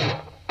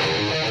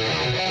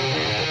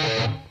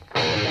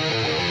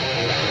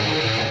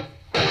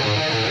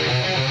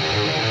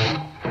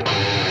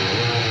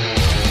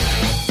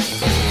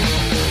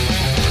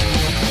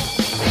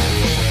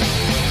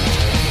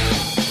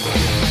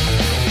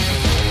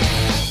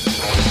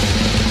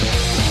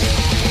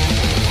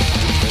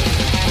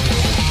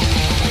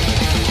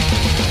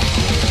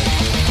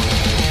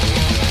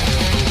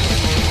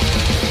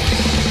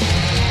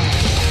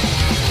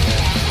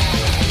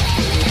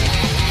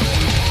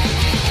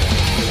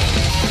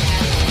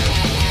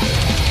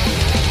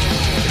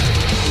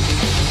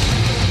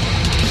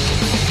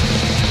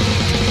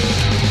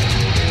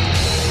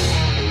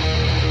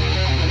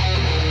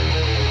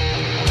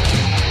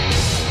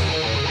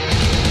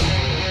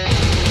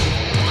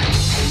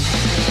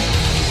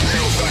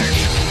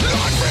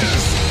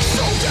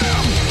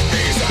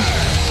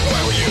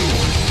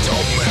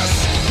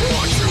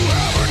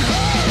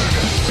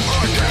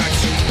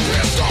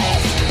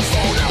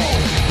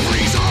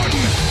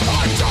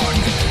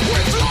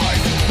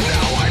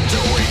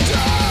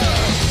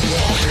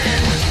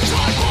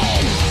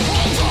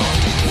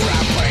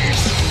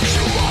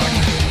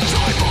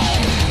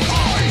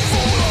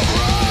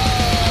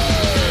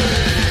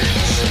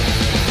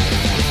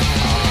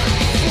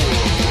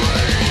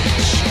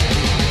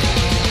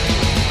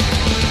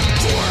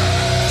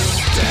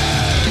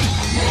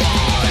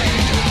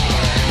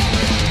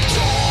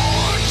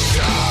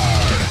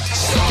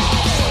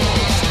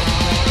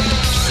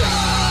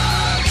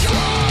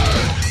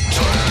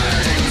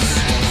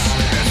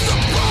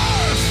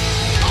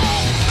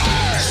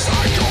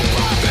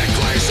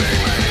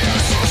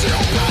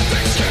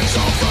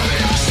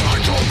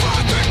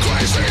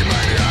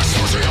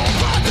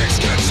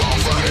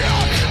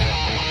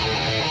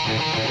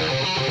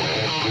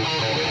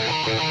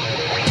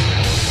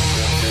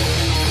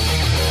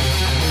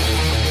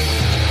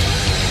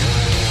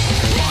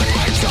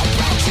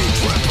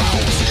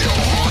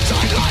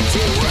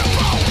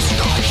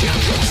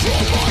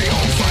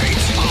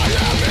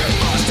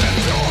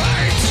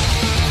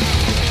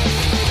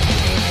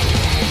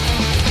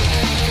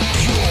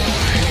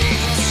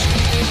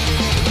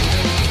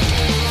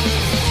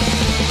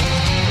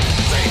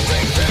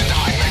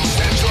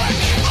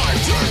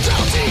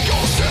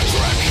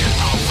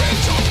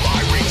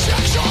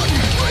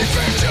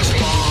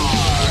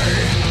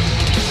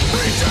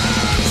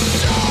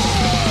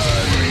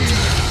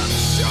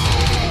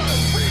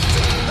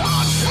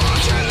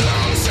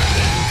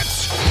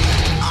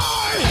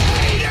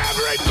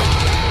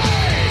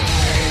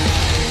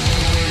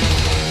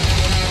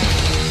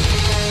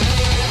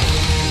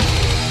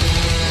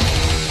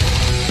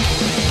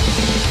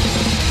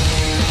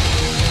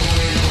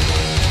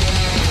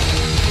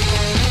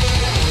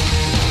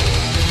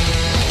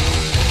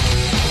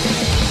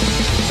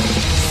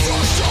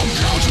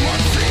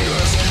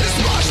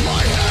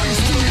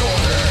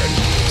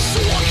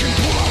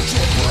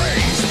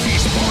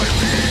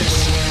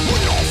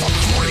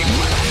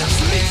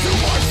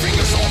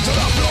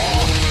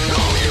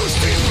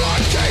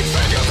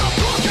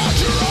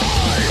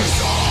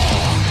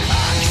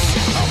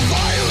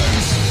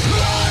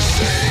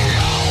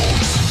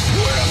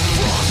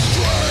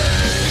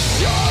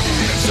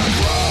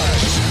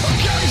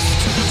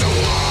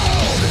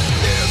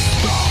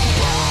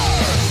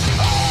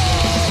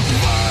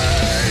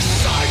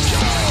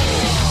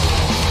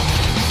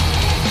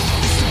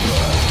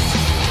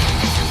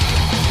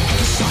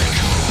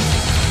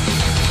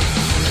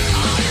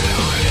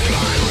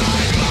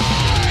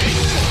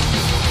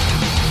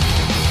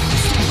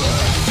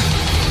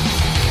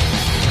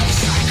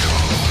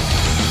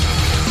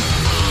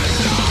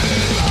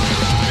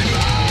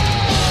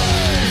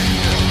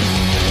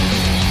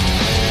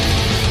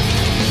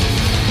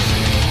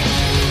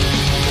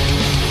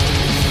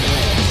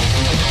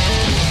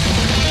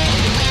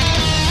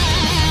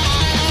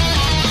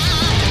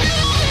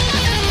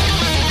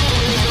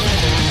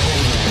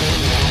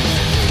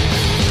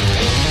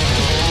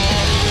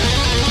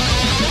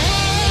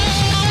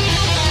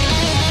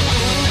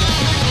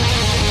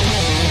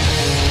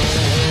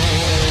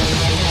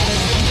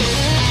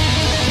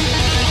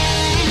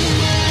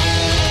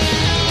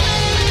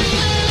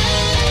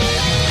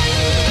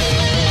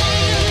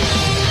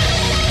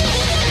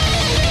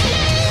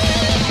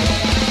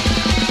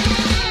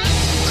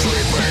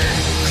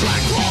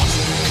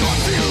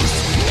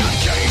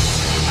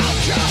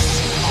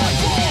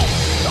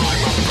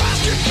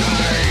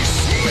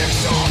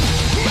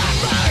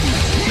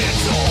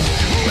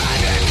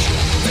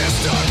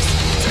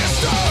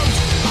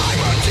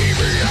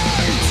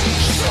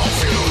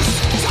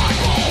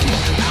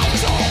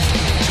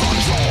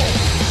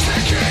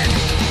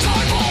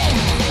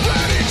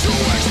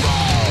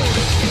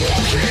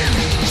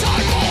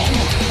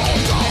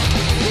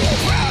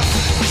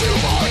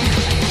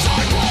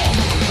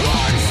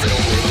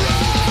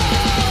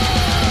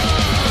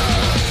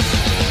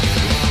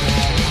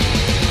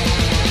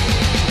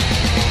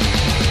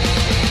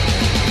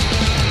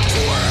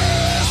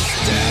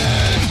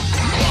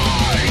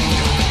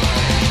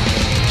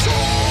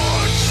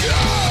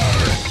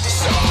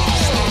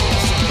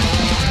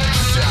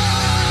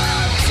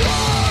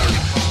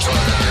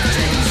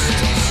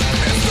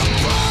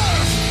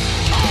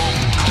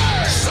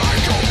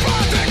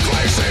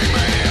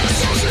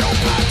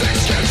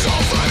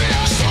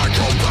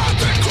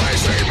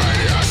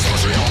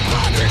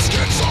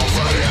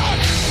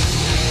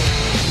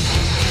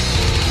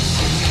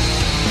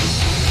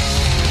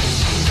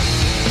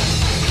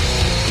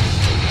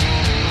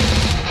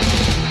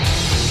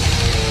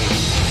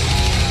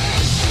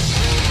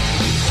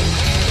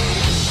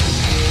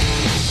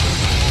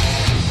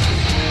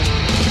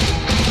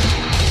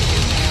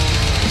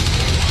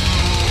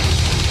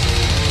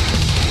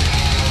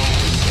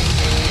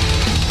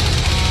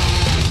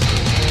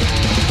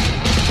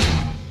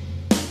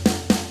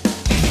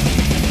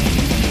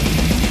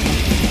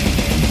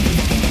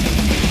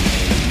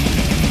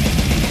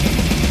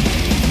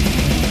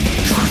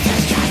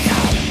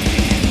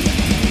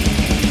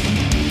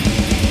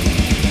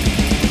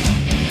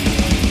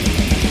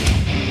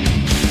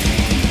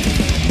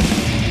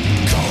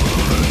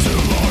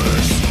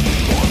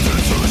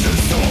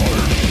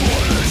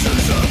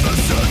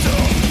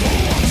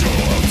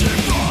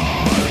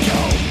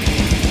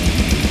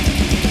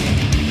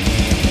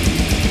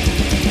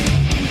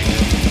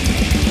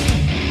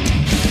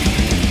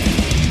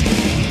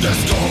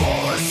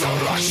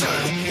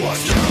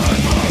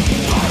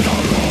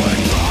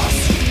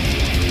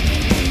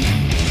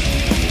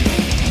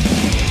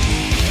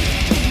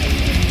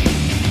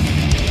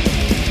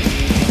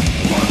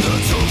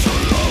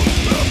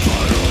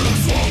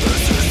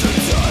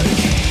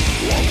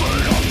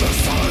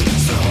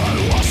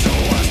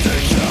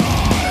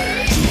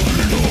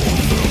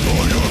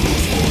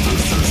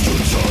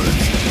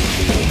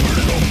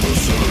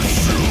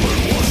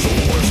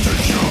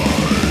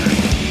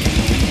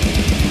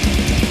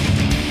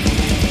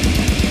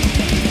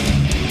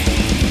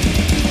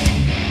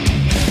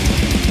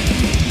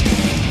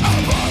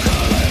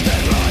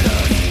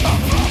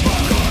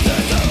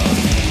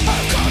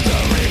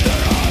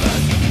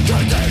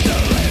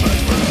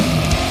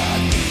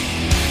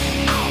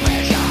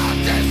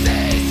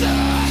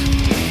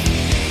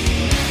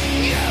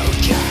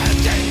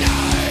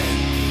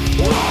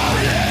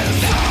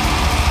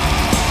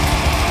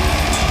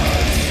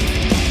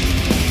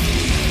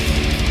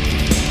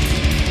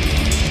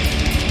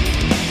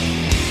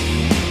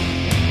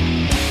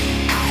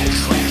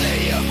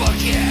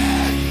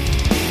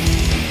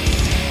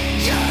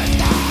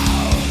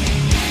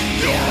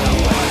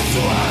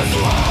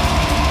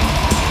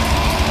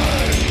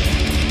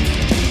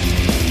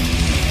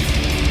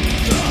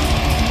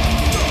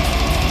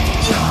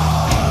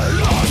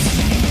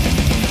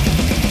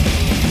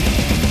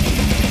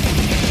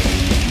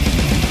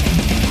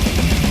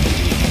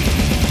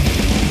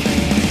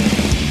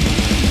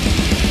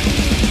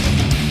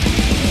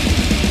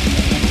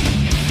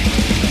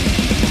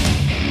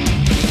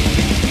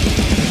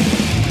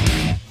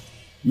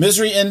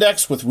 Misery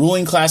Index with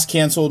Ruling Class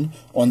Cancelled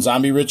on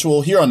Zombie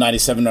Ritual here on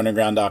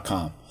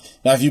 97underground.com.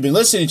 Now, if you've been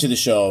listening to the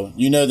show,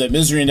 you know that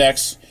Misery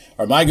Index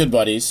are my good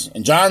buddies,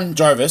 and John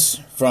Jarvis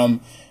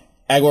from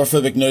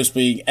Agoraphobic,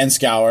 Nosebleed, and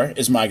Scour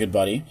is my good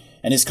buddy,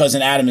 and his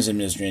cousin Adam is in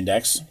Misery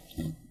Index.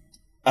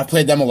 I've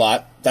played them a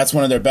lot. That's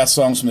one of their best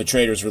songs from the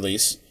Traders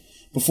release.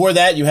 Before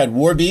that, you had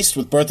Warbeast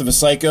with Birth of a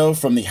Psycho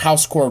from the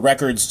Housecore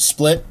Records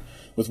split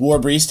with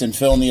Warbeast and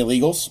Phil and the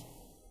Illegals.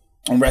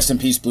 And rest in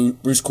peace,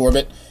 Bruce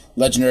Corbett,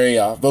 legendary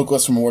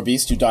vocalist from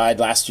Warbeast who died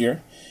last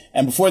year.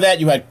 And before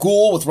that, you had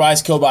Ghoul with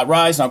Rise, Killbot,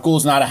 Rise. Now,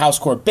 Ghoul's not a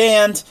Housecore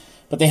band,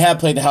 but they have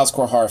played the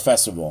Housecore Horror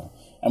Festival.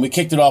 And we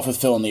kicked it off with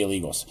Phil and the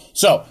Illegals.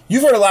 So,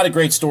 you've heard a lot of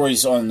great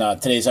stories on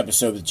today's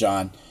episode with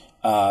John,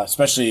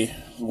 especially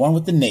the one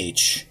with the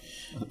Nate.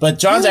 But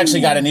John's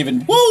actually got an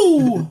even...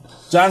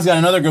 John's got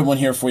another good one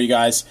here for you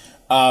guys,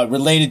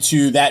 related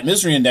to that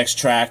Misery Index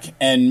track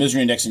and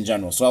Misery Index in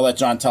general. So I'll let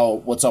John tell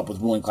what's up with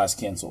Ruling Class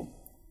Cancelled.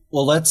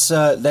 Well,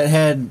 that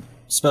had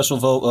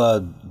special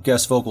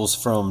guest vocals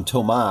from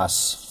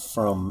Tomas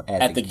from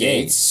At the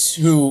Gates,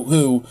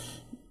 who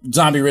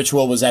Zombie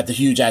Ritual was at the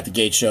huge At the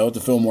Gate show at the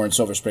Fillmore in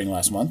Silver Spring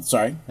last month.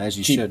 Sorry. As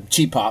you should.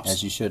 Cheap pops.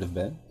 As you should have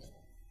been.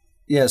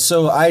 Yeah,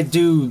 so I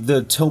do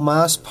the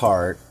Tomas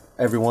part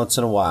every once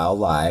in a while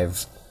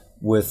live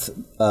with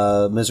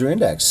Misery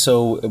Index.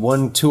 So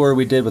one tour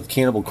we did with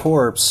Cannibal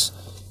Corpse,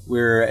 we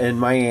were in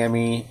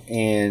Miami,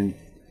 and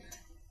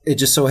it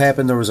just so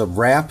happened there was a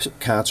rap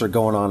concert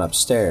going on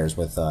upstairs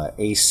with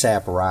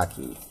A$AP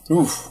Rocky.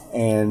 Oof.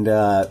 And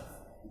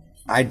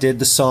I did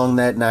the song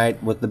that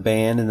night with the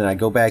band, and then I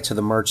go back to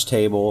the merch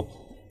table,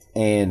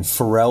 and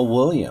Pharrell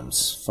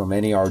Williams from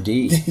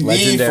NERD,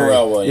 legendary.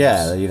 Pharrell Williams.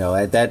 Yeah, you know,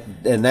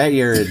 in that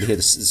year,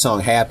 the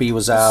song "Happy"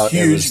 was out.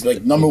 Huge, it was,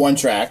 like number one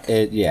track.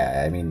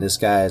 I mean, this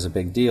guy is a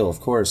big deal.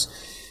 Of course,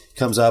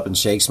 comes up and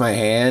shakes my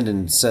hand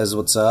and says,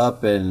 "What's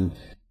up?" And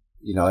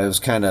you know, it was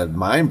kind of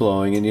mind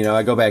blowing. And you know,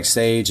 I go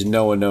backstage and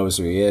no one knows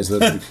who he is.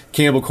 The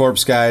Cannibal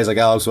Corpse guys, like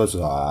Alex Webster,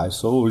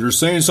 so you're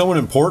saying someone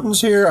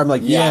important's here? I'm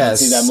like,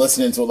 yes. I'm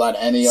listening to a lot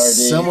of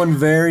NERD. Someone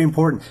very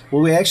important.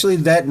 Well, we actually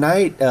that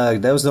night,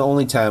 that was the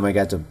only time I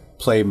got to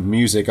play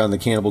music on the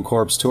Cannibal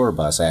Corpse tour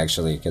bus,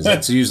 actually, because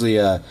it's usually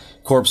a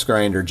corpse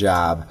grinder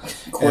job.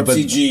 But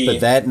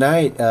that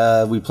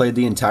night, we played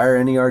the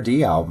entire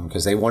NERD album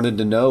because they wanted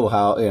to know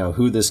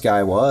who this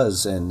guy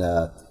was, and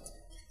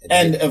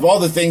of all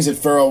the things that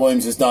Pharrell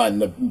Williams has done,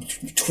 the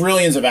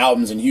trillions of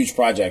albums and huge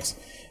projects,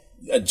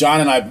 John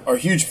and I are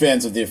huge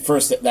fans of the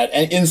first, that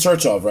In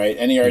Search Of, right?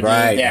 NERD.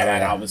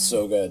 That album is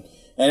so good.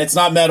 And it's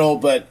not metal,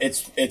 but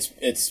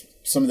it's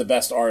some of the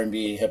best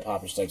R&B,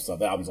 hip-hop-ish type stuff.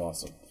 That album's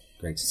awesome.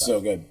 Great stuff.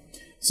 So good.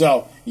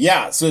 So,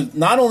 yeah. So,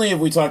 not only have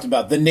we talked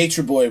about the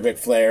Nature Boy, Ric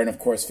Flair, and, of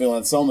course, Phil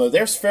Anselmo,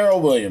 there's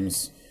Pharrell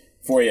Williams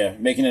for you,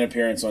 making an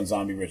appearance on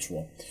Zombie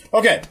Ritual.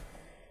 Okay.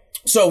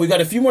 So, we've got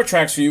a few more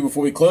tracks for you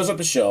before we close up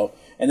the show.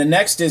 And the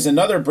next is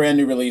another brand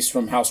new release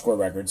from Housecore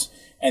Records,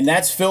 and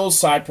that's Phil's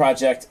side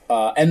project,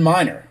 N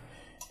Minor.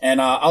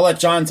 And I'll let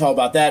John tell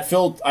about that.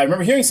 Phil, I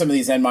remember hearing some of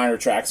these N Minor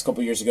tracks a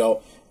couple years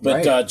ago,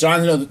 but right.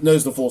 John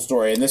knows the full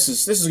story, and this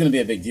is going to be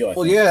a big deal, I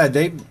think.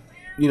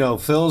 Yeah,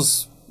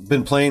 Phil's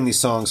been playing these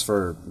songs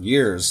for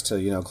years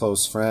to,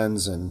 close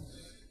friends, and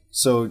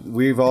so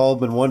we've all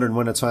been wondering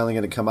when it's finally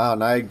going to come out,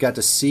 and I got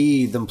to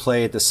see them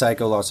play at the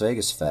Psycho Las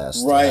Vegas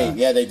Fest. Right,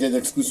 they did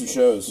exclusive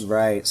shows.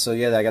 Right, so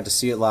I got to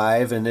see it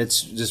live, and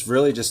it's just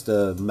really just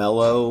a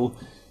mellow,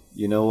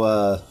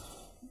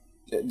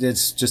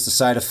 it's just a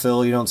side of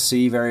Phil you don't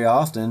see very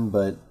often,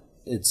 but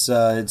it's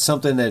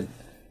something that,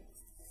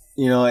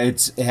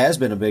 it has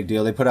been a big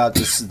deal. They put out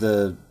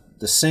the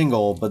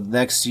single, but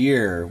next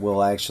year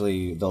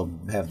they'll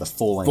have the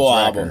full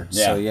album. record.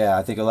 So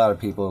I think a lot of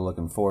people are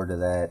looking forward to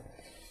that.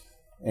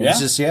 And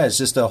it's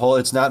just a whole.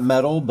 It's not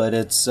metal, but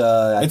it's.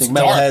 I think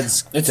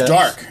metalheads. It's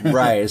dark,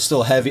 right? It's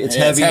still heavy. It's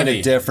heavy in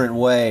a different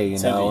way,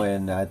 heavy.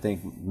 And I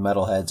think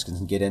metalheads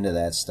can get into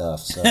that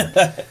stuff. So,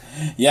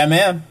 yeah,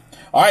 man.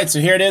 All right, so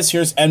here it is.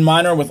 Here's N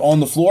Minor with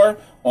On the Floor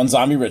on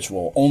Zombie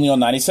Ritual, only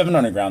on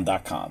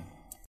 97underground.com.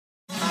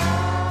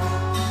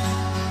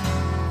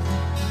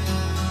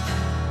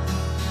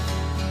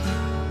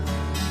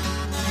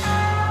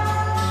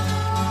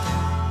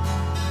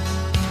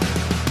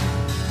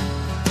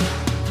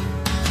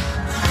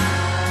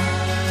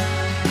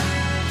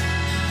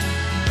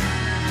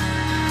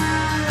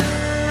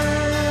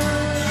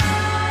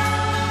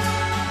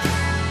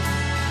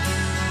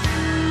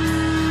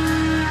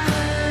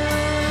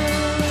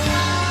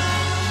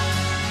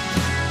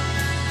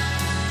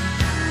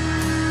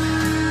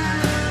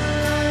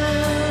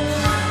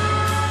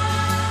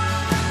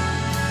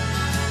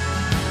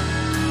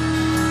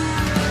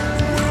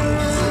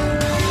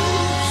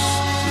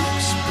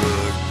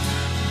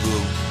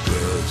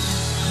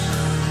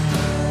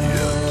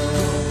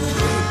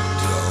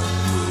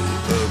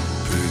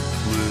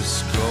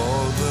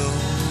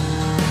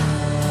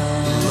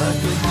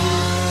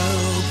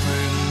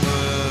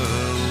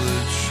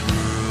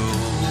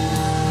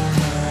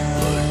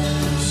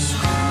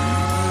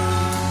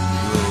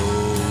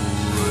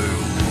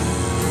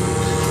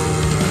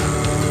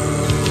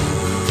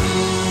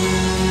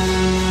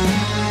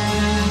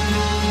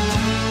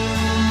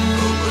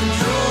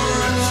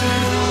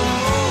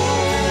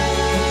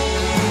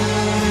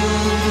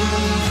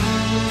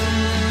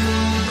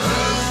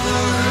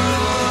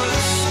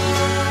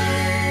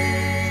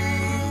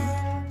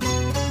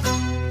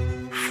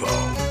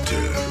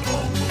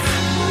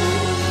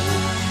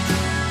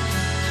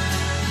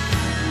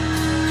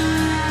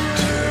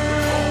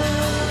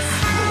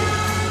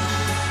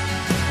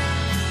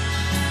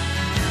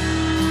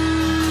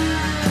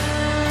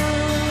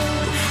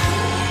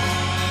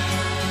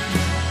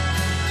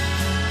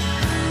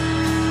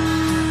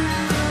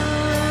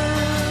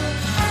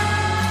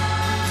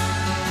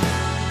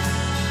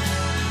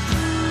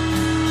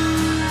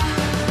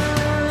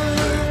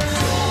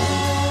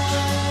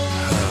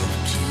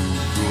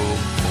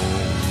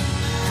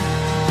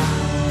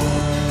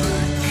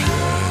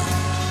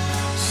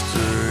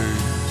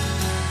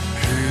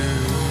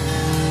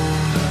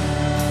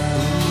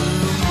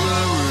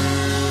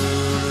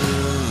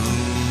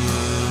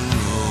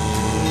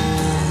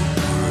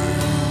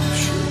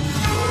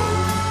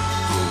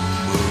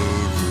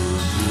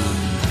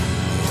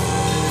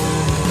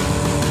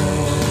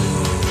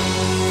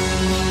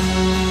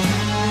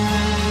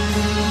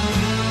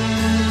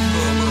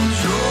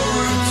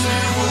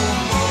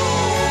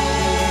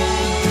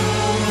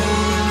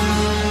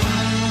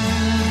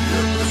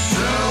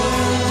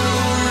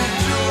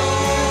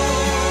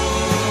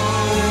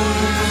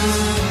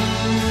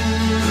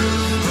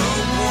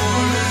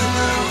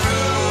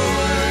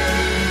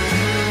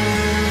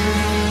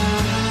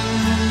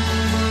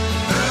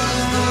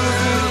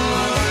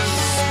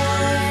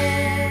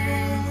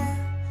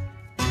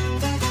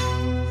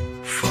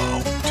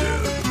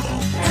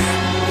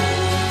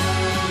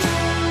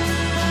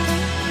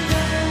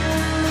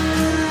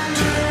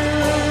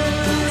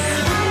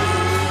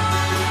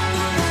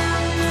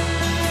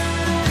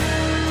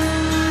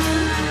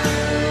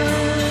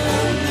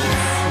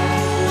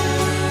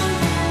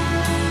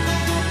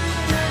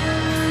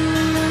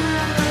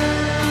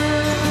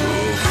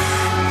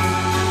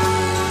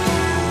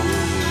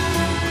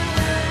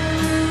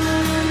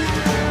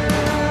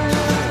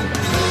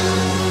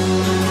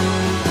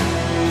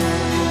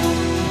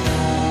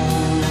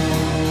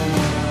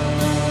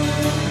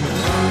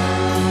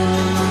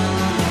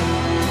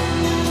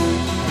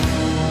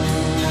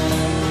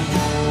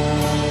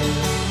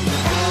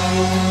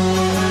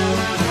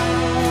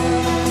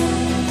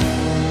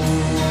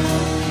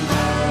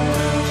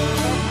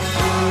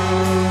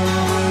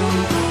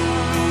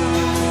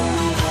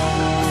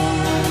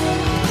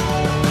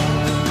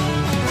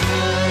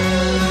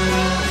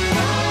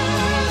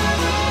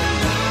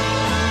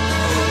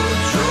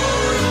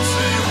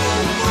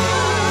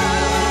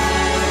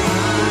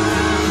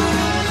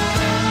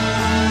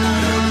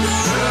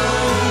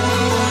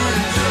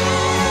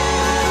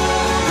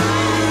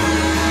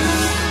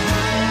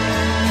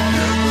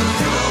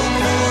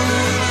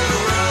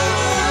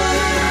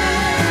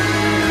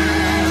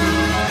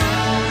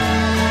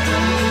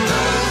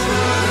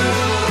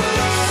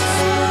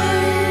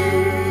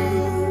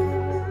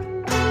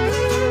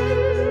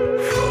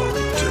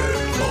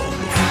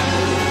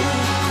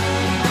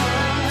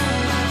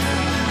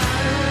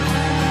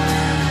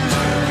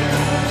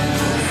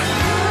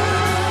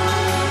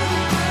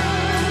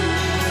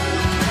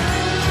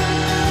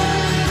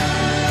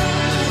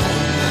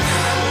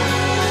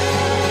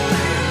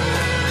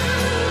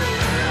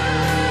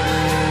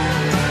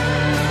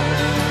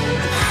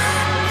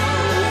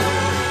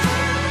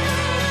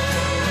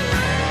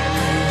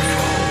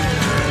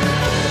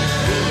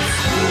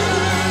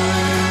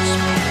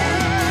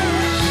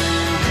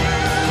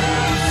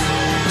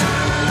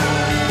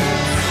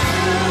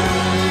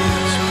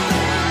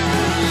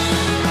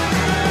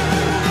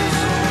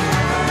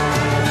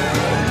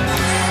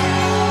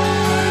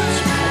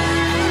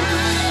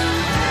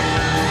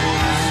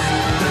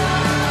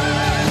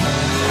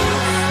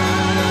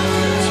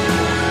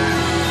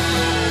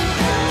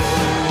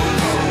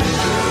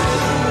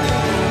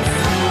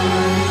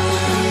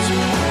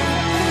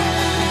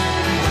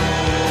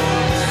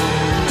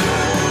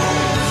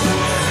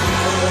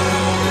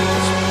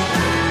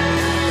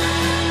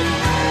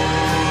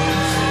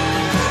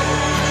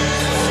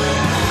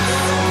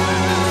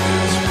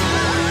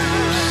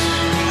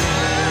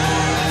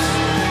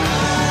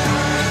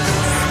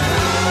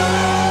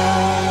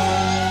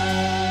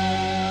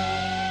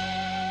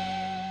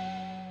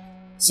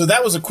 So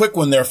that was a quick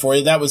one there for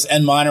you. That was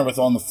N minor with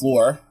On the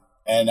Floor.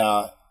 And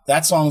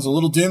that song was a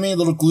little doomy, a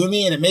little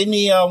gloomy, and it made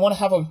me want to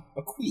have a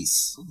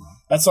quiz.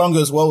 That song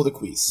goes well with a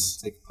quiz.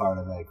 Take part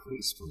of that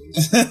quiz,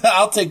 please.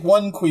 I'll take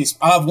one quiz.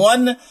 I'll have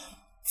one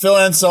Phil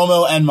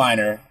Anselmo N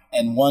minor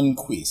and one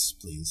quiz,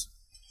 please.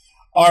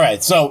 All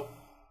right, so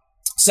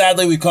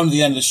sadly, we've come to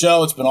the end of the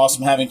show. It's been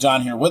awesome having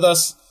John here with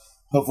us.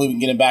 Hopefully we can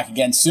get him back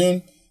again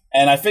soon.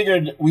 And I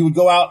figured we would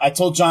go out. I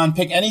told John,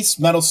 pick any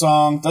metal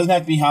song. Doesn't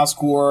have to be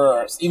Housecore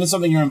or even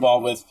something you're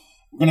involved with.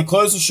 We're going to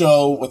close the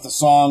show with a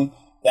song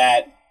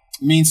that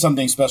means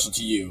something special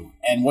to you.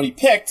 And what he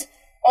picked,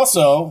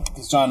 also,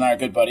 because John and I are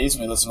good buddies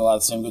and we listen to a lot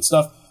of the same good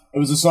stuff, it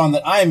was a song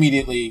that I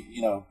immediately,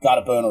 got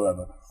a boner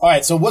over. All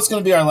right, so what's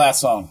going to be our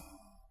last song?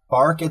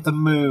 Bark at the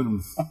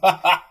Moon from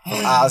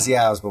Ozzy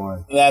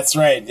Osbourne. That's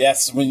right.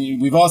 Yes,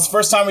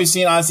 first time we've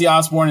seen Ozzy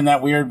Osbourne in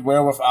that weird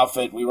werewolf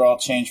outfit, we were all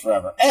changed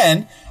forever.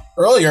 And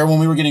earlier, when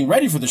we were getting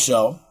ready for the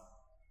show,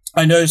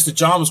 I noticed that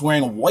John was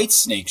wearing a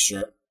Whitesnake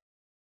shirt.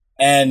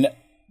 And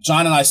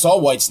John and I saw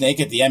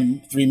Whitesnake at the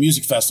M3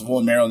 Music Festival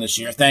in Maryland this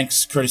year.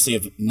 Thanks, courtesy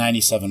of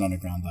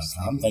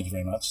 97underground.com. Thank you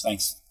very much.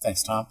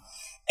 Thanks, Tom.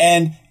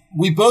 And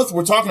we both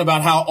were talking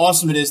about how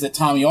awesome it is that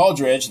Tommy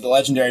Aldridge, the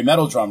legendary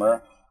metal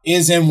drummer,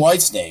 is in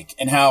Whitesnake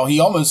and how he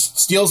almost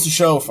steals the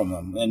show from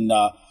them. And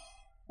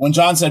when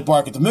John said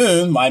Bark at the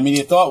Moon, my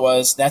immediate thought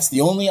was that's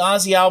the only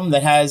Ozzy album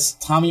that has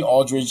Tommy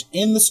Aldridge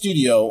in the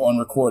studio on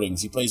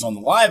recordings. He plays on the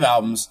live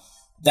albums.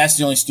 That's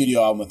the only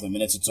studio album with him,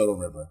 and it's a total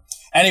ripper.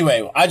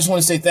 Anyway, I just want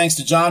to say thanks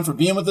to John for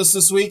being with us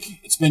this week.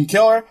 It's been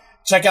killer.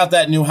 Check out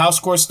that new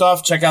Housecore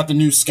stuff. Check out the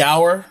new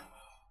Scour,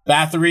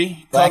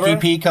 Bathory Black cover.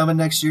 EP coming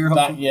next year,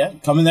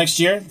 hopefully. Coming next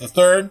year. The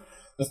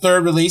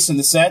third release in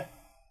the set.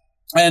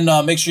 And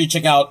make sure you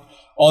check out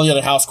all the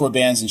other Housecore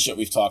bands and shit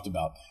we've talked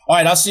about. All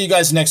right, I'll see you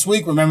guys next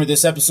week. Remember,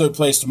 this episode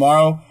plays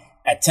tomorrow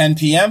at 10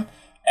 p.m.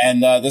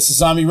 And this is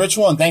Zombie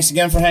Ritual, and thanks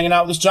again for hanging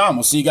out with us, John.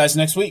 We'll see you guys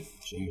next week.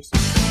 Cheers.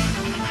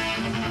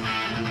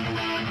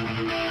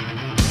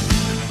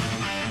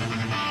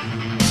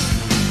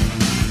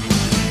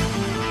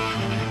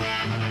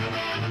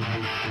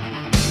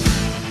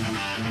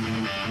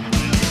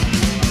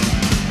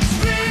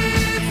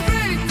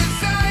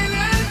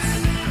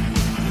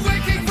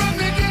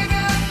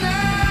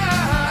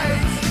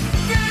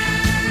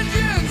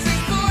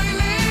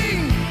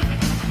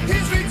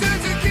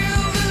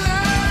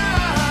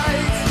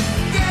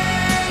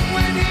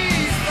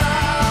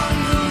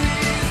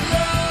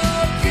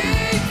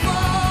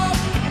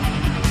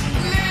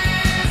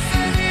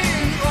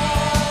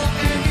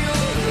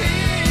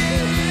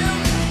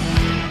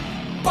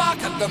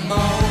 The moon.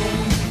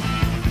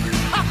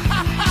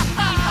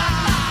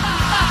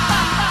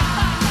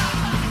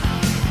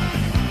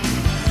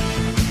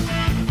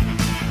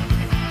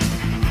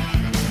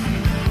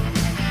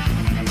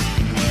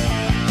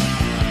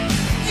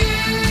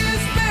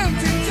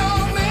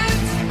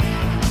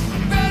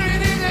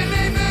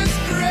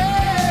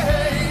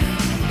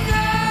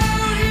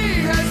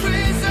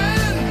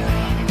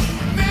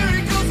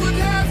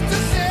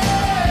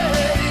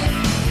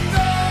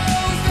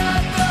 Those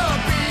that the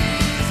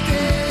beast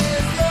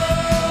is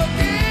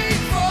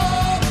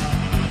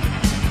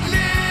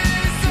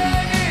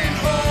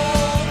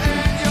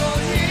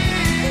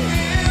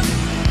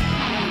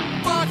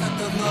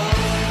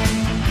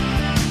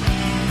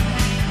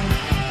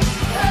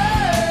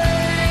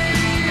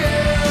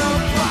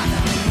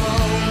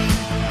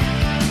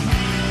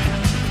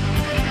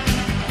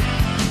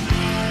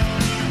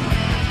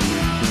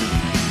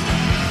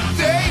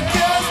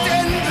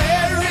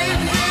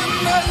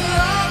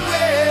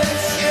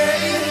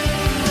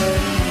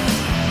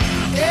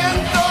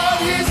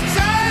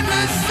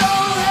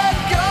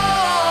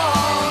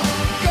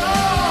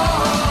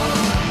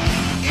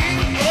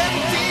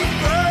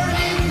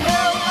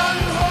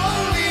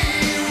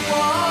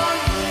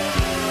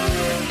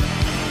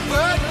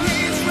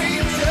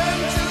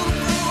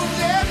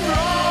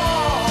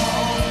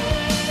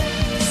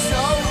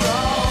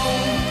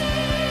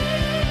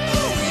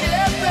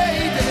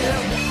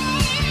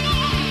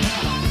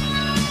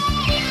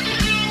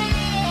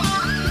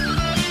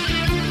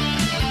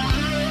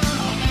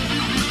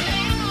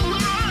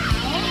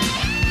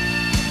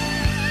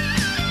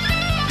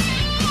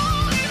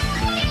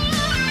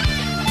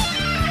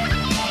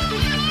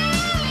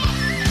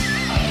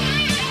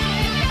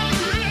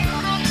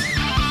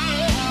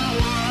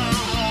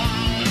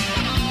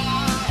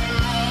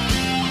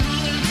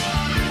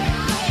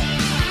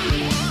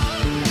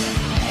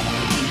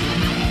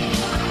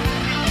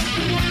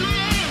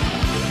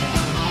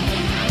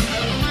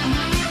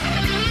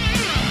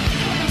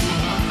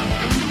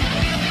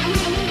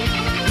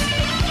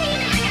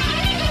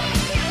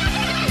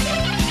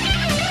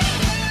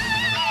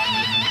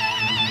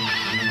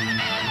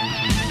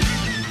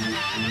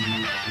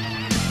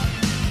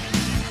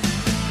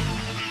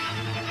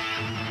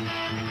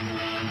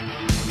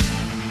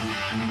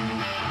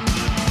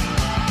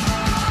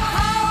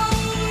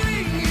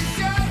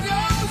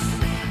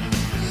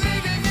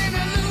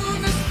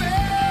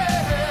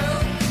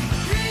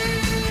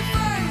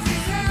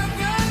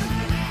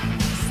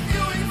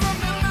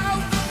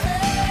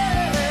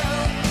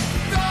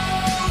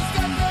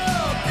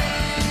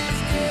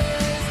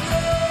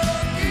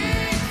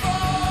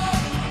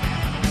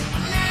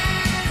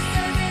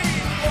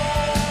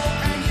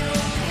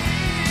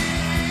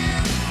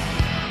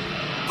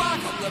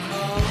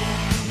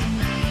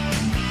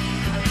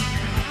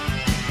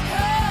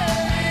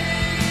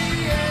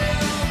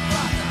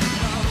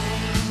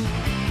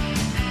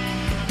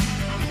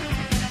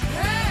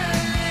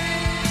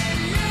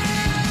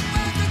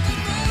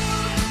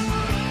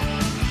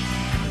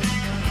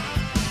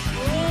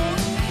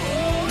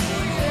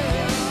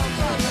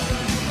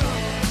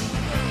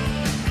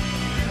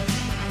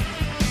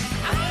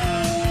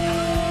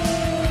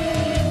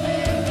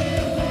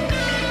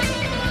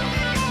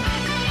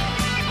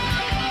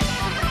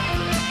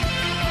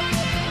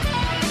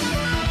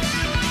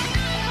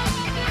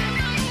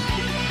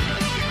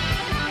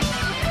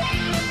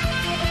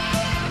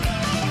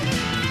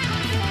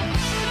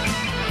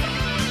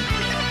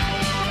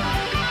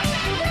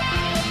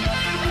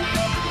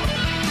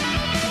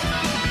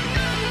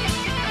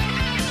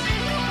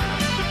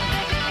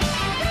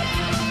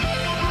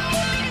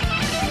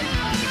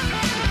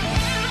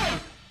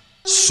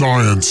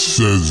Science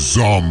says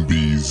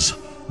zombies,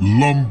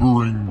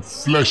 lumbering,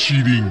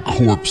 flesh-eating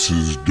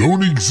corpses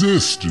don't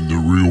exist in the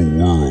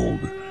real world.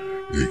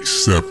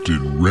 Except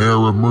in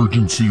rare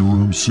emergency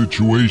room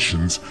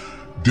situations,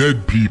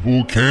 dead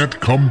people can't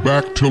come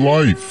back to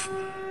life.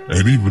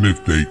 And even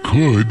if they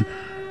could,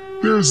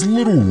 there's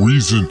little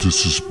reason to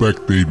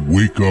suspect they'd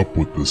wake up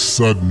with a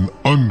sudden,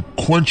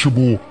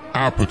 unquenchable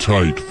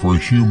appetite for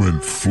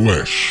human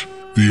flesh.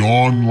 The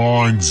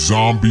online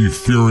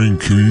zombie-fearing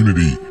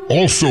community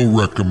also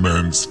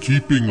recommends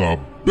keeping a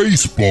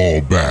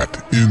baseball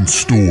bat in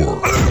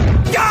store.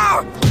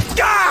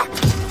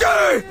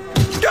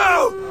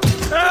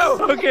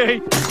 Okay,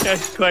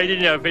 that's quite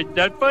enough. It's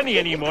not funny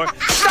anymore.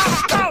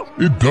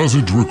 It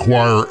doesn't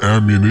require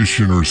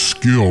ammunition or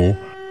skill,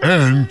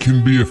 and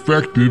can be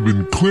effective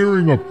in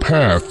clearing a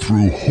path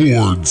through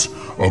hordes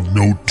of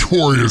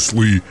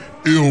notoriously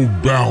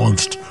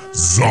ill-balanced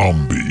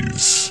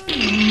zombies.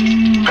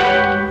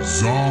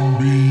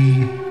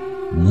 Zombie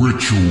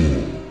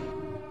Ritual.